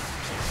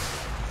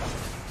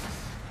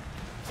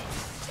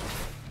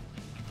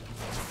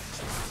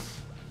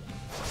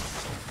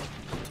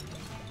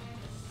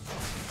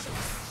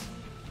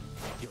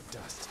 You're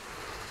dust.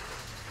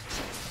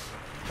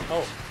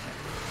 Oh.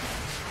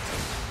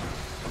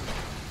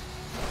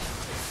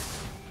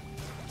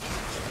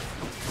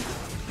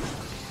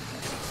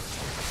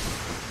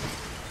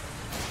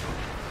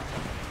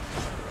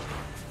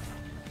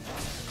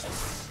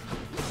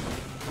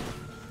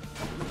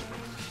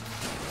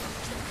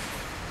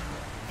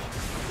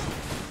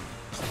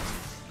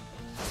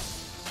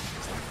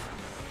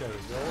 There we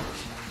go.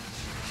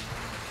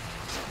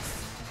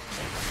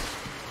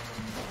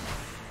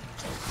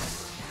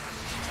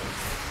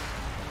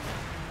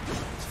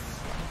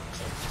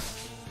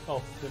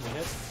 Oh, didn't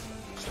hit.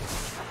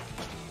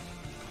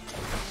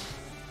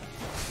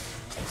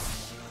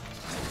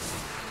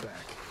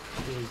 Back.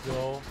 Here we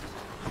go.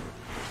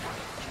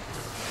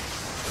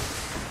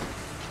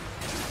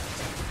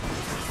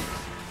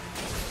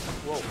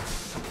 Whoa.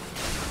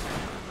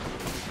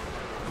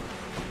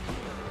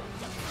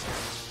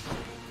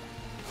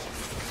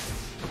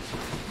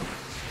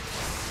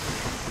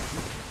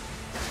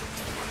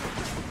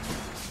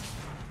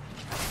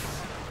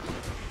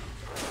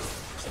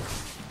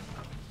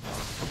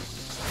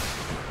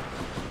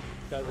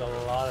 That's a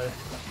lot of...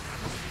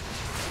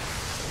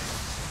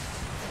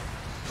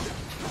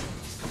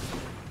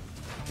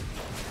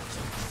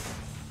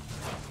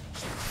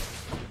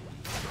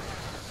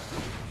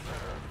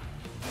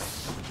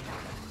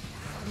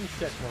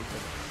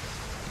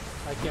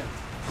 I can't.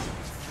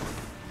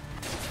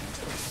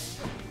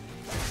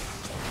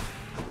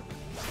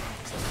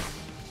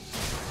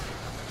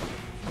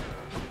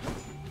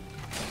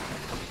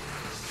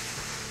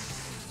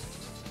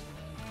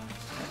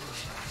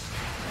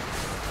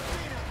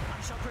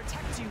 I shall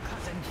protect you,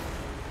 cousin.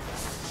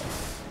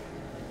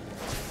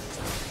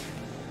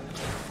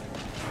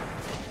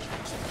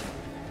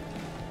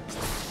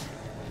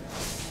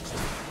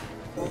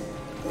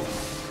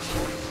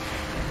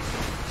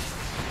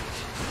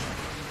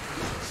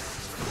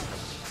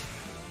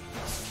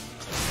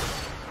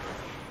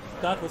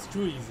 That was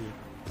too easy.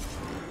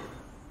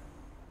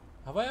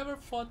 Have I ever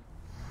fought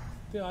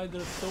the Hydra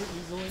so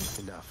easily?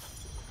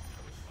 Enough.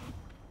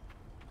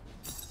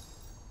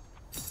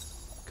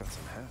 Got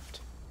some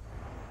heft.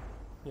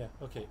 Yeah,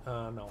 okay.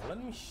 Now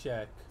let me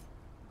check.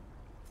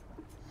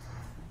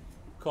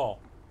 Call.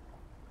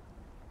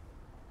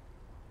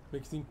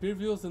 Makes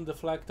impervious and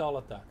deflect all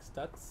attacks.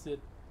 That's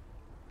it.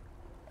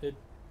 It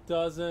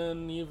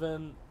doesn't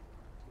even...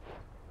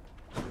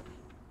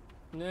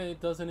 Yeah,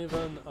 it doesn't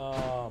even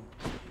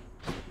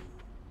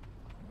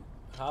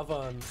have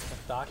an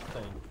attack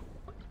thing.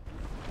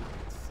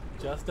 It's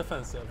just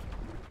defensive.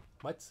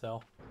 Might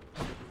sell.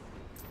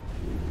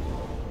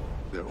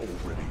 They're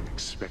already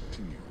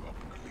expecting you up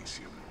in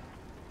Elysium.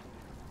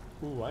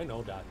 Ooh, I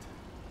know that.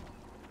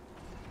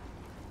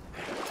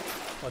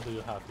 What do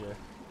you have here?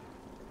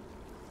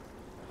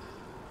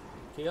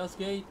 Chaos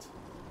Gate.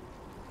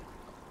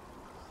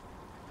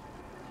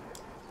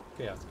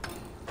 Chaos Gate.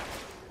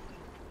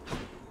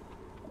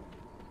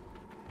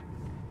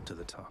 To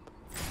the top.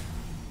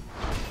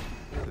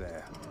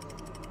 There.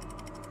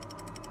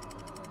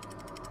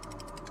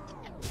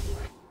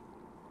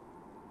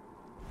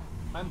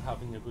 I'm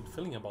having a good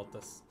feeling about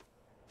this.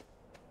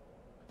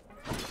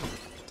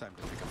 Time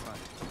to pick a fight.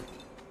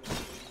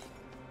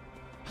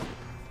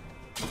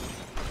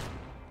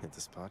 Hit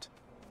the spot.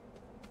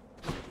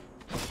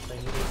 I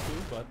needed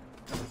to, but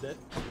that's it.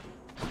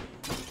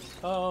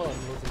 Oh,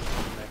 I'm losing the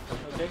connector.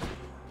 Okay.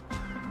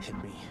 Hit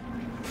me.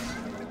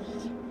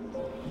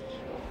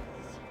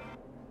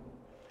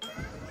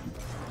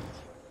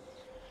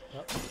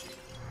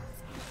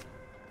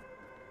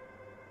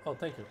 Oh,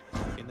 thank you.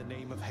 In the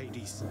name of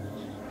Hades.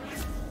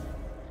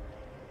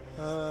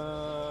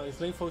 His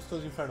main foe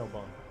stones Inferno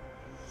Bomb.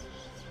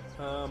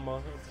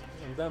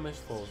 And damage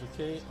foes,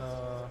 okay.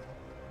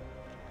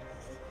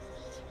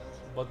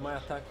 But my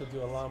attack will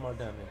do a lot more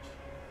damage.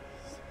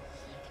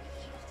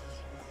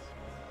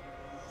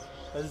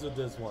 Let's do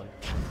this one.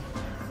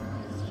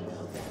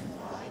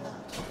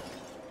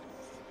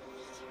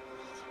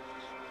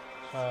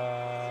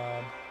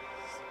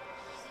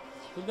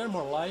 We'll get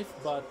more life,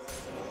 but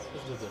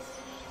let's do this.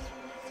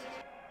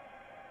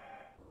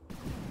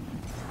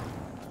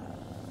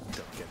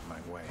 Don't get in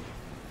my way.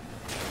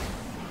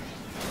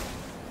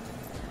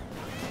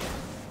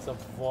 Let's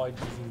avoid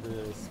using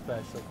the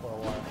special for a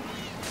while.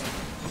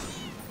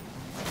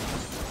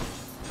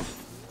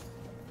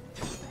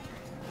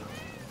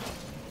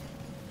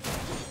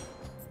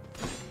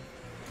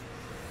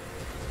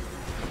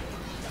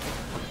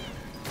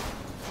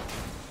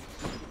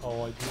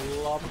 Oh, I'd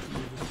love to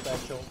use the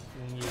special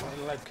in you,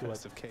 and let's do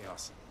it. Of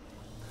chaos.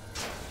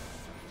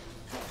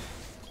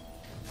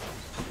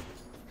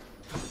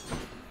 I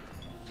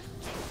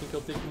think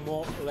I'll take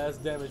less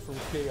damage from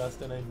chaos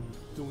than I'm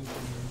doing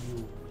from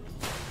you.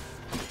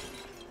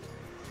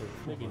 So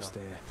maybe Almost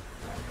not. there.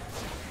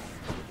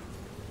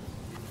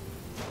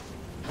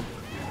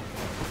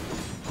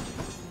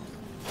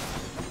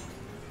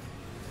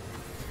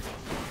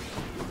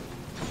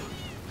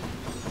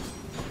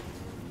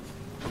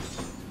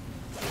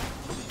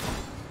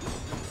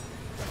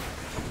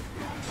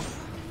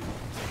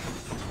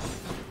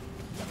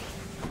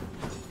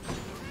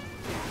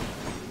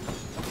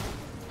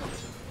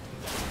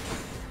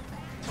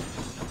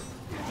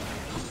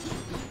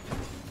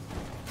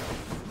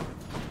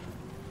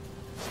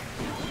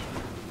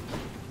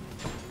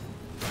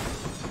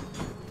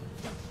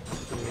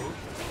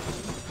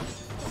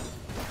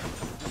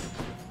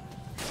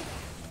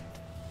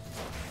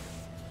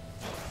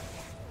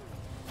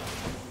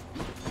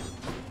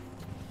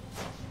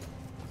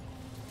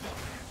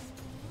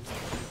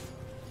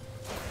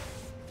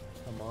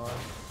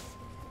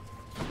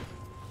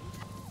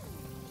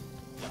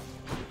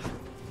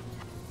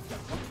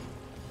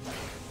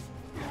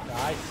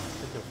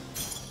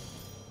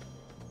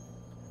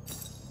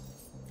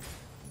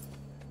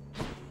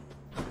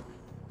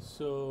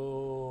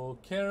 So,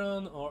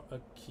 Charon or a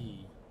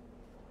key?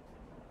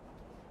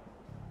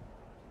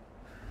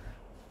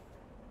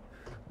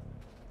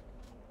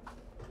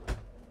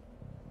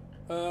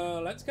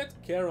 Let's get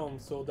Charon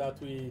so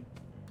that we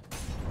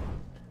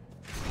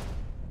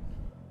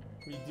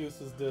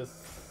reduces this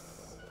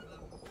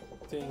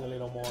thing a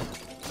little more.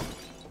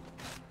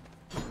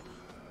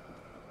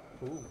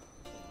 Ooh.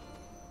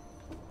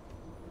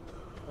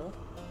 Huh?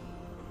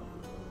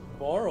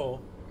 Borrow?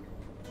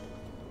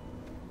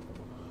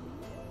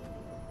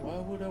 Why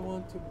would I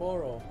want to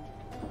borrow?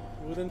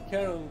 Wouldn't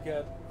Charon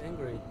get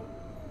angry?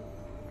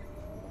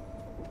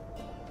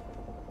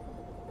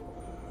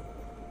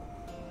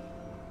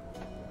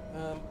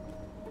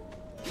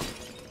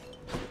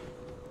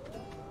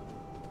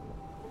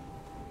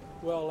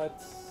 Well,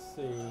 let's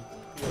see.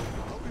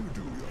 How do you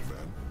do, young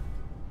man?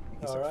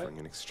 He's All right. offering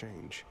an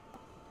exchange.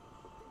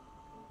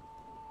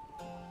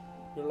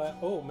 You're like,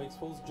 oh, makes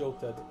fools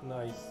jolted.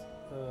 Nice.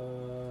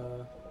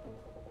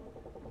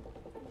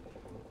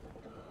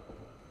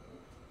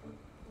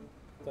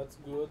 That's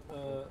good.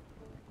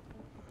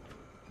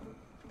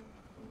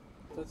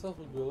 That's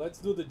also good. Let's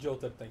do the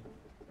jolted thing.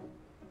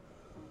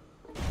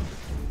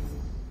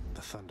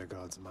 The Thunder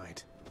God's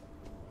might.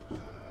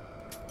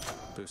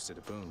 Boosted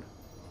a boon.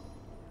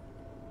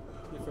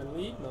 Different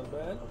lead, not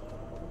bad.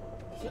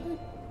 Should I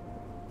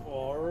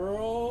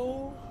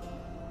borrow?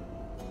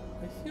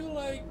 I feel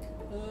like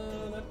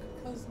that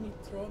could cause me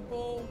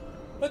trouble.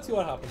 Let's see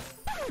what happens.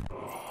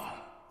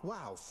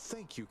 Wow,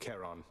 thank you,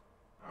 Charon.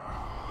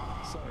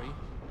 Sorry.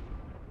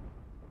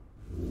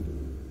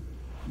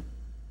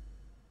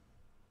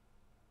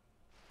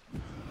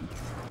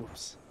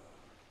 Whoops.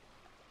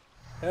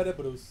 Had a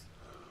bruise.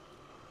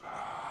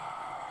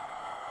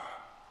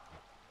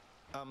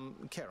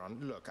 Charon,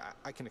 look,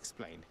 I can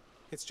explain.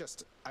 It's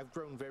just, I've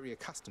grown very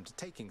accustomed to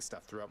taking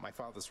stuff throughout my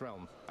father's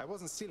realm. I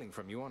wasn't stealing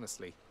from you,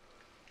 honestly.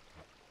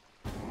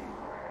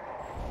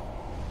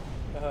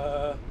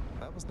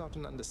 That was not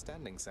an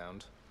understanding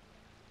sound.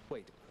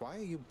 Wait, why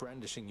are you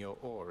brandishing your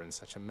oar in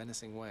such a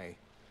menacing way?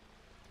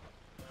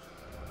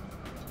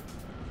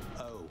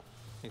 Oh,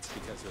 it's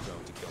because you're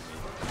going to kill me.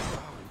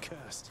 Oh, I'm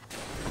cursed.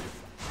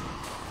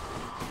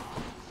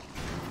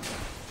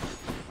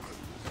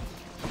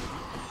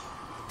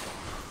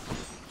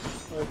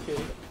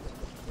 Okay.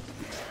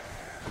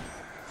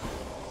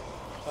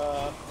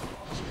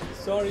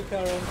 Sorry,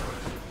 Charon.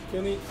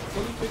 Can you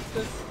fix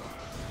this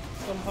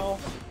somehow?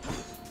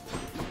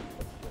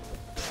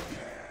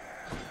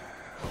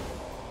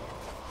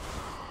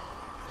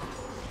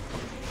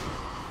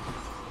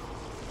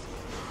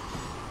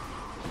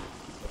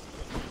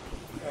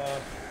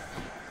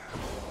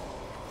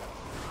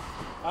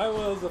 I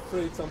was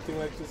afraid something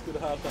like this could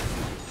happen.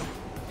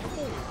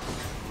 Oh.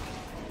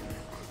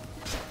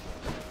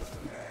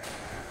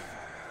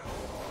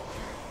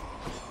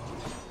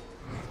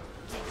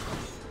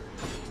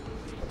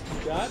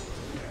 That?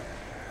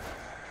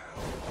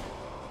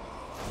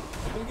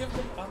 We'll give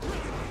them up.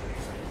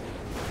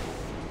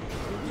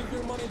 We'll give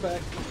your money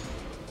back.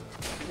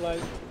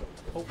 Like,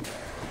 oh,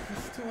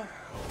 he's still up.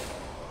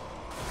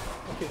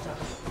 Okay,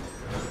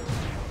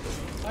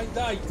 I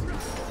died.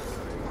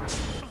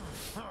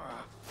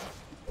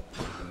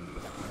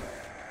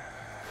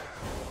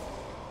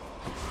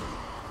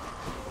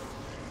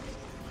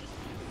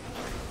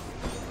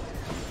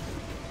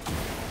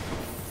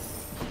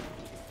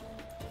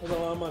 That's a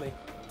lot of money.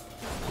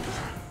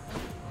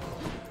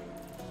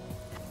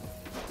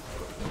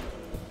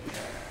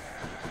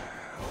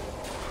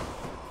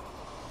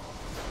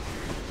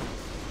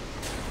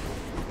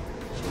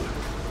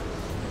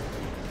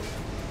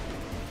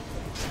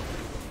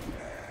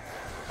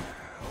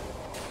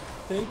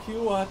 Thank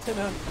you,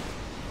 Athena.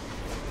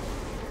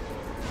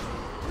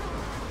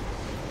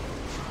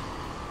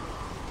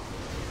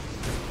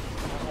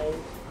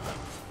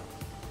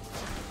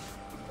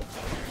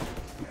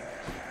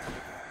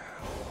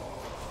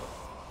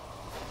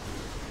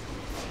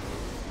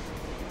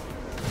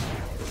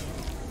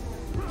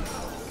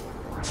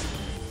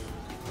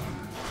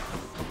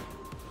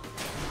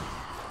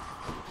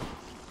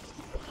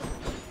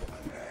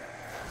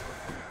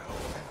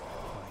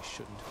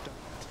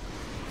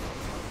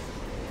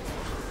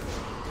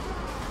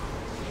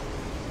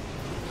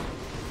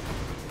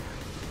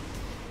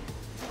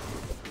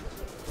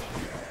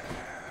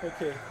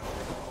 Okay.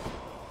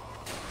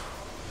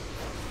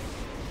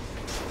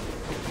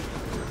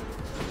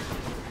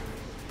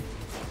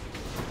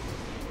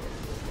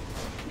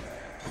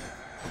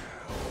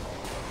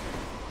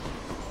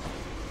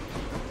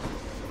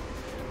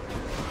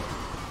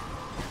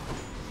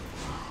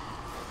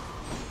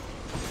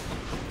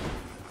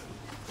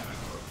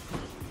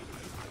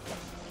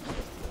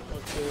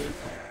 Okay.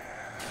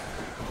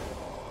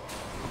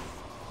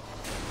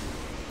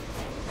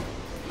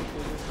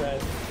 This is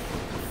bad.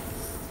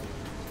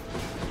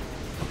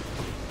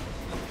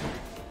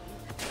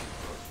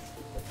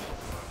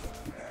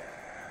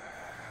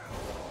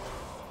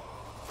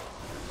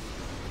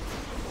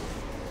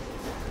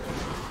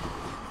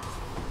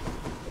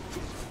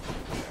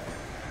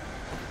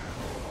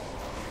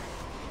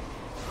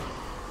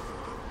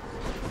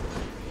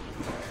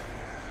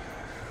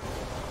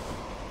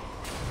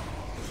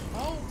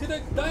 Did I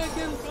die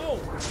again? Oh!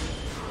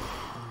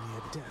 Only a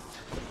death.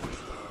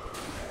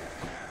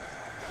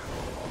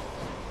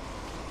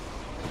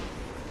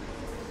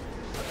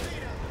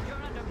 Athena,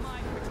 you're under my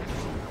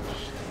protection.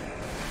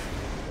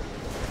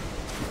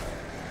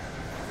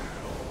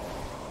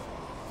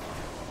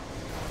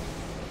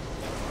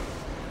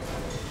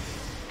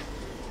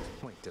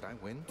 Wait, did I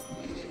win?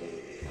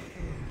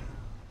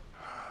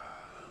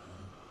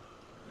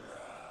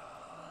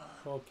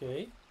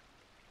 Okay.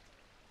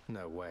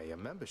 No way, a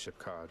membership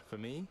card for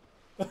me?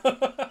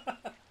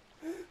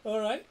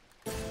 Alright.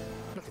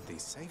 Look at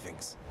these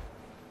savings.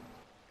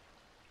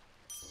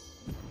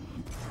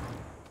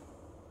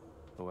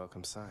 A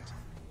welcome sight.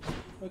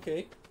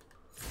 Okay.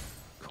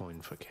 Coin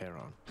for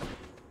Charon.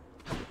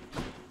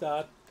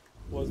 That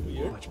was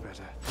weird. Much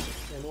better.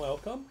 And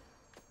welcome.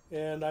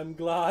 And I'm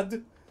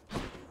glad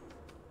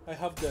I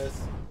have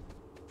this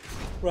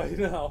right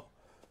now.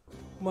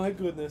 My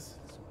goodness.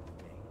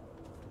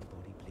 The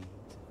body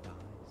bleeds, it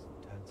dies,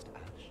 turns to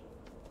ash.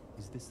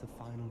 Is this the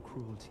final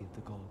cruelty of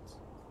the gods?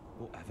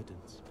 Or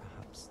evidence,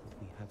 perhaps,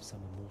 that we have some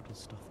immortal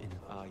stuff in it?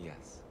 Ah,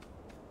 yes.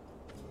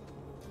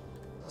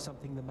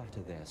 Something the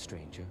matter there,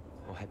 stranger?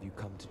 Or have you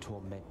come to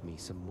torment me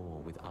some more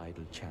with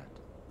idle chat?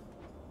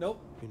 Nope.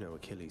 You know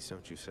Achilles,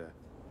 don't you, sir?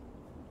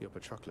 You're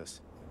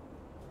Patroclus.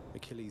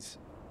 Achilles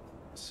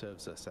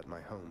serves us at my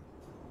home.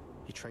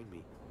 He trained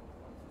me.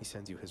 He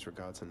sends you his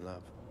regards and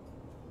love.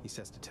 He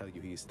says to tell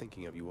you he is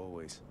thinking of you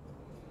always.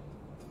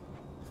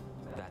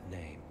 That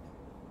name.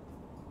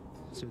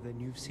 So then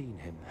you've seen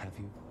him, have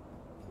you?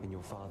 In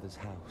your father's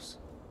house?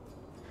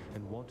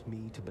 And want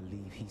me to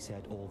believe he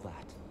said all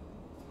that?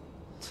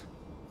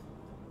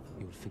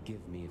 You'll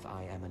forgive me if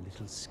I am a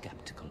little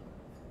skeptical.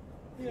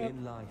 Yep.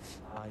 In life,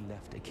 I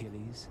left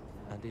Achilles,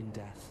 and in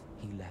death,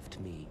 he left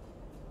me.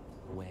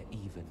 We're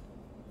even.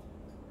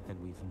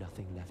 And we've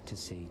nothing left to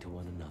say to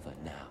one another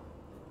now.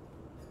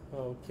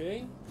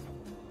 Okay.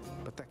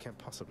 But that can't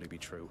possibly be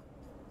true.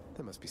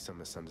 There must be some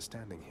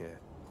misunderstanding here.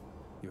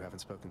 You haven't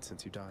spoken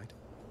since you died?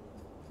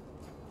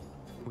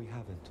 We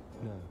haven't,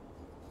 no.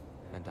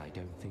 And I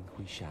don't think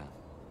we shall.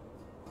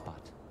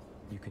 But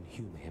you can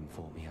humor him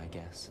for me, I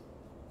guess.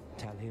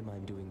 Tell him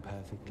I'm doing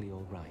perfectly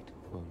all right,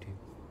 won't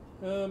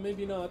you?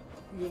 Maybe not.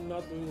 You're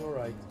not doing all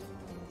right.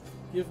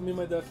 Give me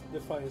my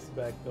defiance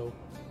back, though.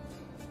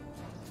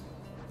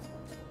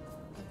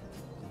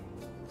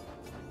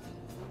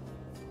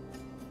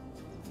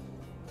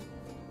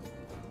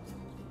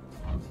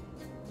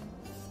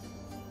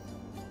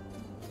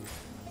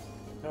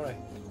 Alright.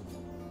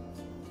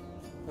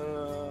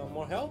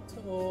 More health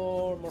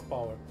or more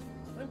power?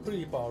 I'm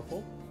pretty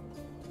powerful.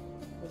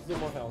 Let's do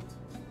more health.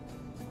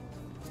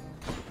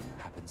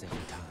 Happens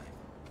every time.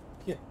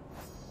 Yeah.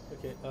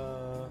 Okay,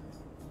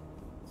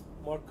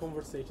 more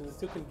conversations. It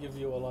still can give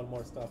you a lot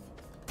more stuff.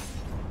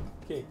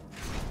 Okay.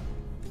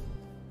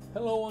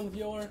 Hello, one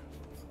viewer.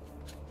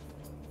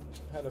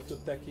 Had a few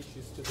tech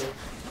issues today.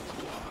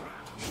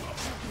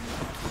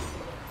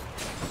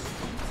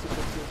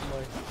 Super cute,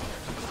 my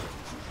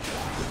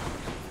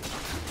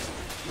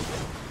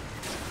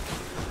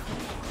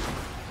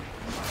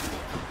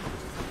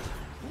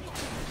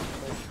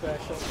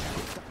special.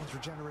 That one's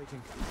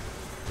regenerating.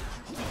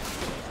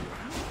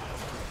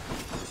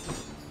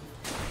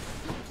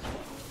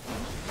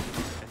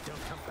 And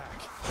don't come back.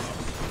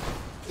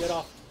 Get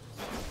off.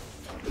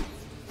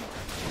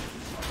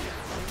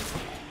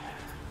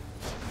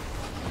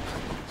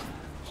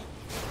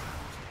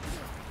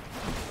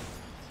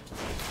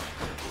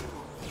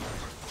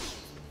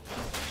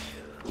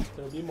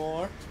 There'll be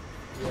more.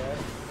 Yes.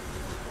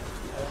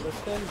 I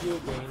understand you,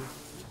 Bane.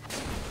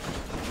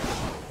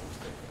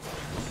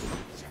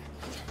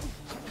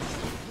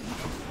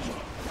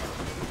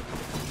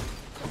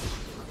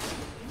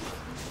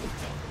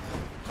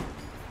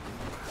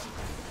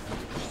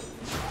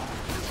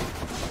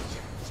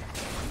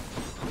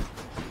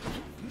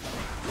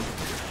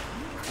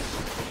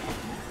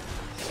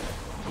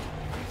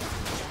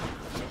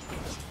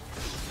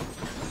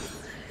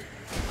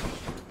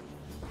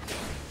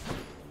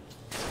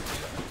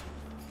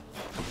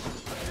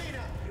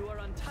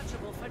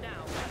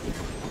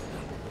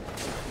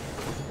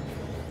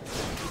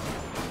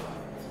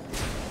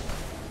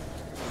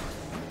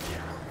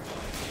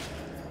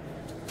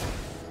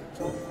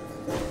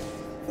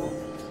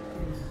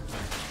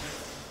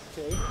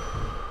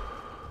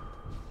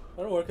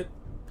 That'll work it.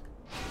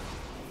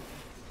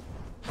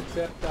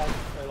 Except that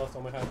I lost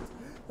all my hat.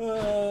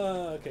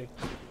 Okay.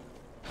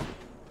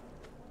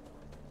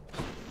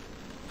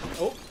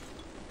 Oh.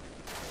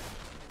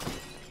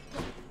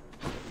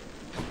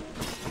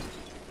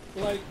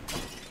 Like,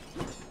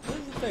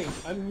 here's the thing.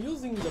 I'm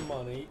using the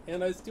money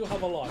and I still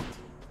have a lot.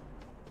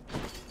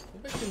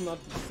 Maybe I should not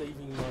be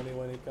saving money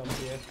when it comes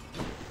here.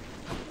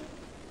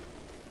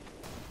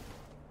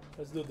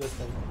 Let's do this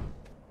thing.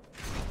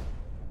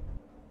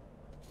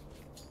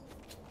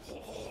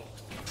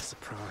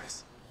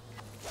 Surprise.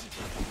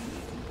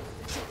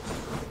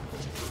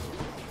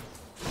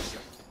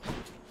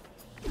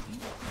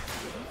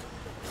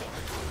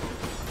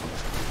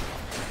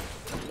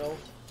 No.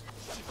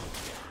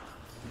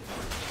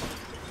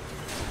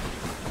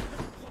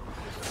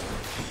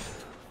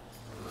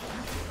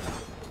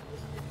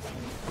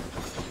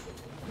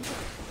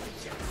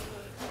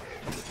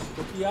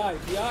 The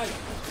PI.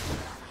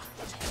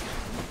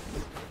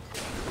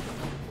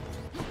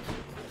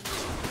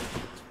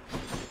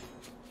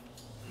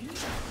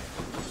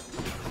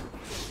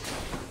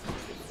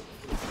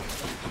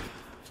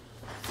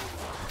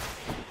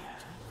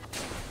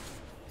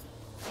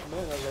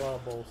 Man, there's a lot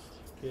of balls.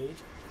 Okay.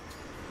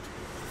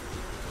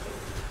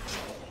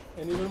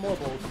 And even more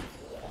balls.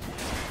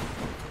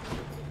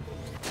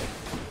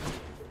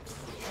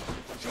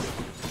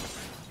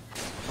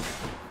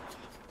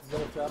 Is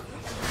that a trap?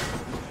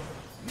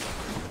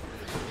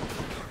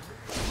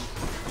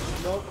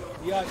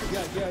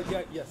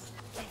 yes.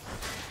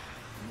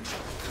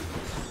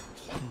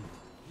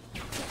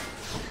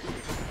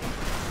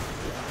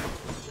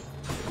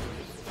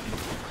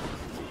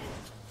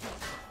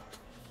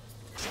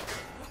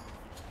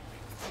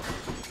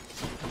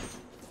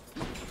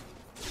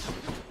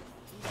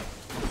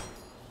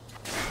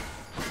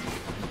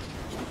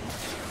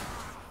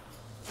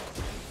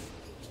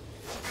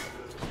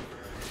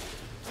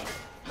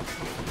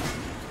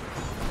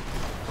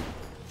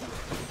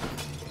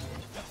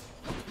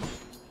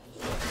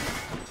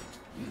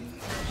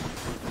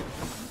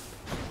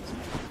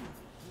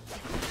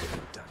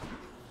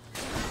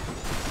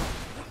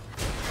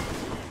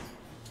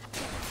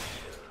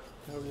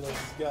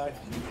 Guy.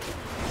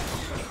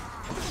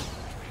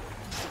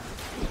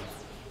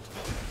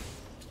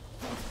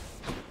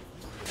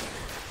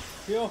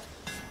 Yo,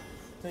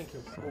 thank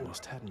you.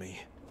 Almost had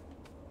me.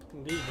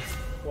 Indeed.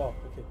 Wow.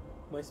 Okay.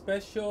 My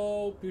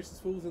special pierces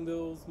fools and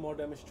deals more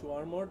damage to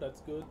armor.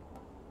 That's good.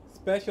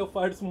 Special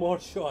fires more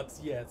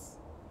shots. Yes.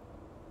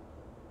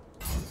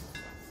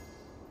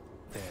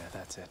 There,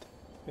 that's it.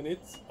 And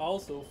it's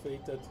also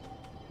fated.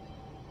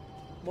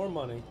 More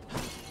money.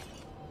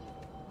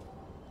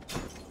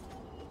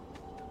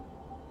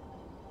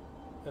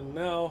 And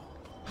now,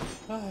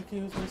 I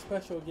can use my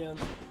special again.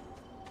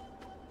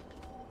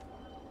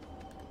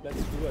 Let's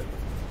do it.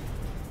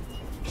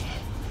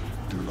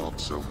 Do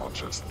not so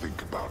much as think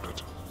about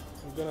it.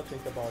 I'm gonna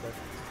think about it.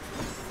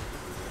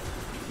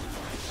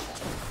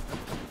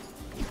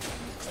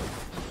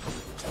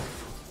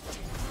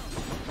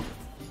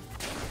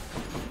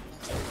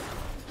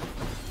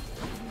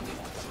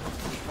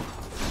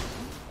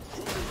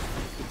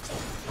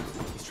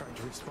 He's trying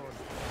to respawn.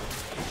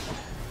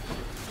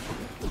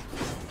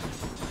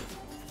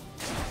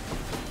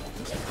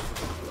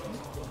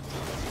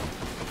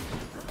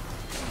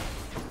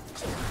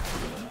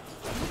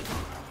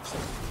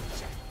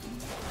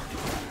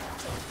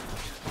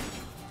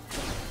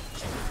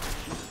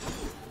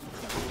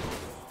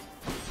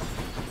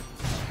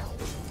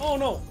 Oh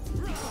no!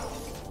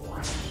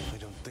 I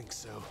don't think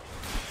so.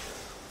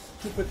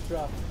 Stupid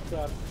trap.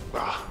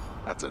 Ah,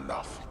 that's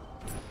enough.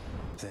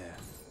 There.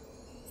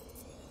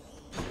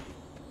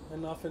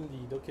 Enough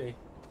indeed, okay.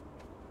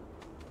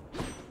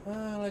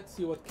 Let's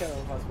see what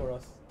Charon has for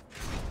us.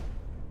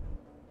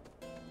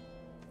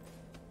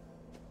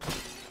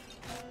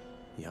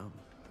 Yum.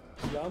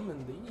 Yum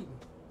indeed.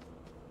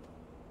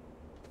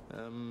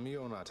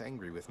 You're not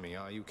angry with me,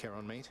 are you,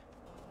 Charon, mate?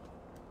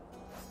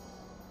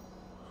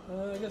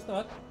 I guess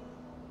not.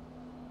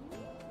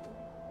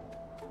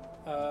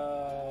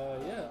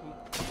 Yeah.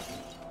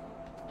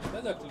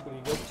 That's actually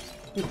pretty good.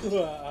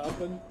 What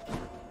happened?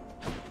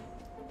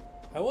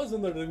 I was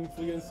under the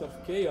influence of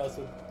chaos,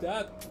 so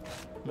that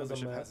was a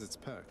Membership mess. has its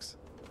perks.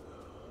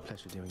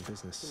 Pleasure doing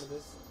business. Some of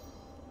this.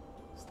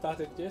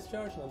 Static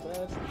discharge, not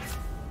bad.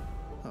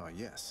 Oh,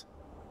 yes.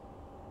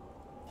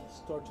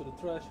 Store to the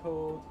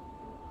threshold.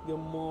 Deal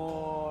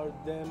more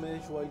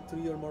damage while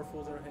 3 or more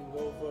foes are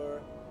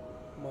hangover.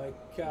 My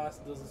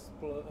cast does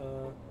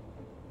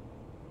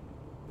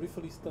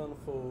briefly stun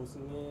foes.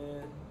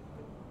 Yeah.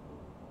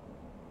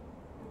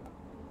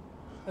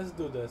 Let's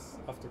do this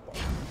after part.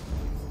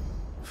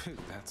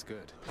 That's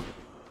good.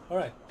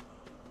 Alright.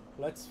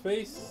 Let's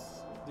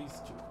face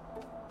these two.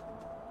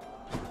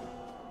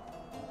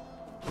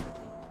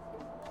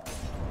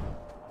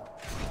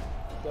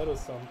 That was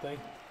something.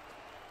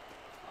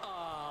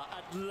 Ah,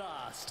 at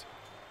last.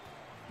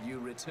 You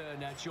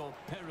return at your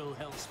peril,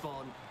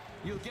 Hellspawn.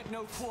 You'll get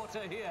no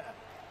quarter here.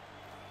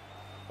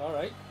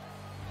 Alright.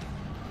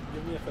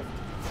 Give me a 50.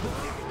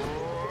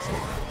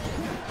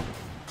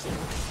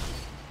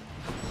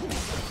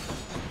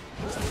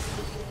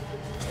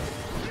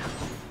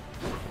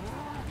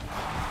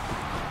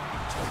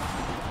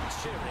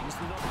 Cheering's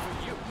not for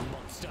you,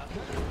 monster.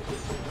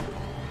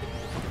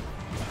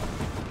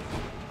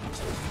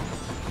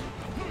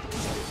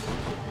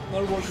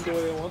 Not working the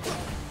way I want.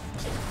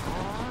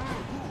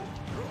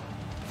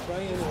 Try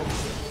anyway.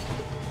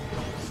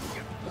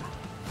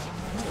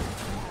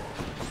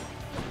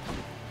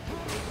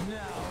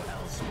 Now,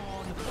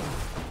 Hellspawn.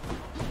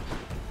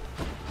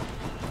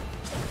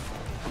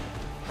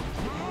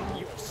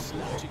 Your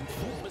slouching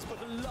form is but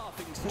a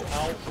laughing stock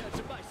compared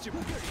to my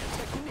superior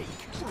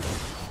technique.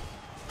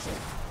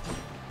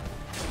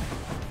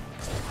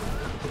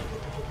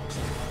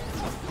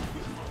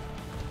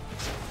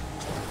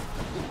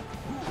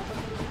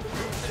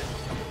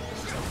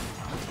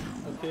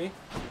 Okay.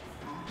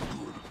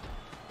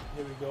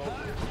 Here we go.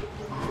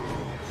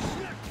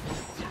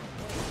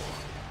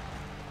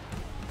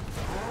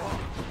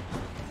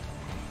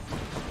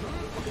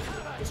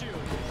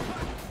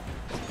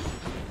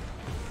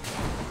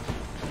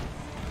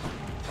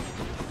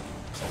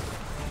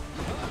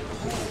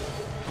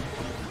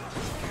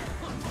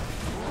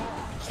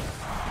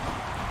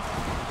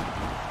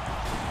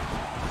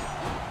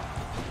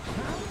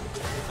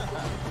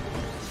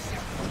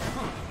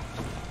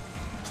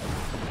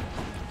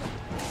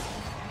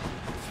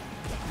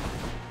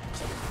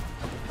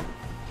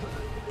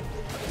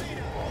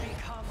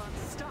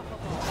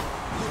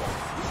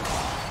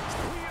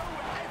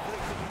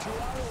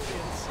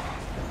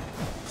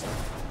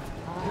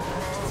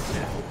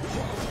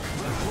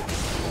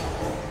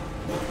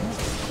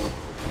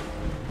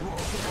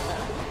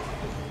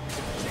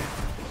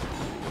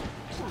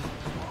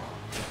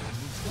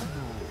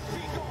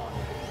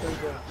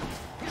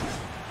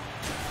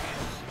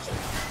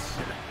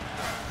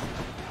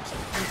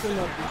 will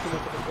not be too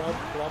much of a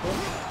problem.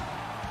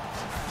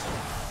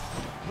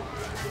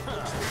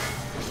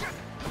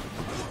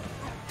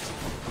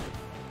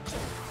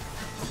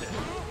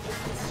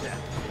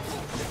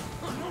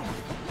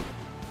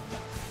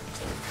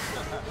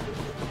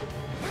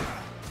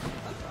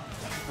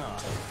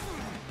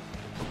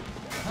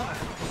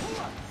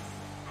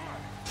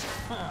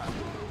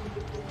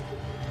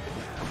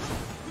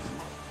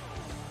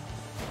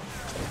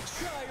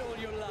 Try all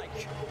you like.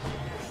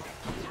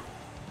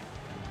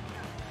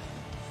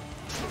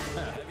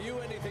 Have you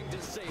anything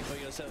to say for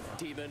yourself,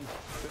 demon,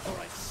 before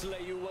I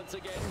slay you once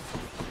again?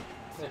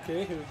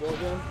 Okay, here we go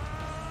again.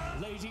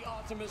 Lady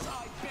Artemis,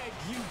 I beg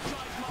you,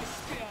 guide my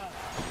spear.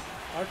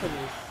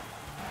 Artemis.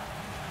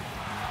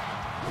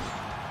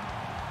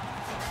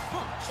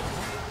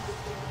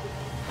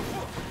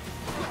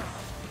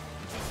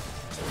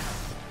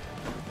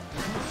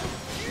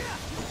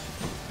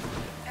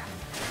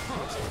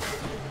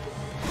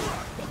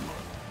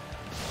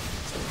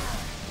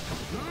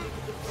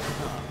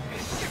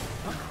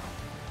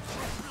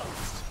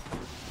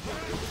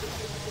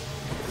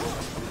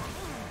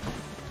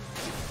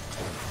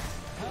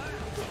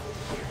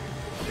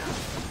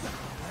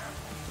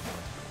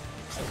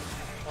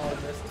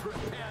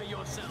 Prepare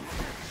yourself.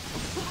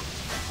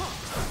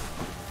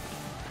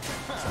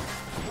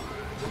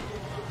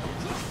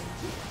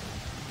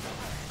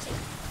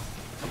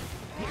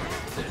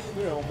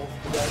 We're almost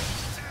dead.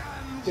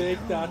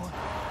 Take that.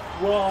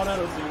 Wow, that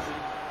was easy.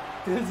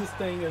 This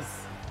thing is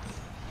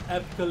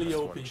epically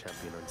OP.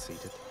 Champion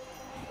unseated.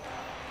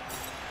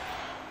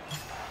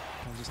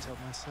 I'll just tell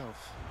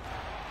myself.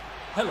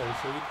 Hello,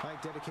 Shade. I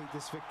dedicate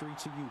this victory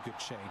to you,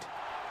 good Shade.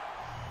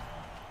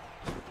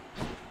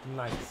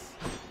 Nice.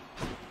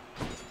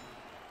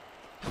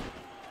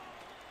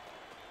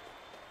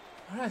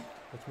 Alright,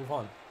 let's move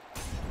on.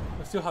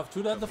 I still have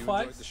two dead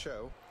fights. The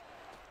show.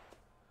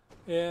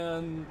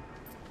 And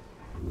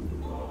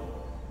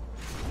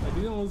I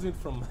didn't lose it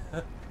from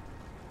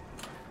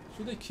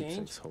should I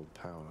change? Hold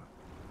power.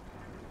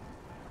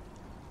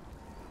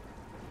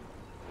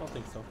 I don't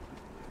think so.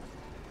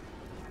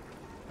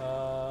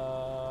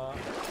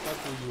 What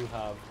do you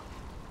have?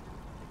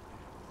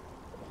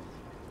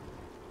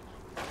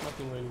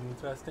 Nothing really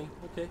interesting.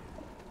 Okay.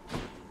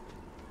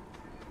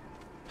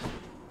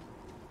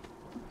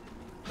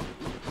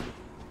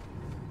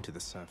 To the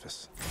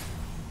surface.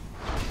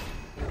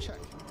 Check.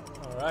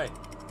 Alright,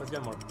 let's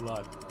get more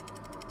blood.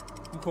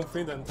 I'm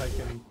confident I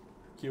can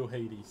kill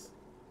Hades.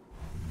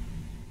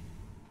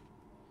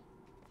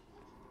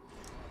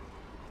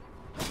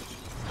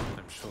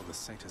 I'm sure the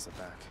satyrs are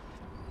back.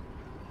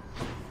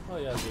 Oh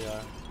yeah, they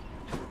are.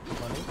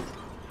 Money.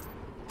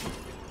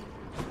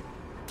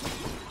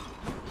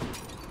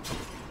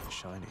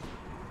 Shiny.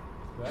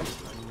 Very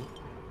shiny.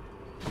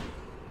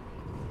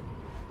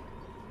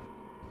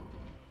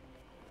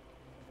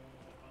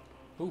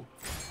 Ooh.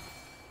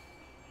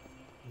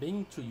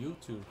 Being to you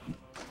two.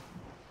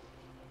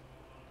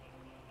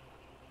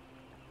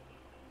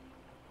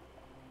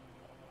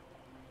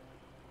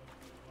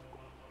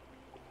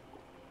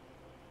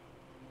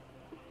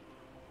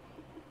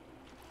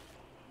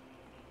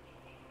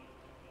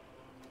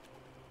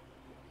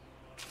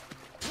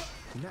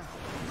 Now.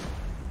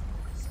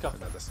 Scuffer.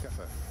 Another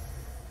scuffer.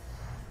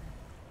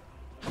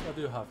 What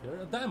do you have here?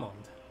 A diamond.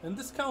 And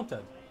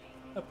discounted.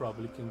 I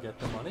probably can get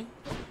the money.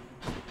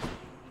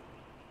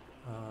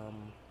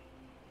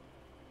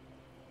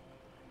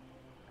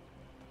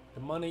 The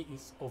money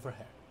is over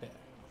here. There.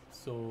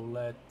 So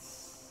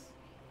let's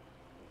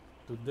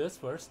do this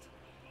first.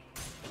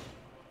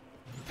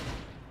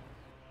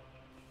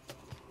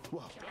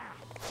 Whoa.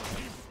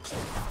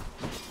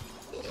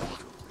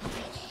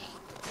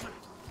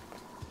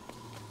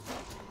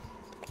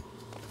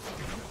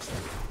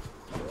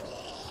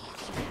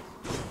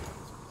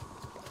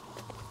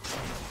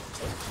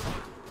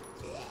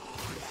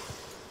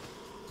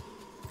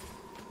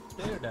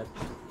 There, that.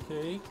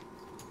 Okay.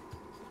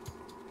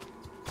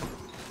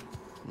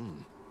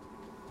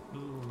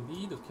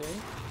 Indeed, okay.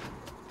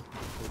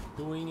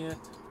 We're doing it.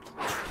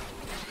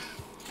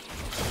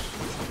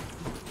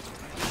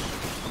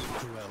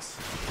 Who else?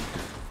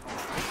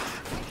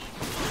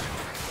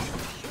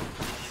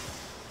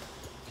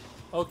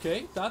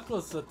 Okay, that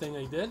was the thing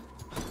I did.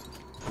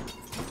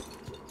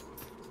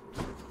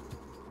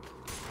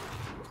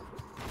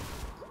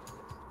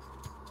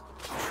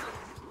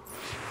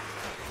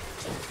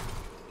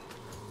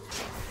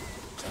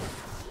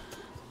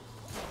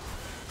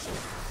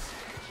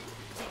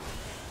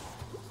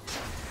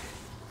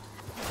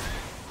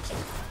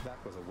 That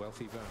was a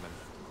wealthy vermin.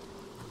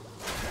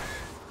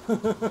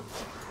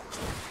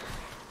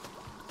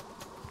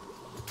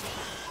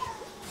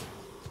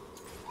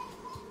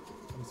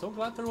 I'm so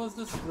glad there was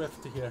this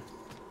rift here.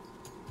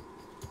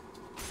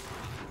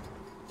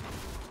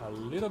 A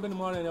little bit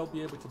more and I'll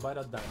be able to buy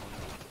that diamond.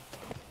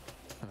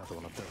 Another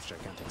one of those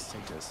gigantic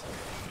satyrs.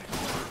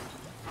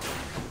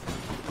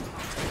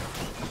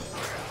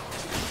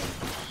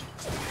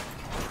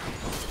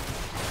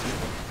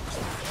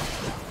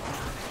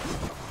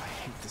 I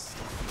hate this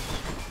stuff.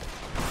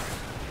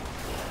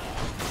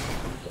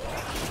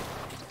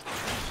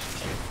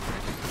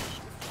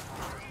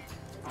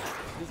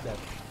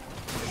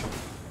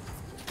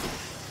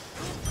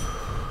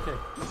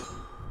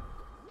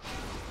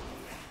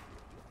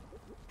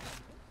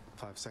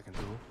 5-second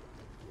rule.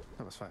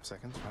 That was 5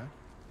 seconds,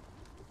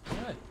 right?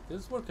 Alright,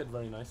 this worked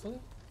very nicely.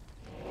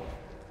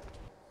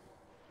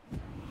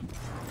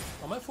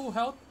 Am I full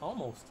health?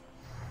 Almost.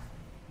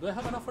 Do I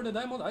have enough for the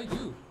diamond? I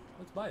do.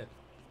 Let's buy it.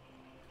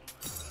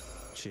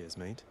 Cheers,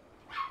 mate.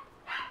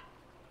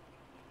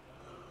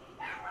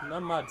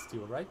 Not mad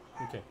still, right?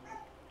 Okay.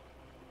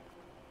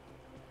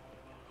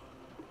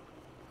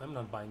 I'm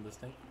not buying this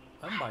thing.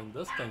 I'm buying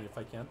this thing if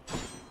I can.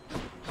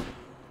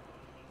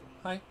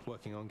 Hi.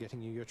 Working on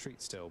getting you your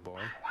treat still,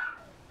 boy.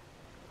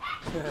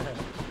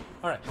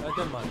 Alright, I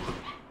don't mind.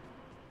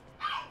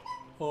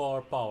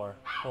 Or power.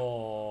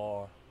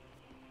 Or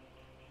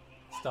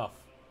stuff.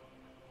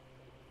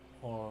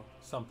 Or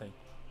something.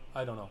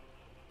 I don't know.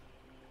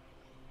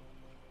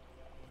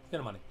 Get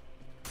the money.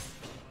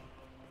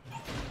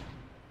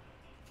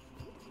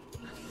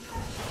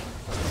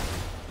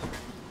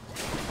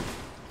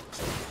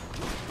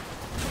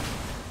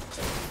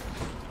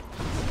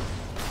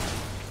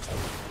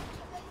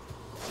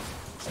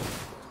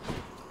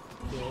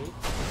 Okay.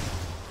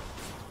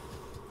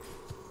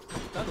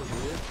 That was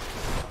weird.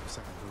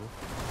 5-second rule.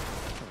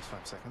 That was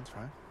 5 seconds,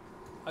 right?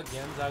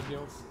 Again,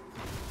 Zagreus.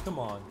 Come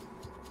on.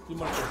 Be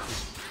more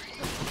careful.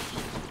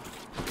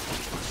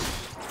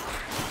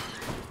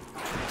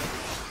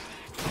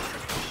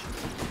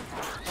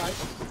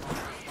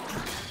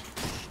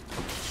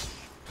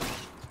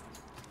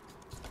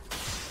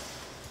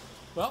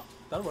 Well,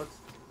 that works.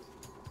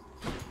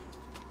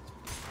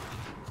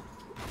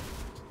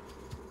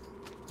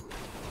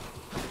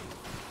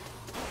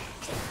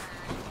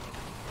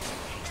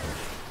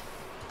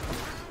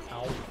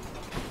 Ow.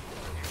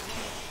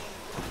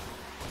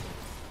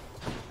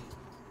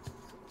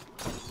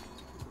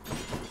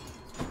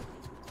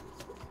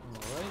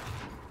 Alright.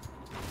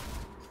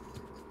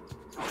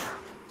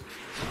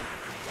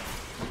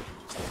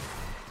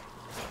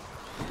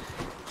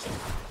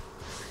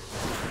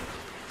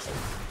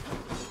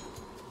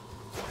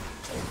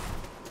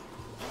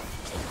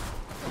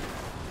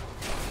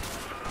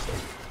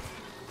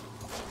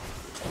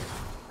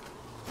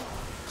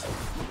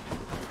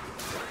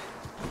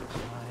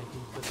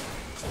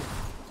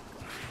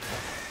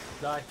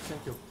 Die,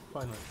 thank you,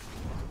 finally.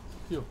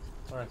 Phew,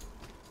 alright.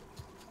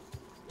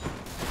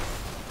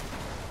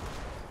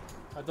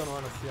 I don't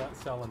want to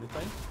sell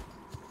anything.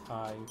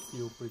 I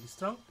feel pretty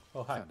strong.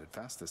 Oh, hi. Sounded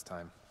fast this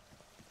time.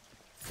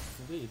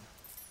 Indeed.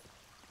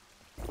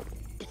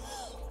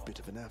 Bit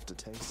of an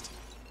aftertaste.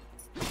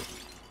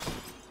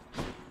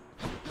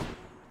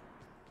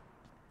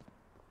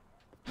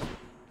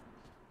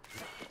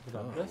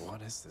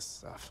 What is this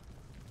stuff?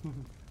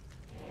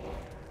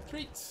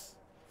 Treats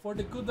for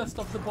the goodest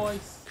of the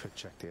boys. Could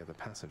check the other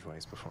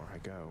passageways before I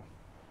go.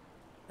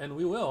 And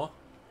we will.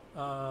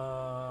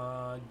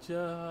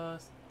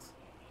 Just...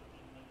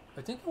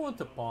 I think I want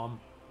the palm.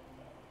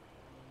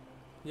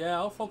 Yeah,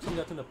 I'll focus on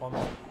getting the palm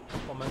and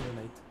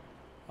grenade.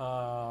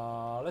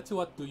 Let's see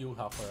what do you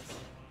have for us.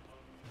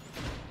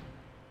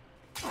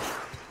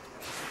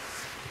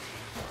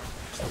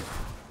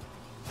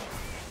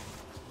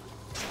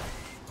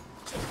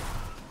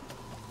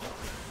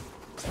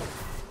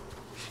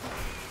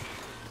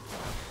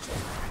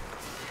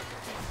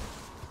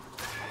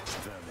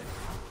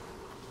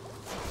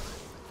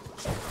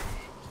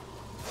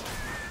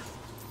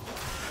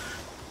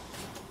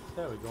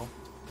 There we go.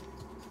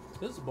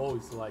 This bow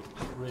is like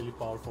really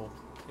powerful,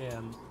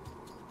 and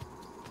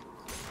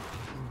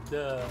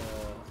the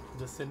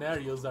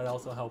scenarios are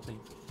also helping.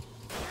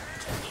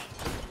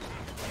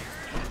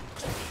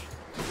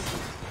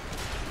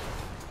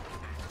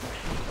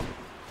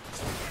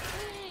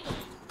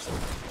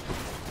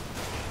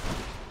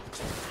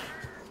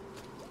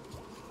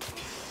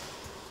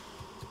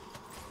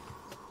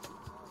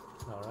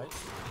 All right.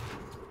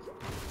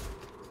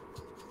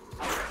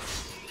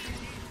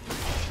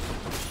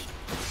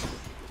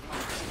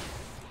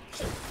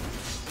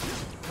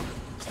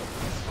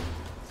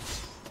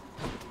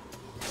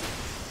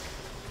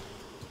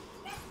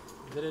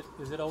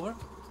 Is it over?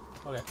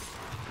 Okay.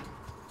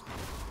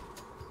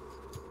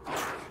 Oh,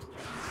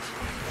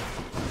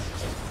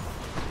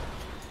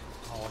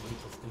 I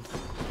hate those things.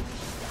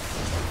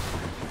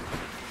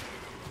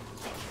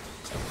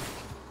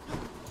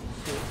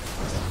 Okay,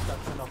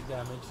 that's enough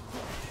damage.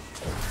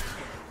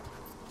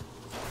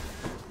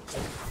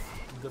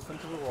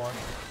 Different reward.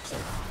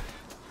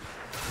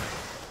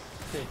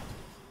 Okay.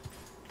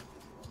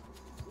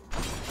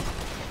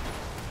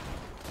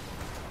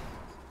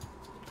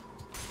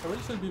 I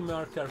really should be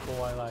more careful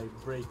while I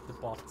break the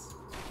pots.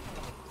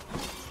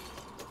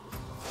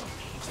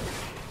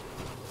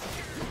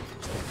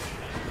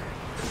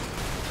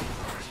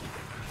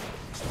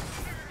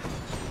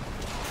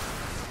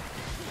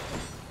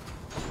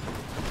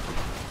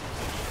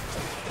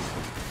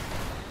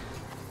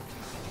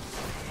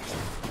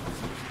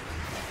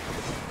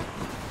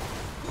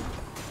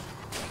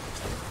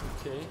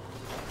 Okay.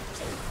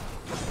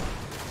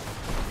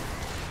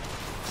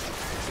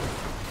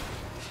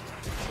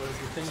 Where's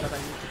the thing that I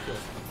need to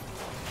kill?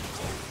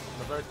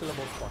 The very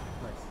killable spot.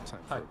 Nice.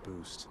 Time for a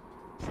boost.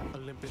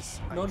 Olympus,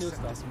 No I new accept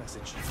stuff. this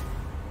message.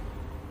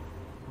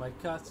 My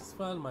cast is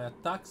fast, my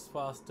attack's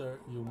faster,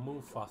 you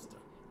move faster.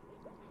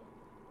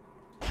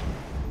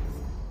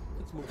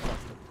 Let's move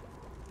faster.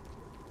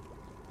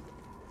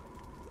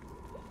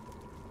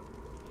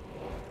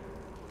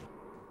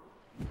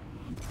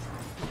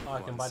 Oh,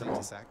 I can buy the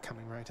bomb. Sack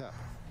coming right up.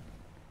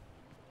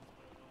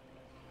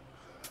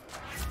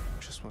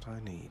 Just what I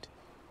need.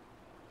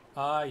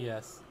 Ah,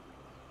 yes.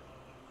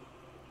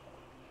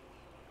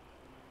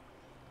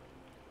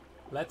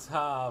 Let's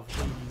have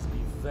Hades be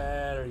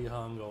very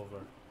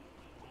hungover.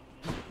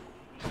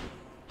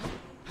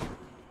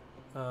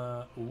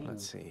 Ooh.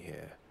 Let's see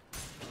here.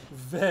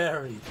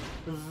 Very,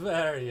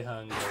 very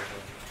hungover.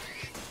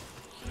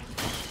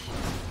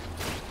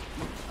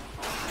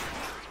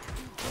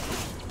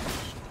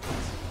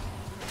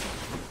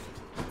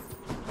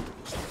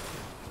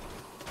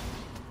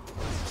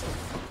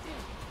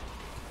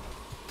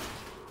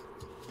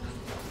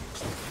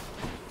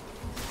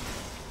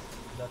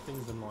 That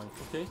thing's annoying,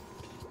 okay?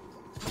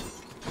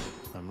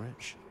 I'm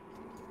rich.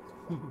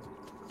 Oh,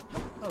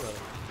 really?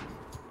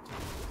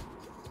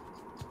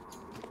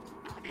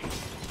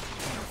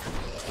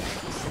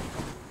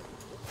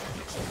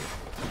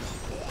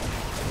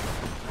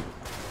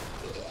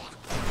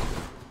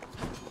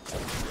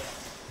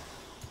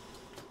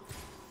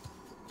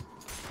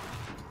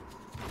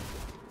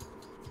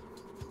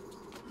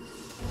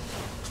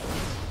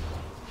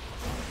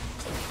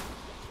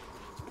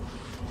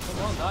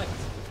 Come on, die.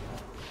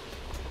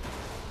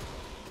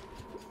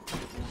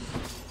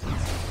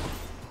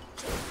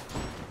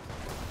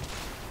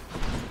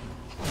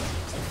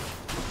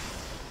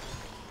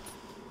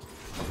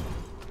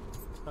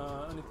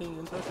 Anything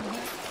interesting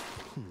here?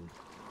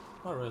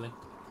 Not really.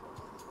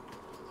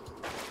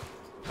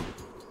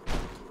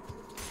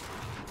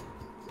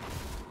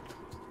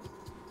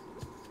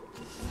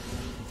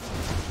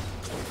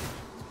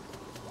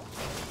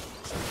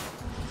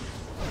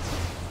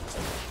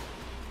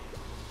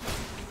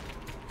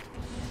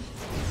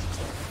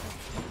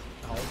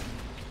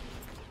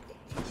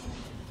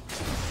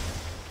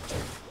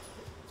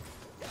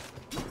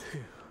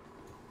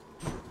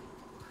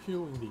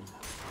 Phew, indeed.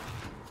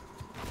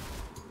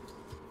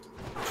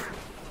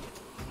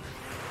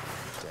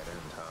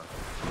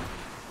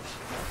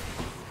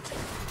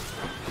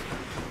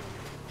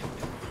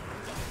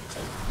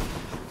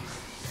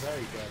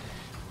 Very good.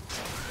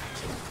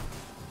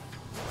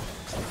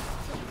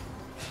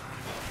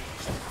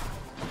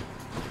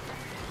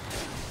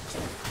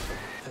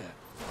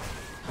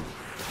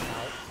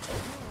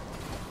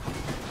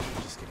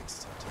 Just getting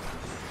started.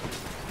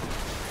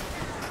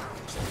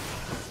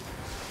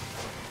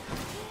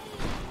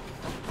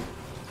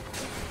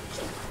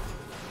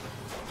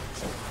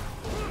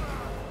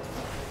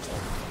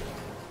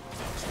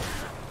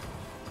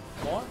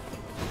 More?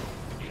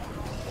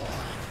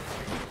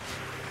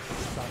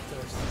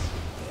 Doctors.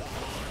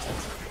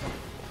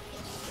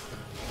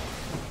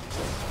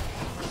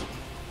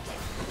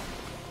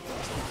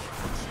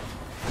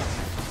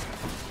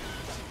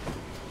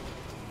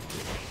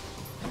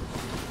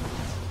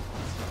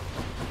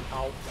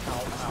 Ow,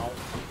 ow, ow.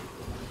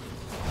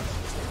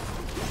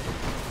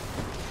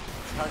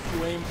 Hard to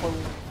aim for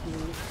who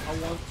I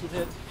want to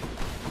hit.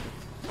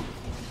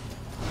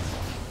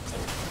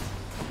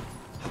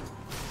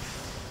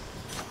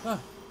 Ah,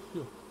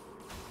 phew.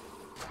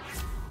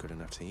 Good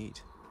enough to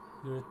eat.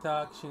 Your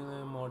attack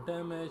shielding more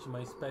damage,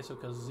 my special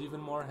causes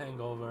even more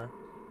hangover.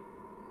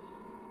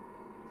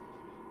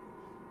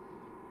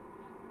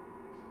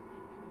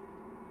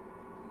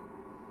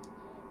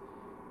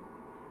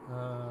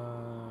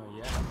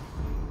 Yeah.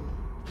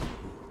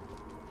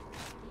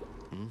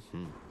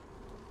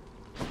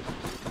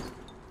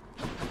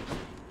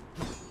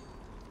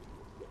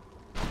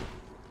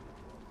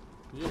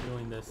 You're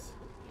doing this.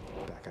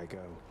 Back I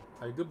go.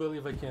 I do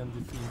believe I can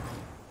defeat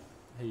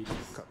Hades.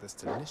 Got this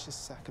delicious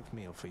sack of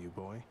meal for you,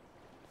 boy.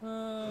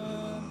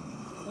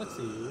 Let's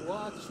see,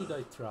 what should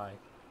I try?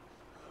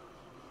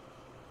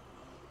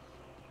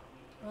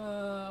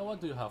 What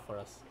do you have for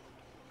us?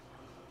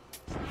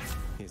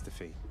 Here's the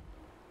fee.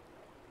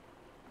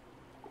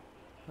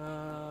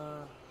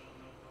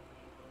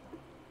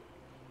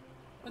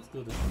 Let's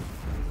do this.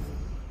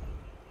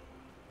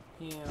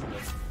 And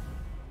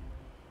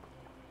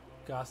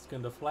cast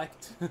can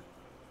deflect.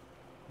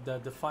 The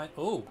define.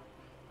 Oh,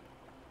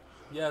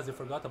 yes, I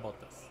forgot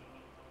about this.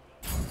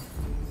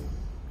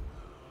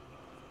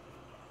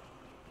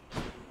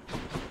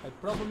 I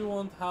probably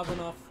won't have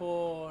enough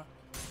for.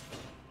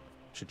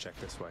 Should check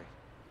this way.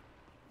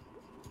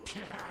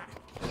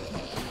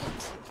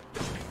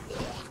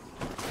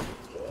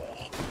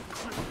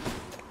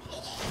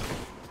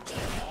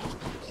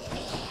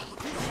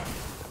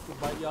 To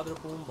buy the other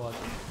boom, but.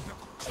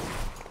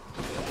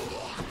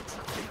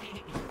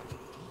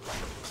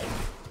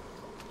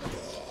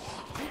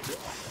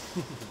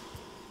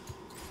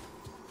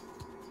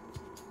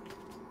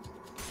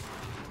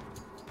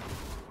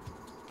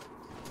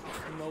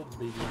 No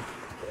biggie.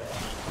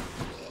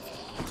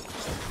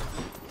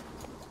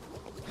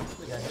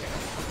 Yeah.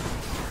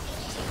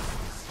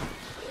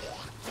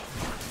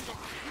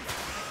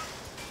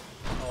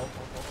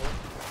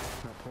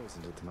 Not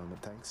poisoned at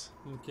thanks.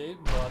 Okay,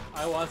 but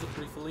I was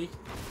briefly.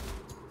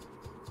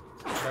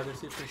 Better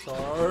sit,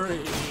 sorry.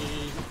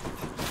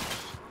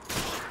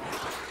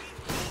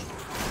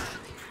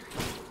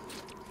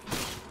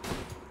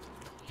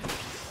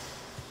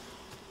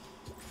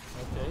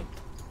 Okay.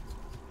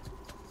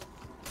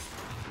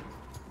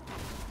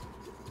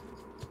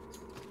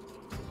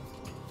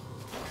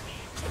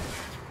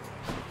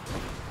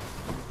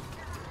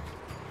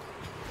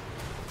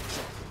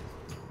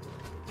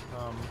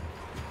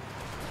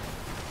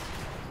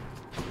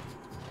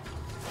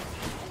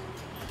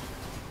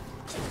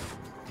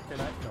 Can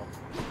I? No.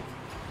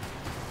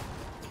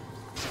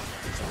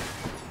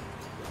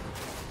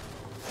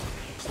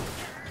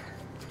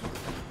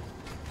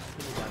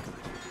 Give me that.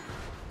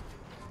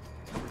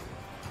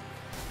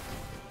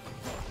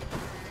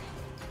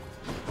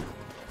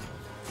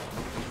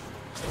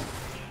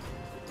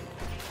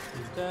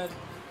 He's dead.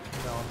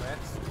 Now I'm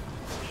next.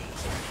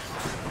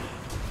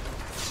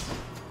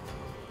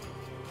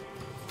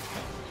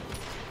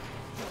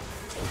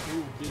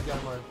 Ooh, big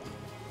armor.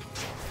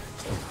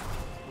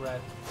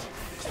 Red.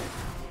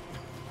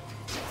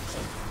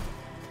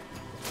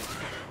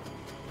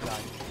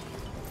 Die.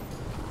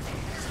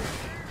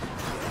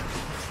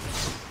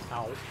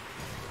 Ow.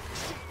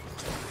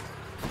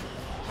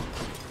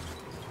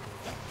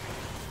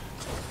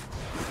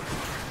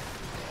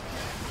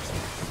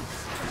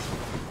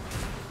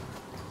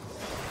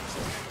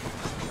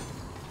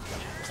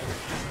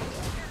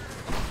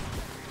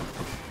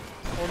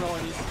 Oh no,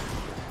 I need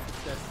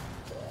this.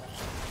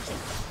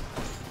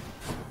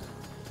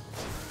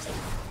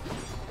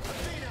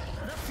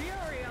 The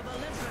fury of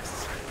Olympus!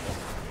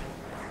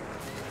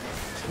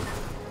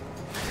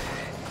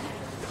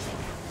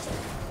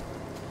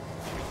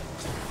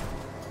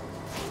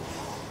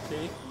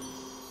 Okay.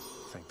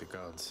 Thank the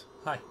gods.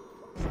 Hi.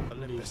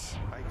 Olympus,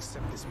 I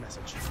accept this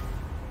message.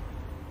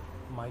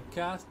 My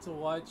cast,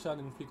 white shot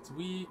inflicts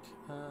weak,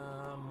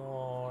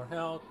 more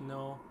health,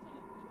 no.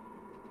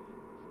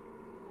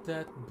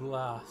 That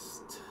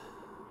blast.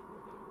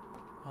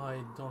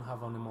 I don't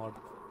have any more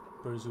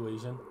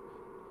persuasion.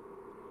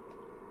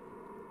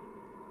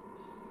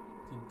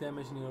 The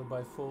damage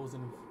nearby foes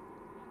and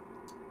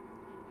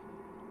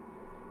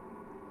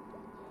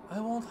I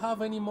won't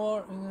have any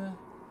more.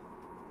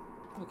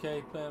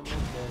 Okay, make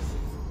this.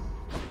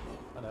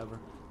 Whatever.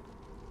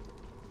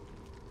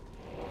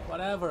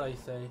 Whatever I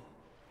say.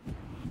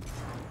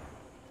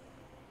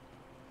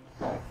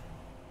 Not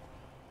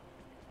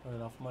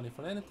enough money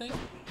for anything.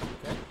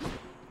 Okay.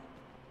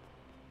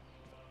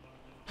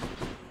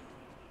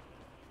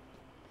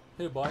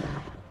 Here, boy.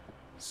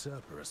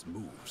 Cerberus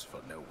moves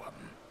for no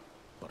one,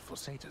 but for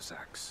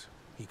Satasax,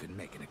 he can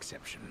make an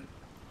exception.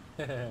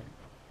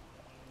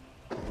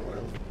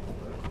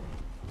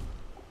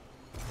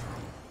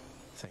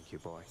 Thank you,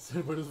 boy.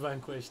 Cerberus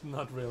vanquished,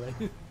 not really.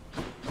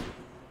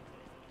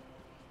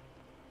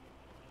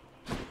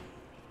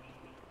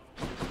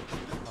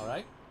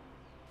 Alright.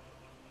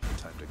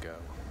 Time to go.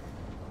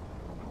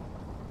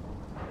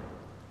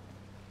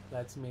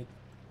 Let's meet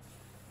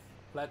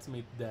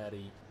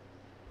Daddy.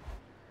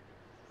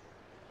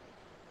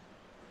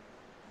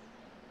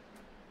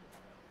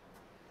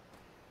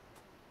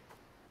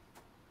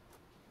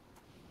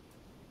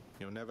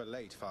 You're never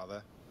late,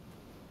 Father.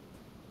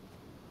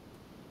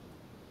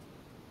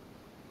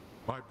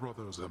 My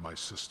brothers and my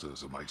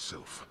sisters and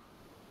myself,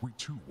 we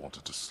too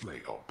wanted to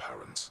slay our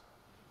parents.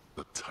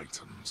 The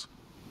Titans.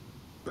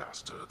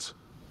 Bastards.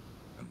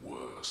 And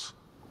worse.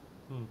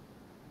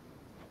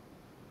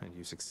 And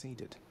you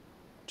succeeded.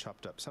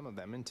 Chopped up some of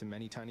them into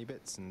many tiny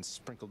bits and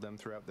sprinkled them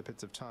throughout the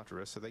pits of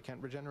Tartarus so they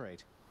can't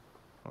regenerate.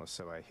 Or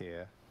so I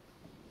hear.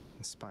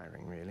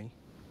 Inspiring, really.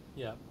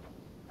 Yeah.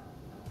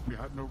 We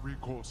had no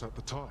recourse at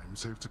the time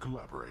save to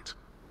collaborate.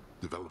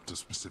 Developed a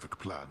specific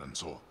plan and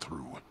saw it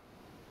through.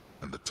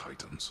 And the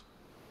Titans.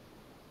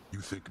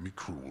 You think me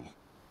cruel,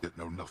 yet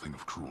know nothing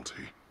of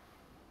cruelty.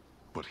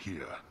 But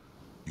here,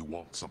 you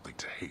want something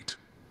to hate,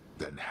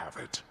 then have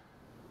it.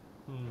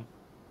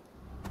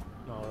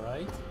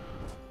 Alright.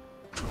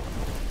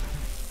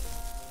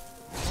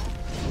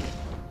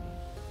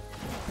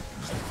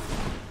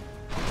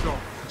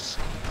 Darkness.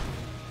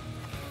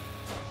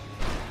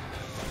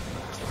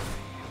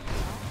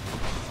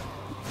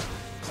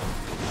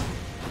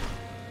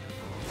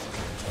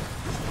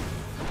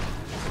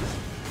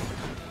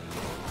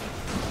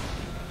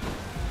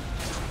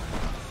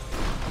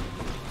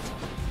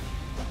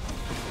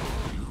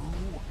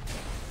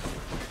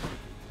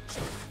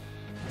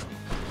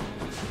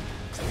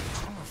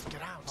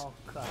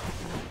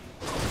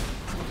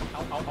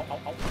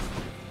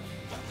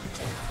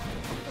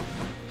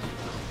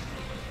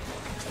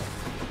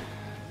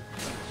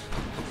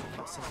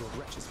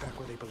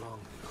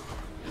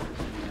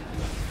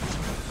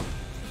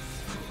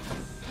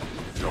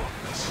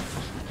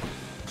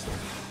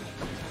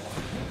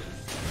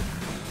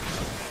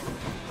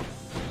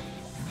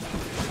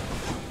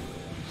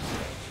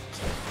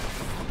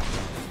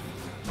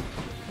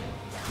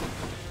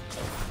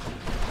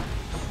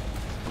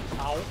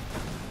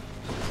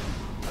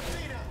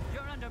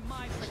 You're under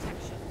my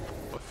protection.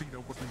 Athena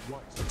would be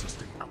wiser to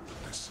stay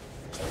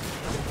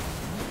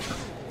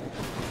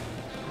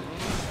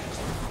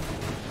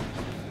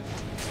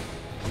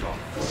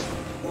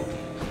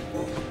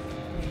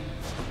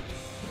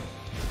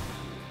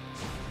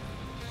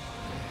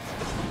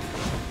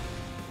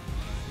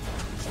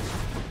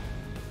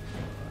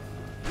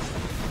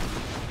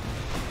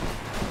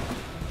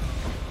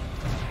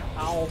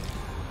Ow.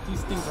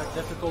 These things are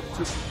difficult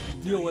to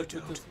deal with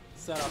the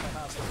setup I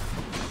have.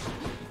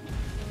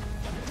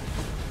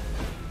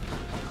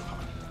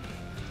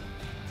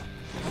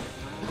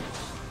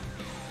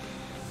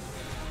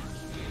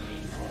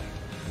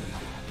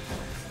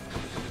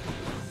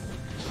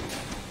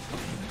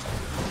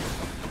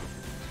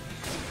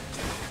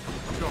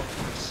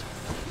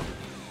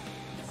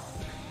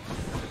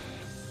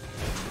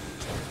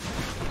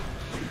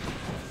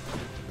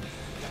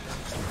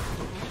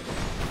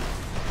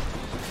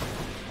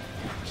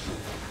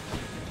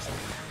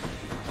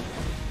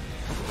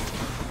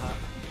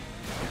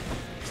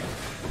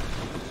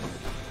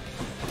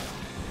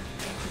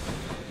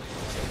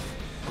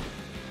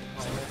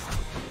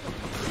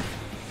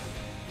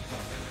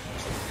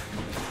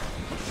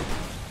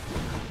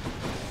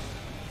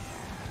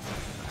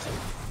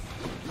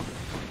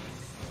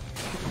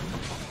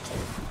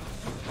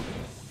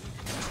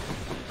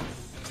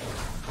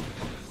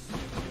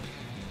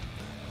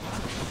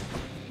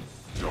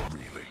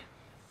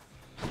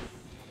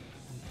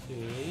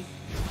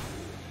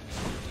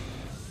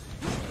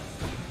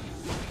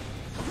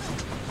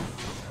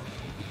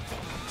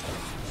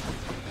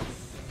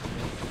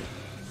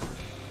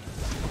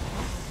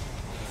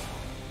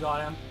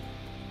 Got him.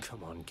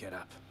 Come on, get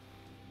up.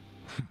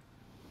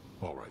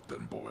 All right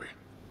then, boy.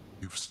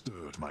 You've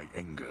stirred my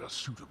anger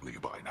suitably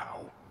by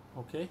now.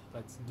 Okay,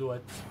 let's do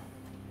it.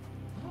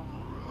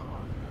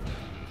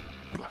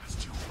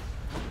 Blast you.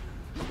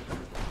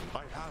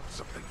 I have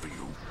something for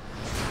you.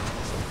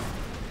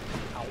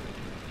 Ow.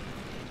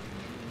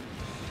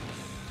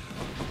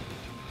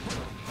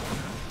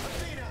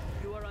 Athena!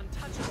 You are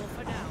untouchable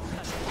for now,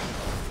 cousin.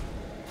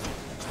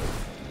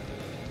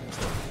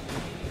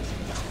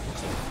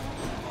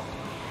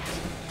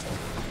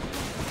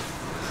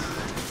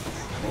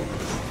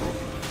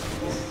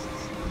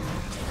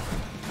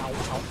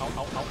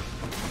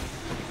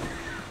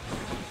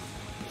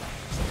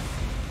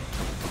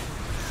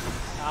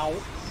 Ow.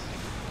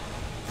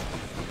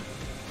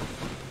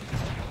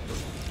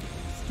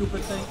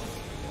 Stupid thing.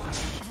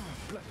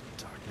 Blood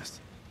darkness.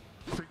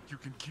 Think you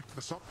can keep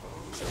this up?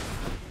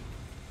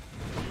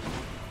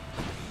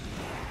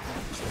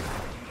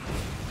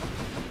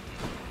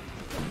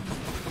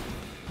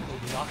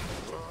 Maybe not.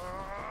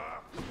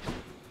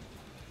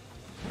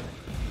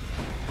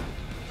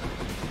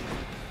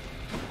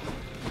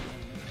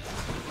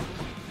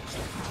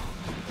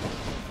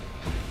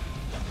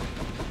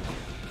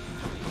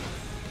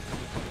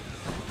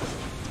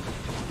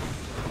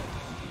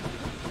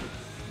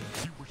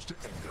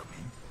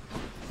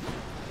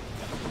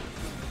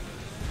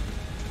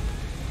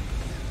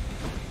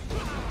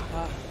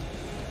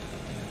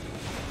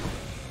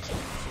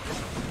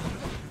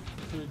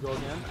 Go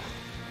again.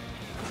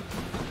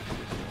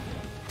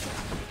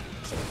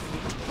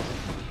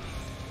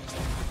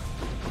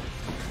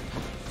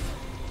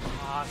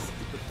 Ah,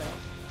 stupid thing.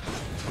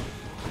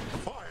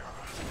 Fire!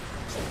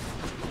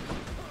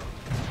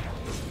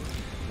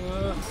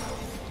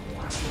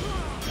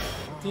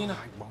 Athena. I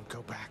won't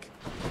go back.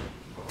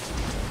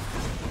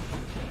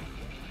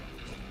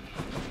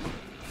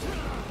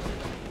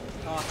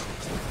 Ah.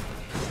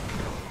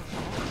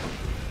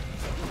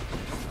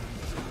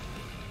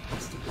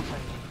 Stupid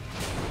thing.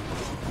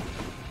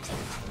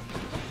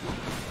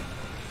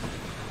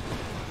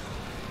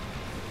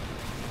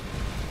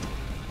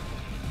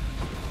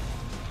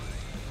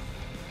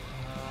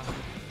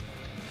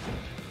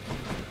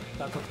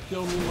 That could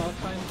kill me last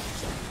time.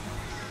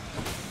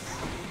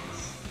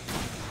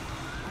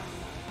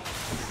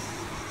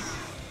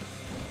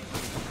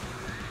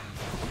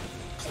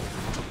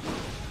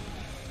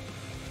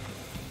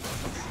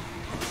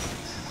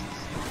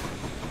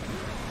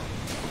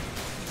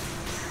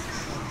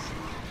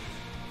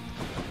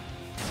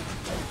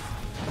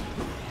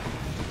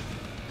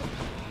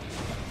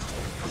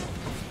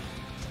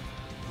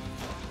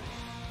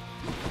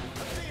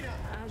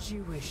 As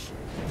you wish.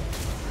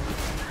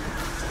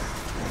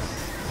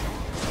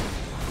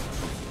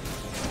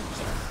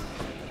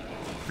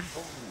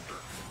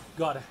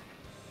 Got it.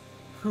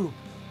 Whew.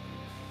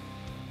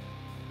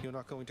 You're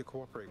not going to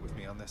cooperate with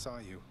me on this,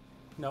 are you?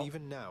 No.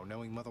 Even now,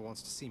 knowing Mother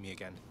wants to see me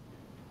again.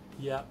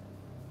 Yeah.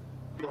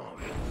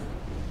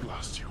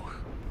 Blast you.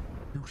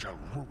 You shall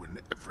ruin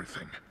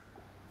everything.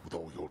 With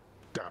all your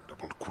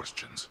damnable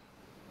questions.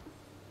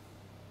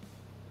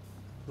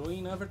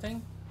 Ruin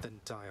everything? Then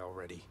die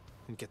already,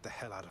 and get the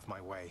hell out of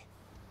my way.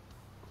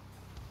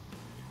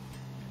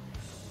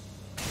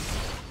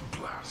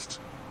 Blast.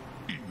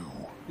 You.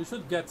 You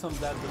should get some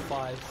dead to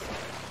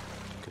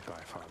 5.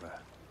 Goodbye, Father.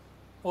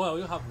 Oh, well,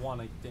 you have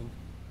one, I think.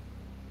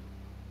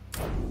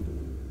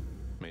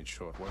 Made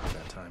short work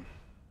that time.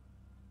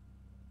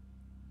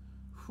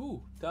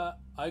 Whew, that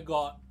I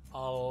got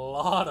a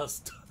lot of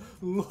stuff.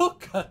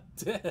 Look at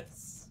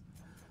this.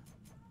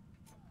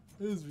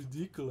 This is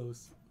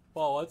ridiculous.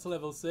 Wow, what's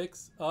level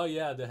 6? Oh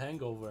yeah, the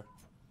hangover.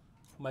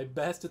 My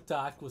best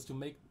attack was to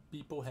make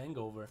people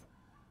hangover.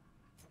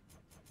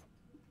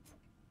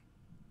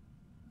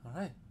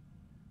 Alright.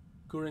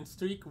 Current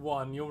streak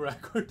 1, new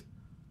record.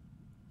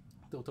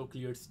 Total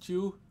clears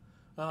 2.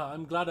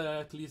 I'm glad I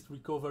at least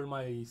recovered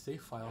my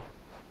save file.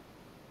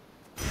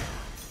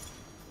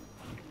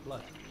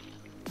 Blood.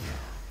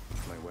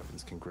 My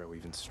weapons can grow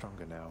even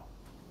stronger now.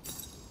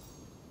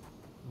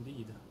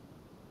 Indeed.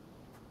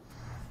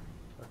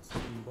 That's the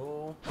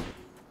bow.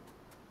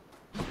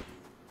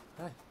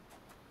 Hey.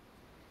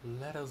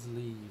 Let us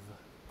leave.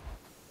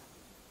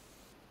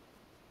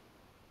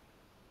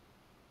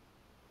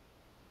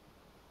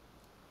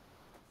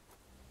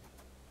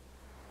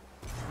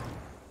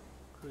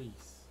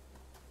 Crease.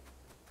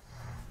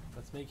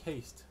 Let's make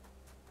haste.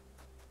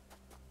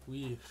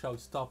 We shall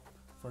stop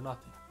for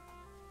nothing.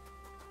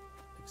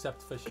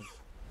 Except fishing.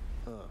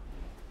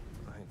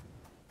 I'm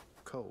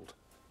cold.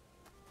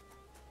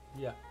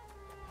 Yeah.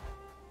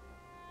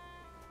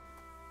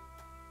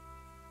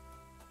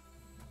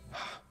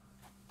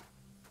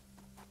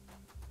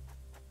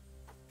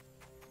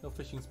 No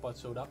fishing spot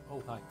showed up.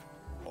 Oh, hi.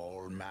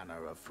 All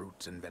manner of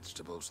fruits and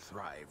vegetables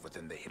thrive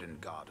within the hidden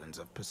gardens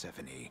of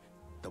Persephone,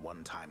 the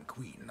one-time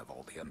queen of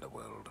all the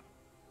Underworld.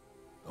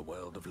 A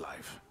world of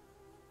life,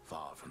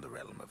 far from the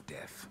realm of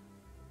death.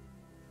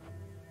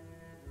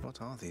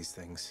 What are these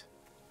things?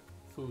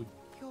 Food.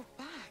 You're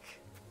back.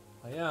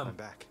 I am. I'm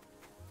back.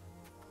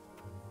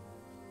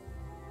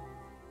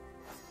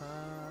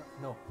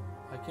 No.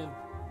 I can't.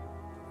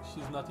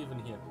 She's not even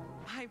here.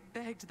 I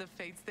begged the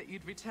fates that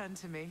you'd return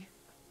to me.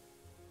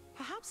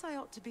 Perhaps I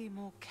ought to be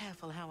more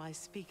careful how I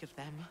speak of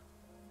them.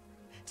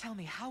 Tell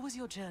me, how was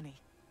your journey?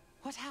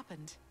 What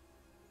happened?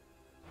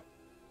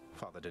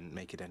 Father didn't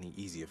make it any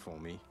easier for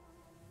me,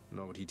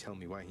 nor would he tell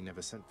me why he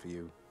never sent for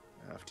you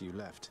after you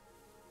left.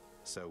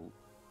 So,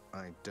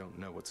 I don't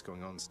know what's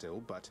going on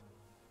still, but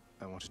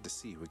I wanted to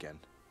see you again.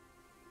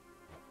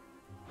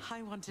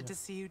 I wanted to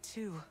see you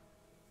too.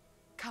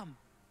 Come,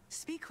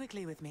 speak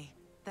quickly with me,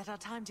 that our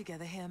time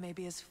together here may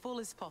be as full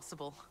as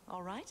possible,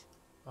 all right?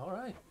 All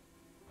right.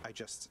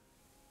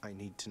 I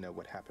need to know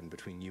what happened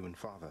between you and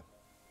Father.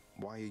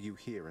 Why are you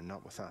here and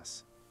not with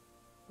us?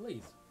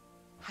 Please.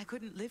 I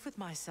couldn't live with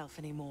myself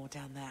anymore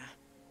down there.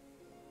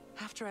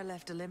 After I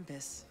left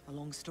Olympus, a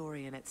long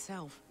story in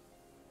itself,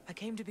 I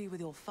came to be with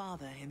your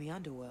father in the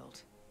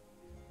Underworld.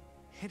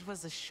 It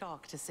was a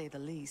shock, to say the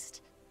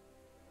least.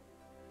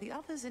 The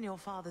others in your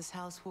father's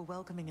house were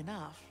welcoming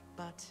enough,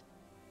 but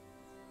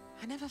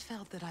I never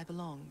felt that I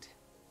belonged.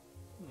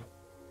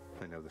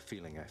 I know the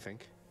feeling, I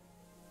think.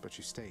 But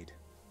you stayed.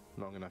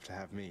 Long enough to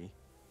have me.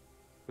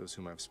 Those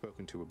whom I've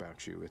spoken to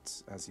about you,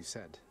 it's as you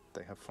said,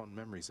 they have fond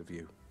memories of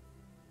you.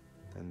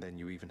 And then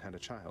you even had a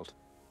child.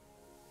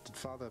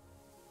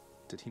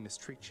 Did he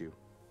mistreat you?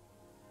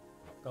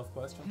 Tough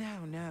question.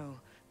 No.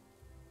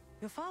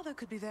 Your father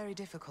could be very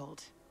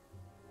difficult,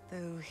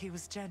 though he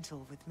was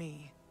gentle with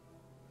me.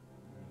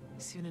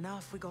 Soon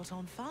enough we got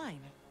on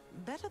fine.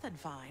 Better than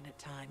fine at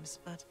times,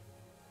 but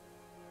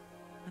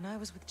when I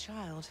was with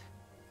child,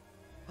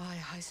 why,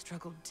 I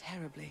struggled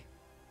terribly.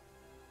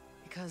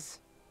 Because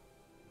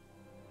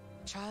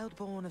a child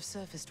born of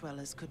surface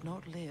dwellers could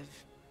not live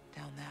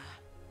down there.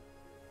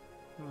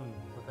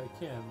 But I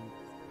can.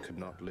 Could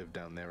not live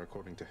down there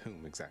according to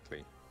whom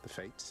exactly? The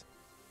fates?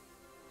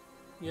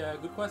 Yeah,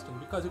 good question.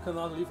 Because you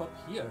cannot live up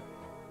here.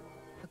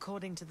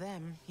 According to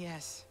them,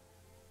 yes.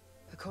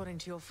 According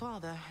to your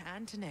father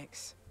and to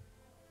Nyx.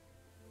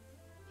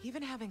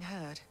 Even having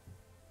heard,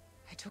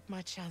 I took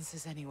my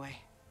chances anyway.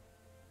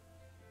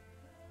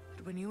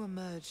 But when you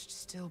emerged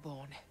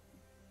stillborn,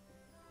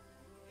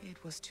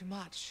 it was too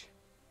much.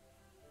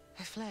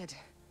 I fled.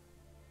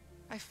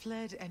 I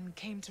fled and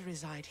came to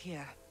reside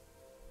here.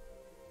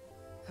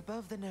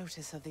 Above the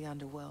notice of the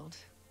Underworld.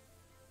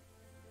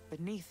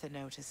 Beneath the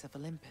notice of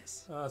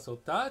Olympus. So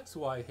that's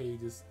why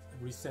Hades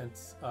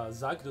resents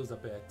Zagreus a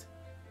bit.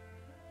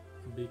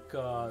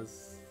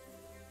 Because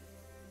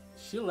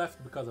she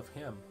left because of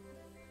him,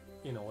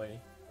 in a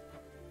way.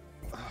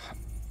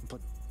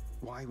 But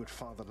why would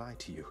Father lie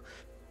to you?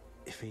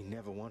 If he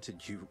never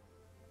wanted you,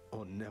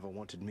 or never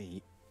wanted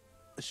me,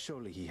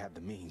 surely he had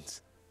the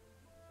means.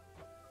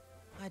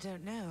 I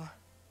don't know.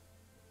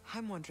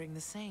 I'm wondering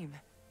the same.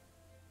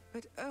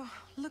 But oh,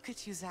 look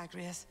at you,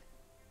 Zagreus.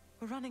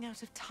 We're running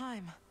out of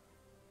time.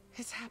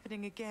 It's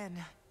happening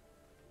again.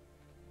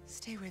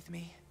 Stay with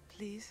me,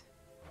 please.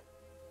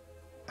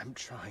 I'm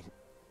trying,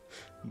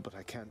 but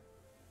I can't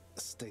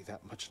stay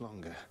that much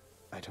longer,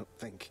 I don't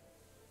think.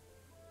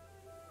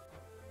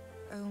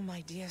 Oh,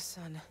 my dear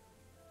son.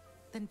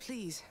 Then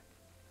please,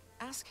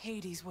 ask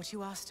Hades what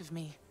you asked of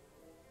me.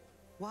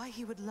 Why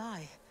he would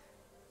lie.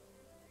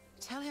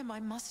 Tell him I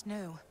must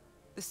know,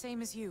 the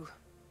same as you.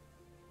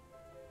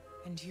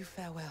 And you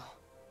farewell.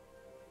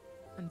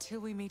 Until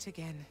we meet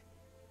again.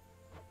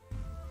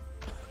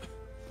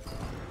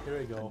 Here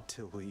we go.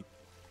 Until we...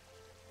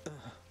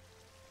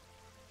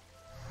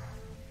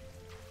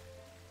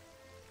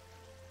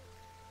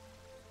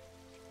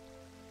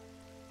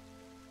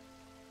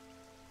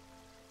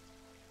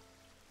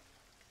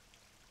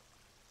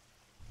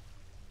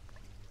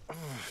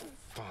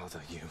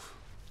 Father, you...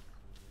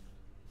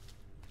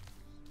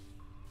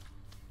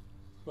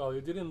 Well,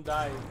 you didn't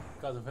die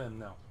because of him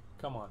now.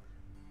 Come on.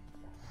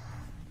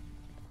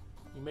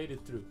 You made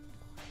it through.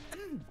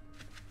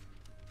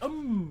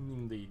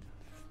 Indeed.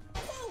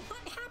 Whoa,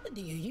 what happened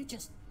to you? You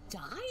just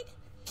died?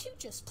 You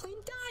just plain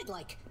died,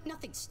 like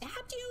nothing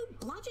stabbed you,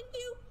 bludgeoned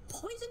you,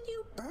 poisoned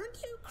you, burned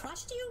you,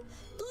 crushed you,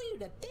 blew you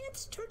to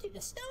bits, turned you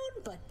to stone,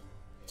 but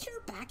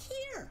you're back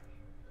here.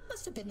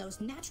 Must have been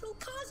those natural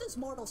causes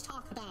mortals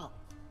talk about.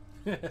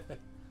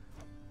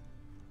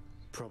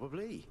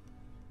 Probably.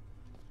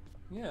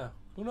 Yeah,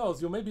 who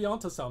knows? You may be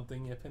onto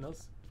something,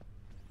 Epinos.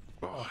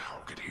 Oh, how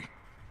could he?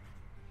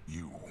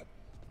 You.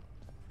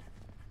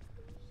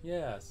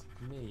 Yes,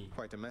 me.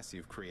 Quite a mess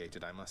you've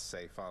created, I must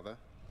say, Father.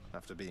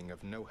 After being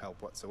of no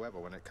help whatsoever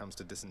when it comes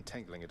to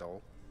disentangling it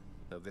all.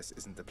 Though this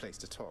isn't the place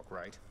to talk,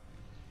 right?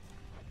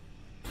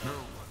 No,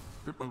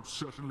 it most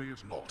certainly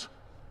is not.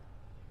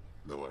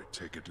 Though I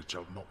take it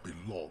shall not be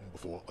long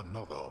before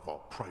another of our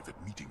private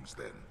meetings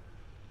then.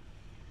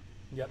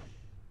 Yep.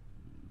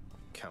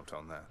 Count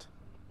on that.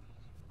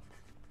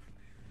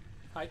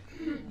 Hi.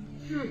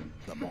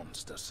 The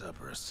monster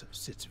Cerberus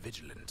sits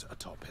vigilant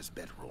atop his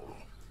bedroll.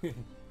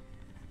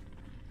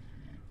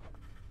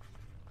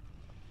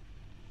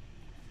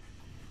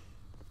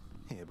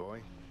 Here,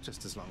 boy.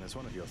 Just as long as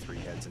one of your three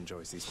heads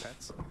enjoys these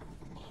pets.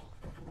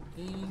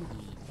 Indeed.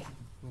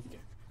 Okay.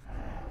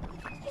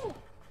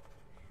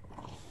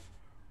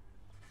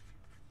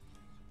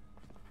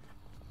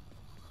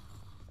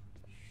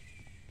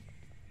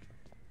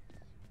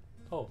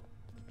 Oh.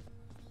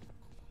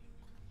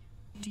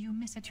 Do you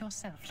miss it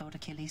yourself, Lord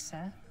Achilles,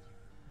 sir?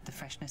 The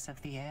freshness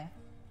of the air?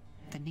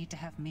 The need to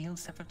have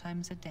meals several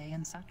times a day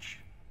and such?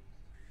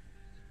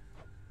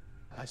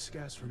 I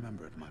scarce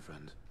remember it, my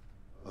friend.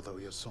 Although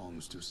your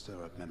songs do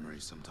stir up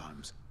memories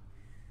sometimes.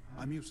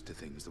 I'm used to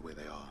things the way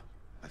they are,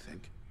 I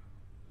think.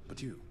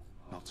 But you,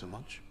 not so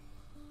much?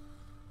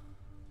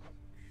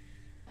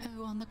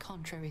 Oh, on the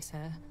contrary,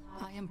 sir.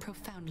 I am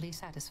profoundly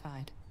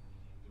satisfied.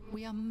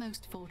 We are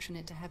most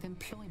fortunate to have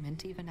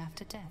employment even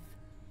after death.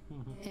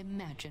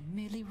 Imagine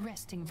merely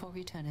resting for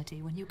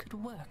eternity when you could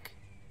work.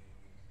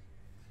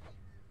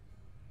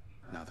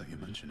 Now that you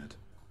mention it,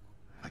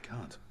 I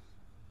can't.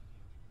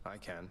 I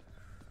can.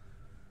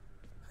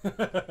 This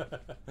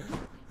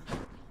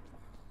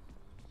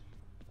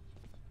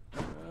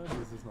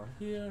is not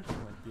here.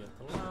 Might be at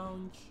the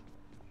lounge.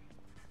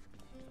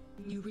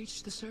 You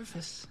reached the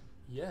surface.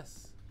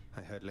 Yes.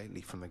 I heard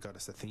lately from the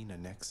goddess Athena,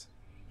 Nyx.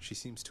 She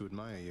seems to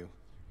admire you.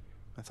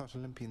 I thought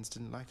Olympians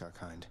didn't like our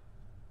kind.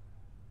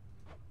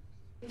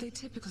 They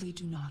typically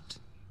do not.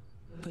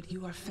 But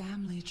you are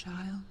family,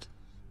 child.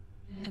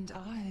 And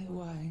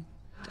why,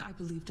 I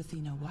believed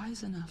Athena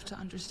wise enough to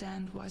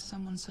understand why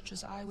someone such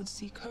as I would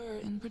seek her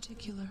in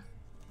particular.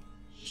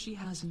 She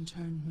has in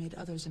turn made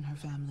others in her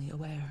family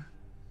aware.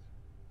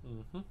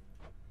 Mm-hmm.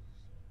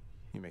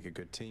 You make a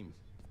good team.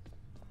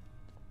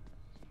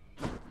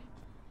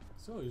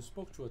 So you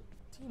spoke to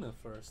Athena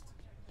first.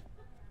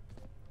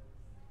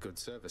 Good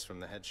service from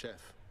the head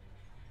chef.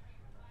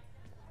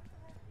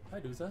 Hi,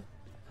 Duza.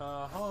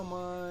 How am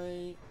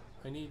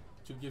I need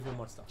to give you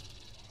more stuff.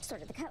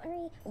 Sorted the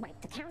cutlery,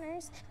 wiped the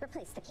counters,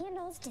 replaced the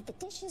candles, did the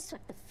dishes,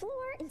 swept the floor,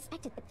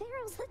 inspected the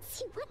barrels. Let's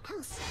see what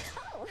else.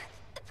 Oh,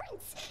 the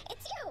prince!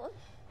 It's you!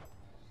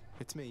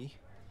 It's me.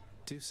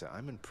 Dusa,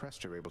 I'm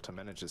impressed you're able to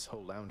manage this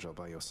whole lounge all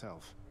by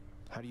yourself.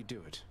 How do you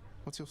do it?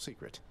 What's your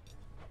secret?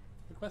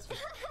 Good question.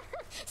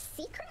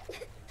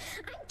 Secret?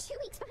 I'm 2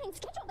 weeks behind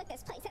schedule with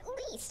this place, at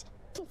least.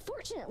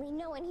 Unfortunately,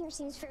 no one here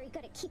seems very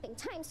good at keeping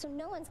time, so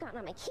no one's gotten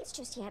on my case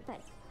just yet,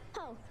 but...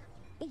 Oh,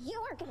 you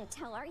aren't gonna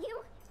tell, are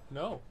you?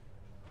 No.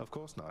 Of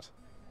course not.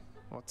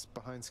 What's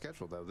behind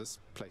schedule, though? This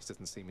place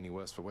doesn't seem any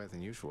worse for wear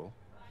than usual.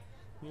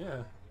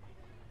 Yeah.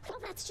 Well,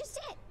 that's just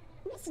it.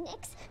 Miss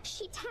Nyx,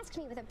 she tasked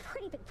me with a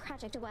pretty big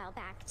project a while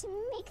back to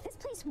make this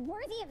place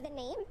worthy of the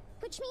name,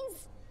 which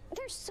means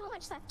there's so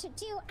much left to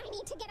do. I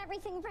need to get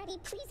everything ready.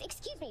 Please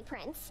excuse me,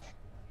 Prince.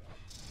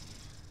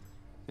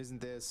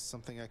 Isn't there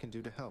something I can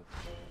do to help?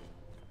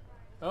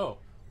 Oh,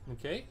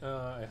 okay.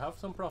 I have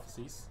some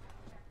prophecies.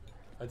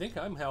 I think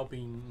I'm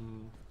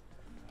helping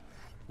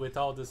with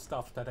all the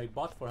stuff that I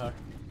bought for her.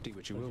 Do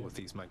what you will with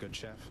these, my good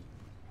chef.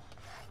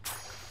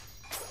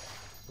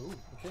 Ooh,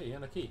 okay,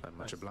 and a key. I'm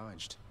much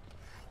obliged.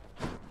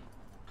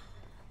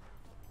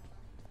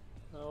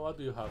 What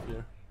do you have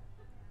here?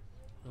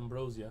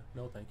 Ambrosia.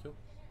 No, thank you.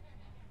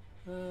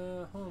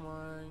 Oh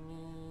my...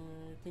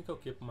 I think I'll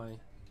keep my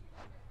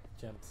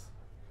gems.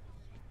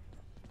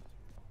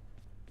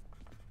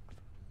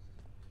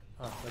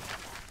 Ah, that's...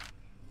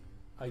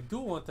 I do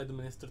want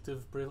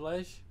administrative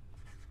privilege.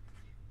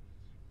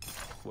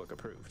 Work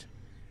approved.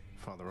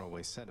 Father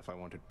always said if I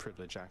wanted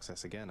privilege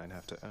access again, I'd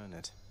have to earn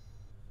it.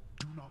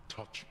 Do not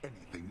touch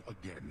anything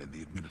again in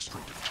the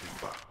administrative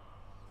chamber.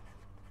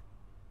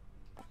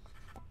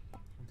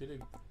 Did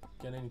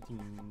I get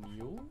anything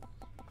new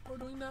for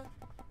doing that?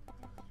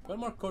 One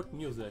more court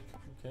music,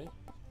 okay.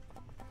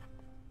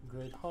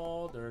 Great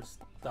Hall, there's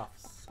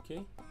stuffs,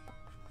 okay.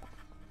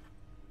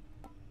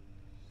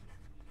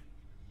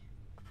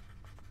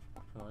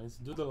 Let's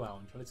do the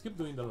lounge. Let's keep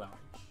doing the lounge.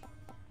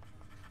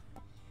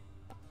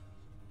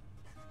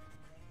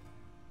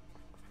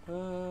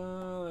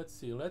 Let's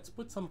see. Let's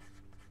put some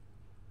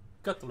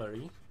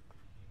cutlery.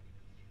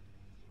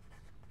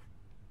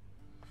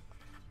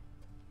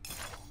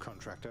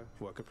 Contractor,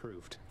 work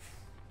approved.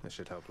 This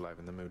should help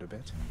liven the mood a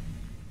bit.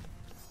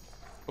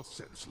 A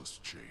senseless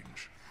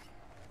change.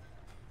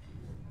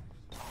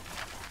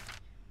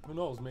 Who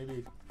knows,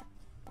 maybe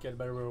get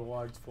better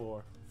rewards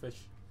for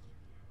fish.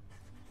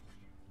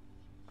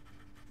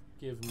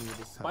 Give me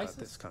the spices. How about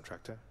this,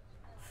 contractor?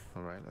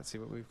 Alright, let's see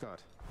what we've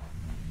got.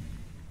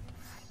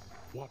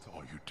 What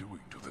are you doing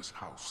to this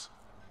house?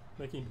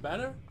 Making it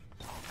better.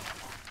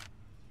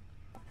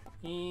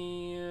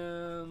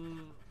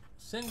 And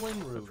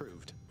sanguine root.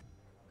 Approved.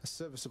 A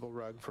serviceable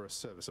rug for a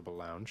serviceable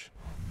lounge.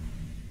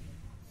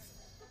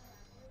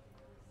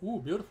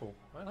 Ooh, beautiful.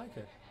 I like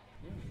it.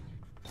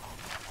 Yeah.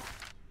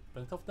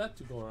 Plenty of that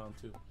to go around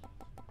too.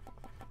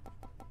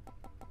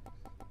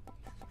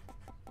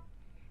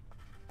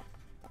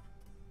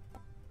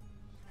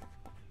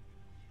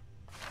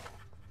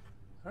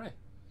 Alright.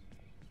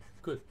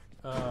 Good.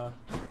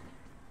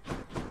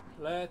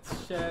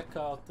 Let's check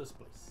out this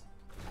place.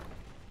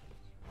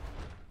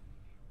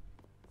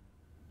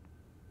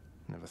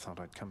 Never thought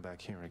I'd come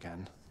back here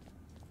again.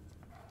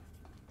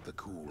 The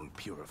cool,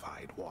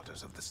 purified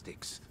waters of the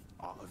Styx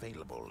are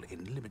available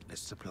in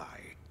limitless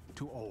supply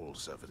to all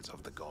servants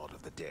of the God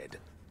of the Dead,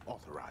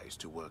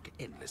 authorized to work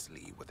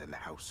endlessly within the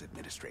House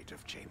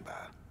Administrative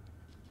Chamber.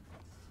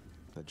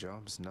 The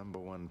job's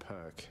 #1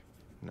 perk.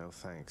 No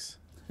thanks.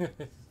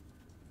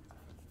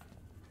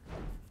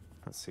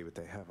 Let's see what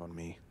they have on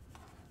me.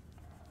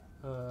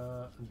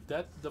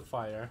 Death the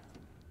Fire.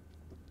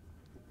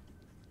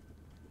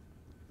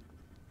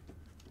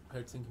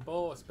 Heart Sinking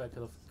Bow,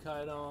 Spectre of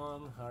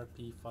Charon,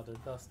 Harpy, Father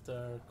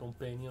Duster,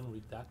 Companion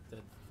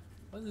Redacted.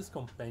 What is this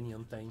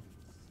companion thing?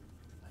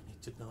 I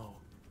need to know.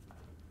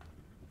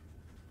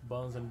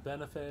 Boons and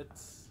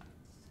benefits.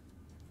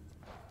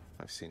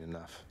 I've seen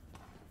enough.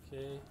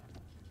 Okay.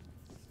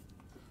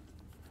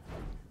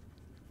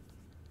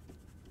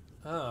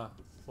 Ah,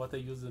 what I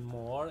use in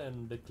more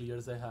and the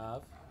clears I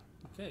have.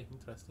 Okay,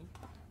 interesting.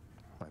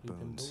 My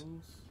boons.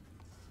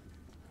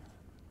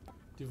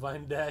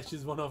 Divine Dash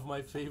is one of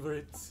my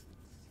favorites.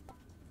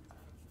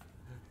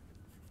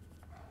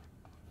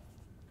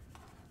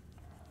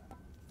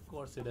 Of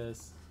course it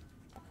is.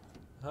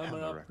 Hammer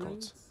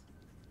upgrades.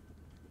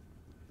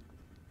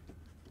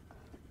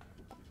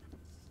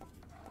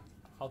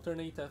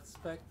 Alternate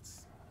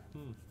aspects.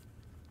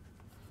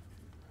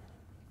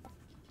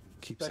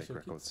 Keepsake Special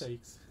records.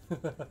 keepsakes.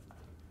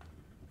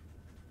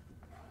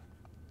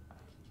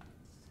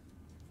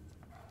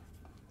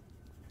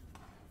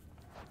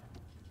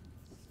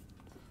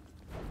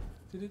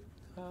 Did it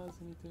has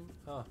anything?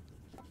 Ah.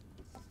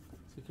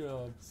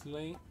 Secure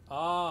slain.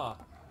 Ah!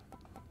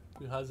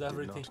 It has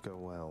everything. Did not go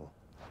well.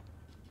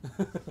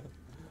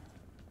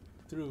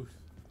 Truth.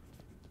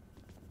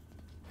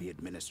 The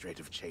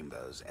Administrative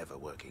Chamber's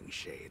ever-working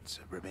shades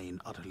remain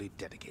utterly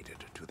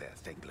dedicated to their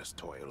thankless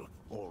toil,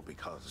 all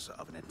because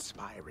of an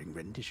inspiring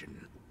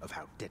rendition of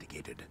how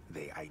dedicated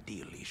they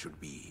ideally should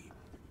be.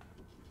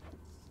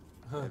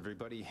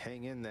 Everybody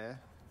hang in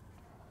there.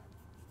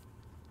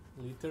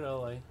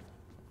 Literally.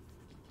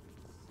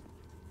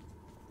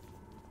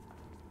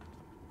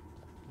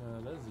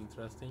 That's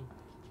interesting.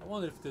 I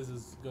wonder if this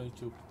is going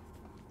to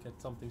get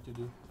something to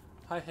do.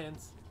 Hi,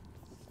 hands.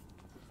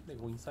 They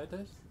go inside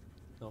this?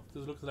 No,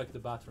 this looks like the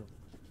bathroom.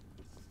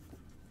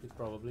 It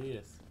probably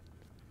is.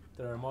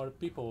 There are more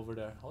people over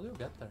there. How do you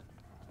get there?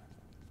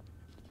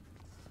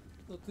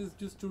 So this is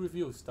just to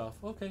review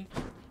stuff. Okay.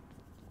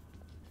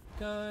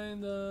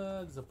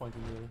 Kinda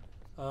disappointing, really.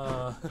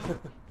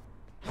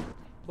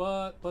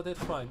 But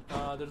it's fine.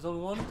 There's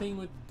only one thing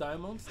with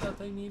diamonds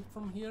that I need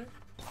from here,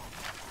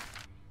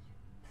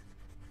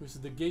 which is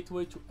the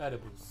gateway to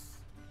edibles.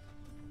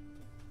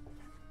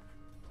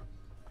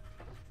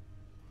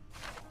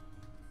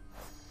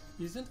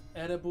 Isn't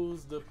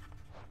edibles the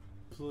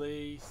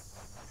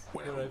place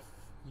where I've...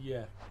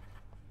 Yeah.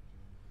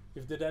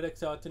 If the dead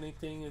exalting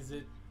thing is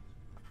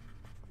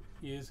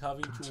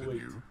having to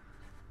wait.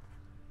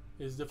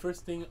 Is the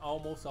first thing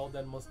almost all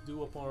that must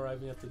do upon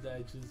arriving at the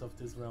edges of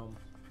this realm.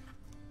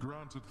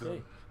 Granted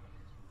Okay.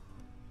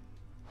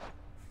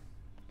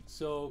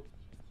 So,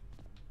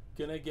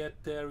 can I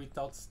get there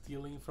without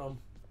stealing from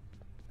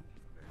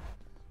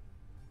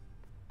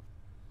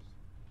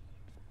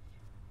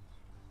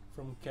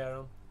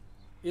Charon?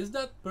 Is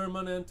that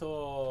permanent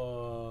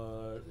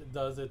or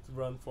does it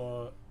run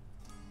for...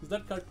 Is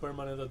that card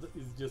permanent or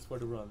is just for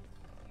the run?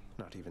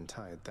 Not even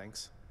tired,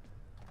 thanks.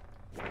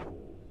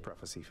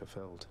 Prophecy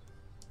fulfilled.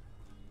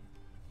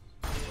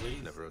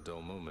 Never a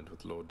dull moment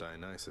with Lord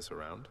Dionysus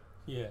around.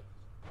 Yeah.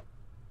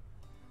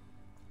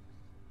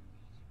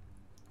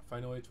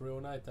 Find a way to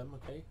ruin item,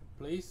 okay.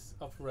 Place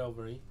of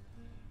revelry.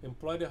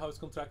 Employ the house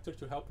contractor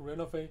to help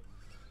renovate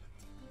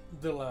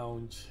the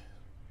lounge.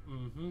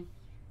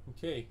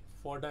 Okay,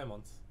 4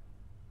 diamonds.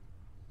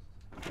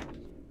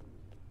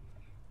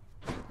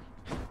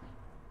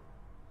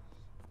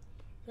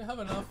 I have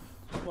enough,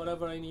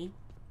 whatever I need.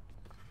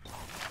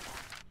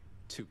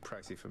 Too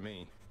pricey for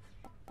me.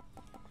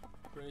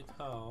 Great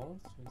house.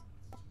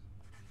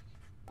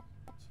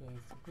 Okay,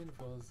 so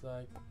beautiful. It's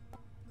like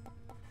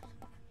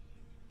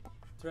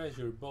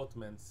treasure,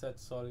 boatman, set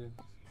solid.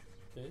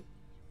 Okay.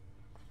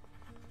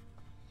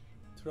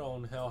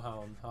 Throne,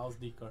 hellhound, house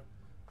decker.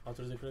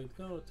 Alters the great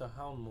gun with a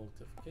hound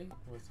motive. Okay.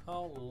 Was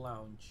hall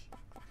lounge.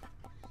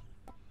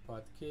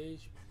 Pod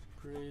cage,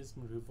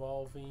 prism,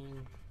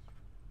 revolving.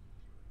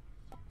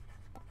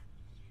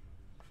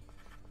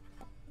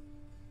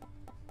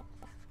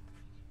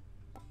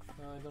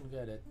 I don't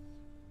get it.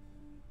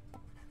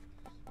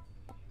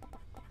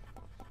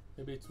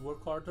 Maybe it's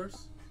work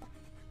orders.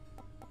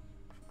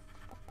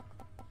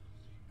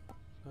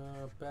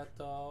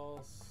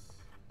 Petals.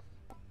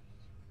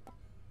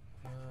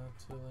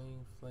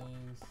 Tilling,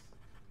 flames.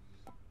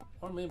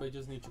 Or maybe I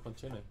just need to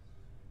continue.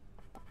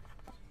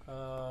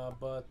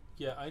 But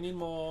yeah, I need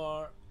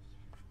more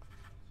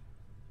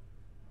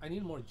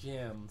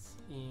gems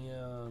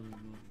and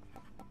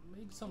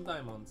maybe some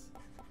diamonds.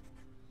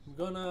 I'm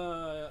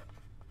gonna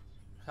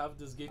have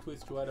this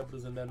gateways to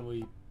Erebus and then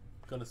we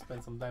gonna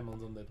spend some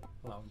diamonds on the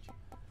lounge.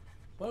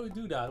 Why we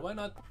do that? Why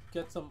not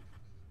get some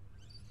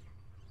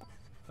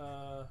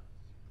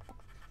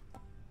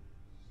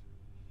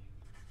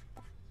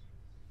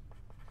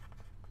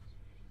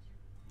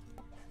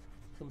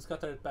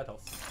scattered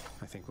petals.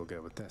 I think we'll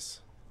go with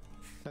this.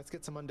 Let's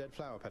get some undead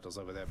flower petals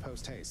over there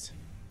post haste.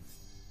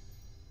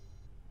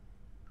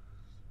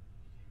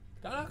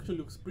 That actually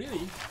looks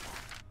pretty.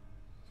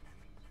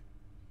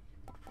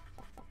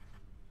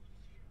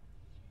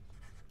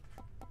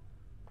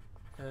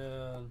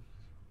 And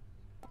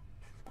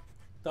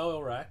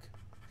towel rack.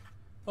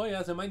 Oh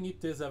yes, I might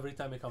need this every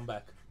time I come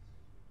back.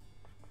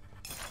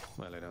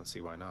 Well, I don't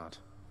see why not.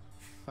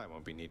 I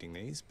won't be needing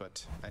these,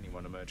 but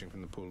anyone emerging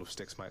from the pool of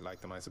sticks might like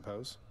them, I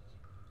suppose.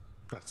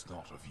 That's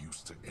not of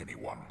use to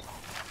anyone.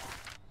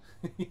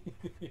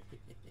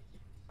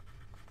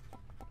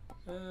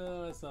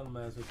 Let's not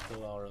mess with the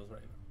laurels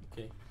right now.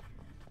 Okay.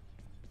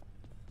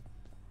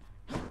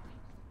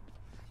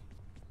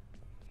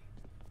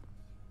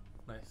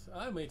 Nice.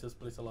 I made this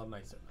place a lot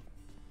nicer.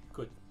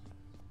 Good.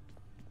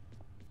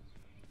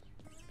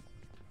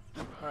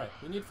 Alright,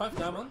 we need 5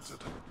 diamonds.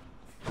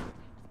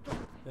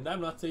 And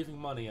I'm not saving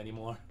money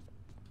anymore.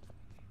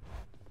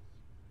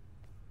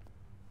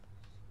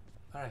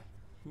 Alright.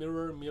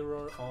 Mirror,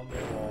 mirror on the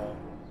wall.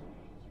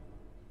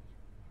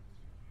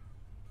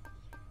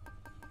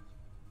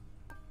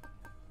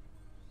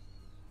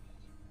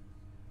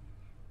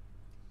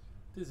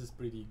 This is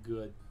pretty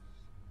good.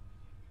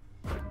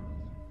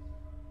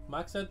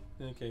 Max set?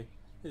 Okay.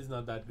 It's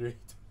not that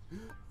great.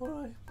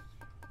 Alright.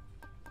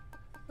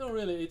 No,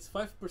 really, it's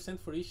 5%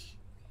 for each.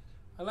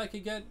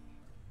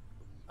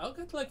 I'll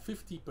get like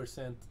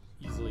 50%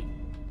 easily.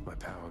 My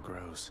power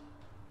grows.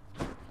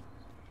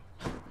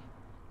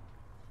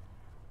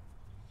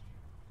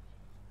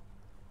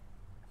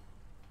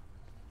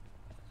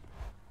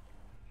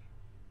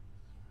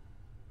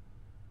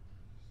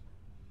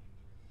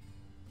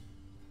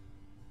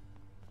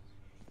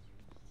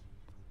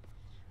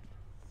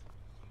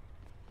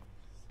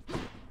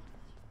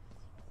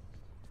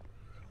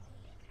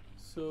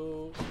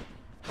 So,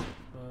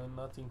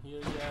 nothing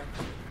here yet.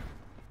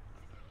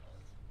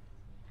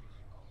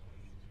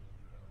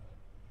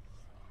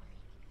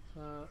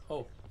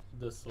 Oh,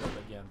 the sword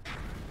again.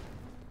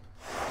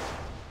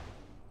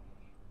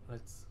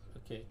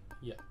 Okay,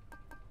 yeah.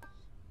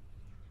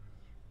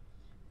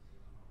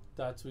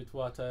 That's with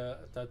what,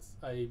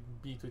 I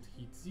beat with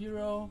heat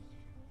 0.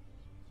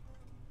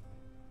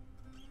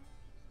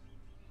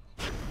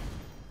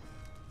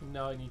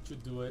 Now I need to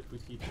do it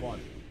with heat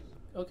 1.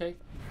 Okay,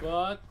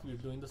 but we're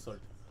doing the sword.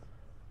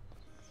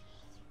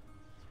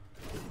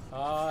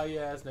 Ah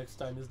yes, next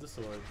time is the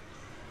sword.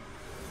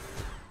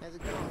 How's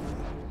it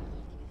going?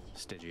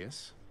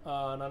 Stygius?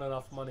 Not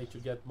enough money to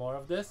get more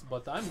of this,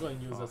 but I'm going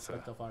to use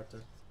Aspect of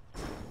Arthur.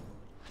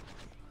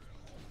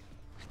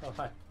 Oh,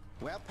 hi.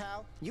 Well,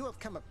 pal, you have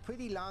come a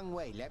pretty long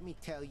way, let me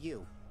tell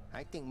you.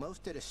 I think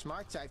most of the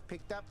smarts I've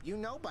picked up you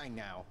know by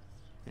now.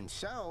 And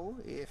so,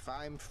 if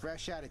I'm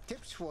fresh out of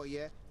tips for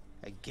you,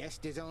 I guess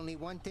there's only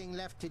one thing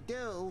left to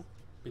do.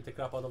 Beat the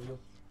crap out of you.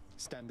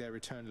 Stand there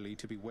eternally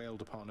to be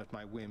wailed upon at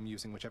my whim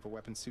using whichever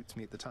weapon suits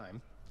me at the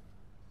time.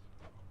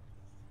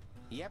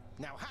 Yep,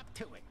 now hop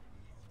to it.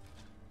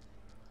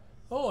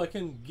 Oh, I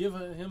can give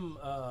him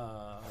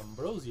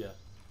ambrosia.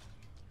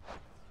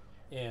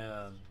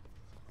 And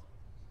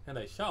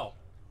I shall.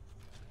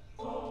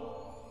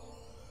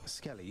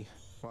 Skelly,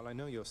 while I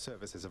know your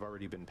services have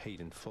already been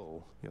paid in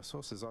full, your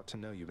sources ought to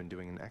know you've been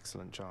doing an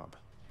excellent job.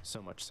 So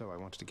much so I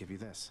wanted to give you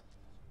this.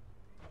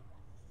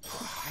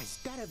 Is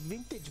that a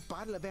vintage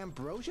bottle of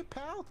ambrosia,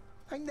 pal?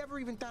 I never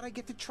even thought I'd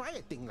get to try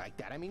a thing like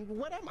that. I mean,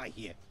 what am I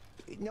here?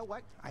 You know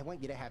what? I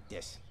want you to have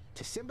this.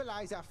 To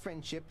symbolize our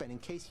friendship and in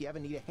case you ever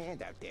need a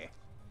hand out there.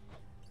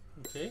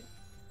 Okay.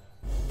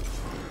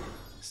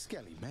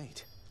 Skelly,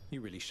 mate.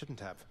 You really shouldn't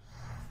have.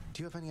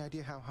 Do you have any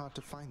idea how hard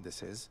to find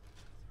this is?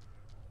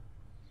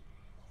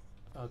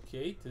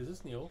 Okay, this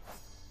is new.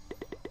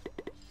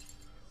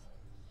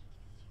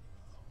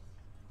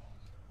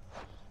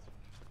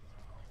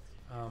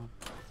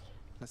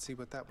 Let's see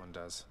what that one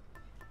does.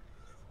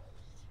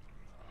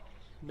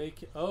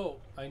 Make oh,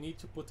 I need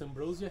to put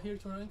Ambrosia here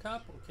to rank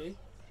up. Okay.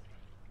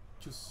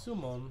 To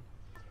summon,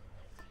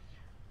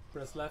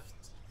 press left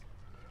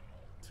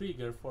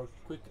trigger for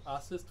quick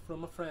assist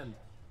from a friend.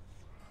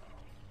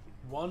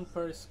 1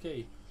 per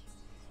escape.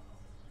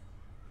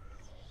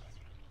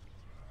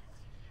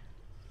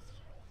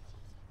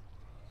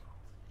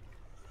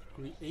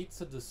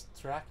 Creates a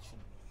distraction.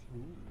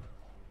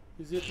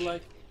 Ooh. Is it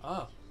like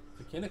I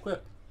can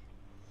equip?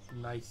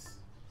 Nice.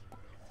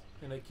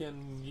 And I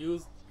can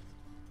use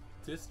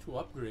this to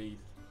upgrade.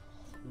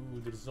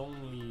 Ooh, there's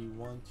only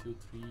 1, 2,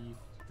 3.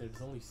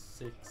 There's only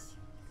 6.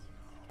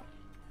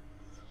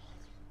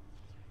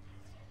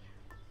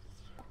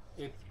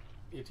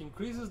 It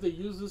increases the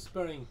user's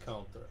per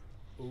encounter.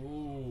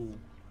 Ooh.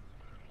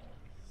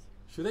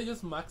 Should I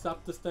just max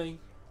up this thing?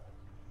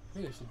 I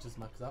think I should just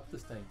max up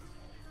this thing.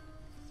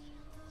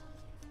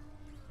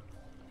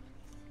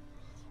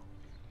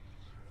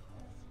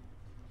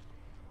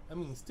 I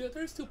mean,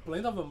 there's still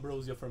plenty of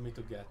Ambrosia for me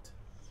to get.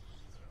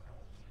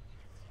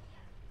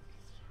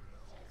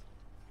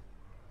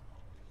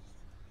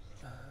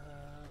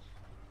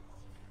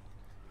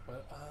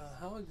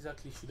 How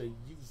exactly should I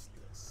use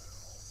this?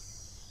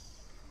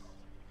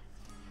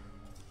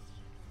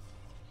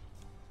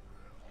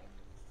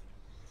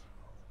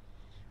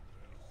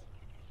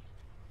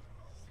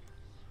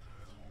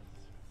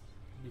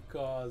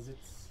 Because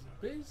it's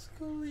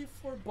basically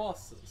for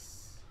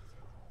bosses.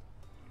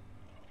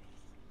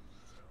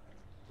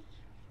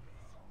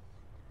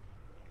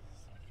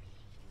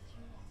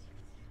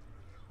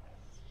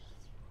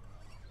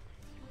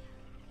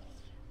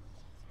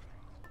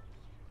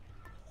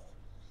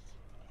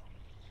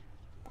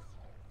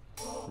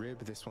 Rib,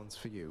 this one's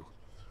for you.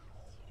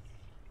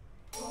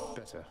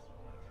 Better.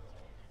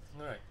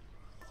 Alright.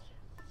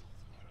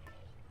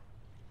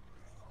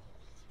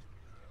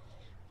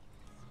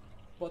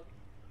 But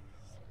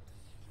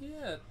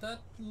yeah,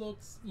 that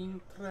looks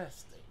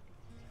interesting.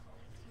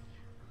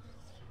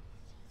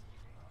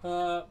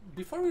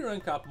 Before we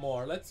rank up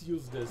more, let's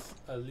use this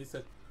at least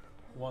at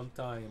one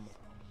time,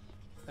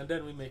 and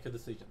then we make a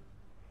decision.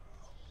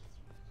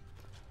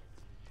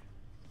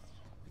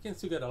 We can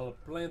still get a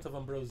plant of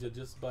Ambrosia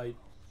just by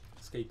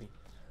escaping.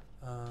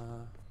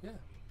 Yeah,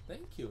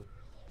 thank you.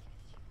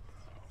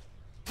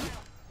 Too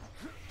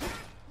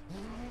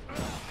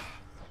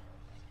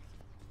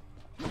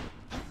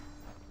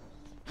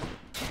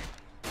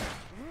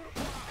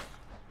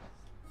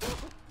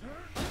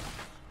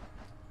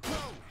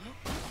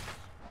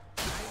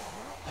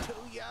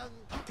young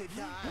to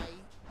die.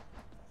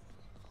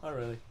 Oh,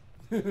 really?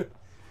 All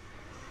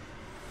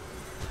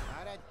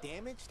that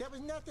damage? That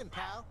was nothing,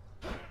 pal.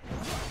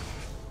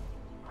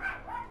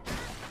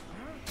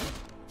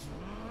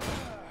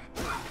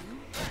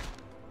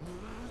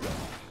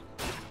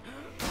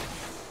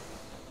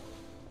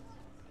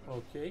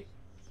 Okay.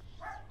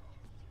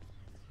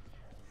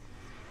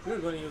 We're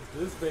going to use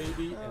this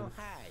baby and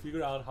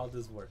figure out how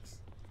this works.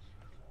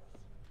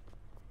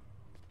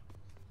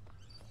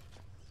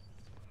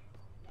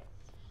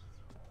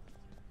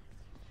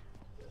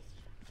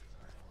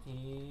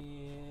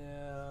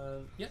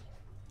 And yeah.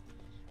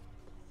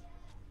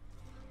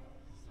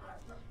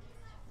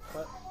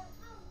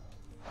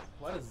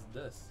 What is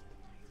this?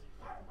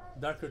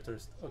 Darker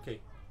thirst. Okay.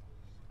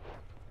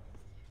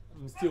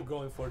 I'm still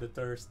going for the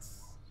thirsts.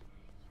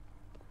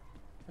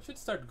 I should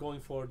start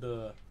going for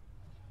the...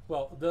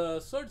 Well,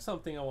 the sword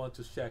something I want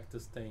to check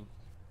this thing.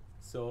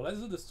 So let's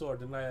do the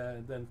sword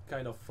and then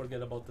kind of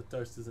forget about the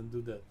thirsts and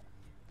do the...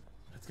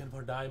 Let's get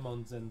more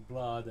diamonds and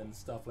blood and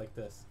stuff like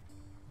this.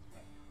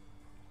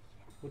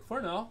 But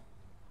for now,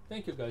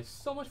 thank you guys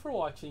so much for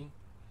watching.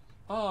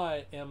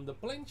 I am the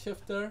Plane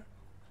Shifter.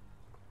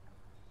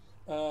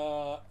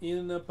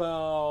 In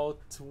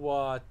about,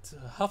 what,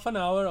 half an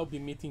hour I'll be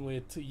meeting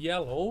with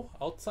Yellow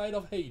outside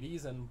of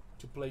Hades and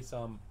to play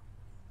some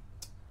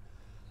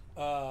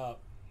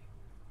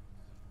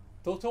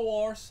Total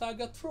War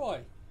Saga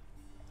Troy.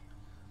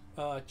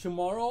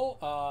 Tomorrow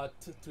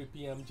at 3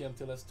 p.m.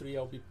 GMT +3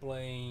 I'll be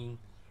playing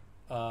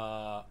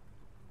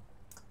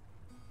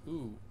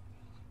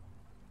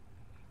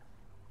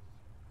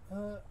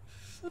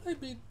should I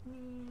be...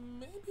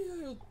 maybe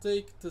I'll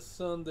take the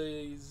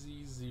Sundays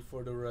easy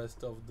for the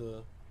rest of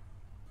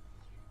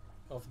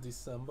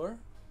December.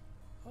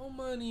 How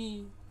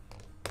many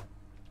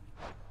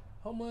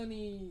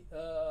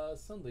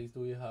Sundays do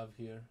we have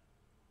here?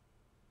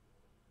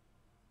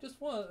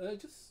 Just one,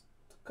 just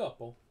a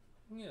couple.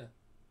 Yeah.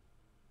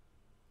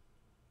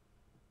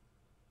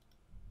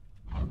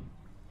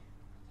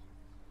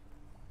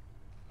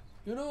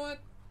 You know what?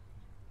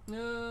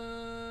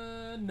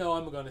 No,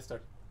 I'm gonna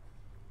start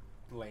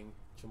playing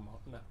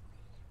tomorrow. No.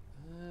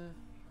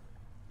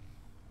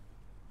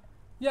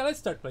 Yeah, let's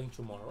start playing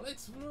tomorrow.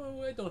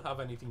 I don't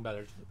have anything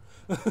better to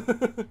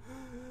do.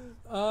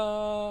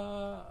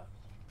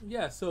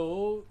 Yeah,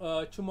 so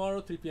tomorrow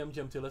 3 p.m.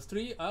 GMT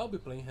 +3 I'll be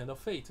playing Hand of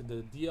Fate,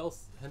 the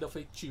DLC, Hand of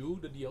Fate 2,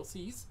 the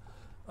DLCs,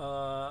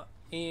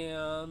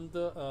 and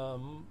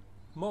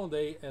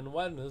Monday and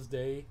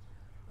Wednesday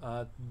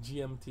at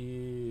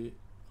GMT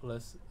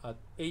at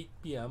 8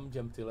 p.m.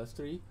 GMT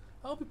LS3,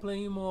 I'll be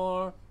playing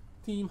more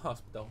Team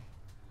Hospital.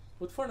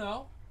 But for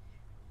now,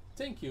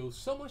 thank you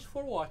so much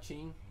for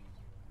watching.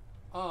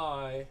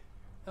 I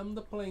am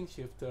the Plane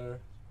Shifter,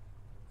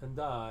 and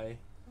I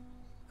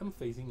am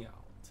phasing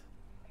out.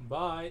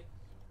 Bye.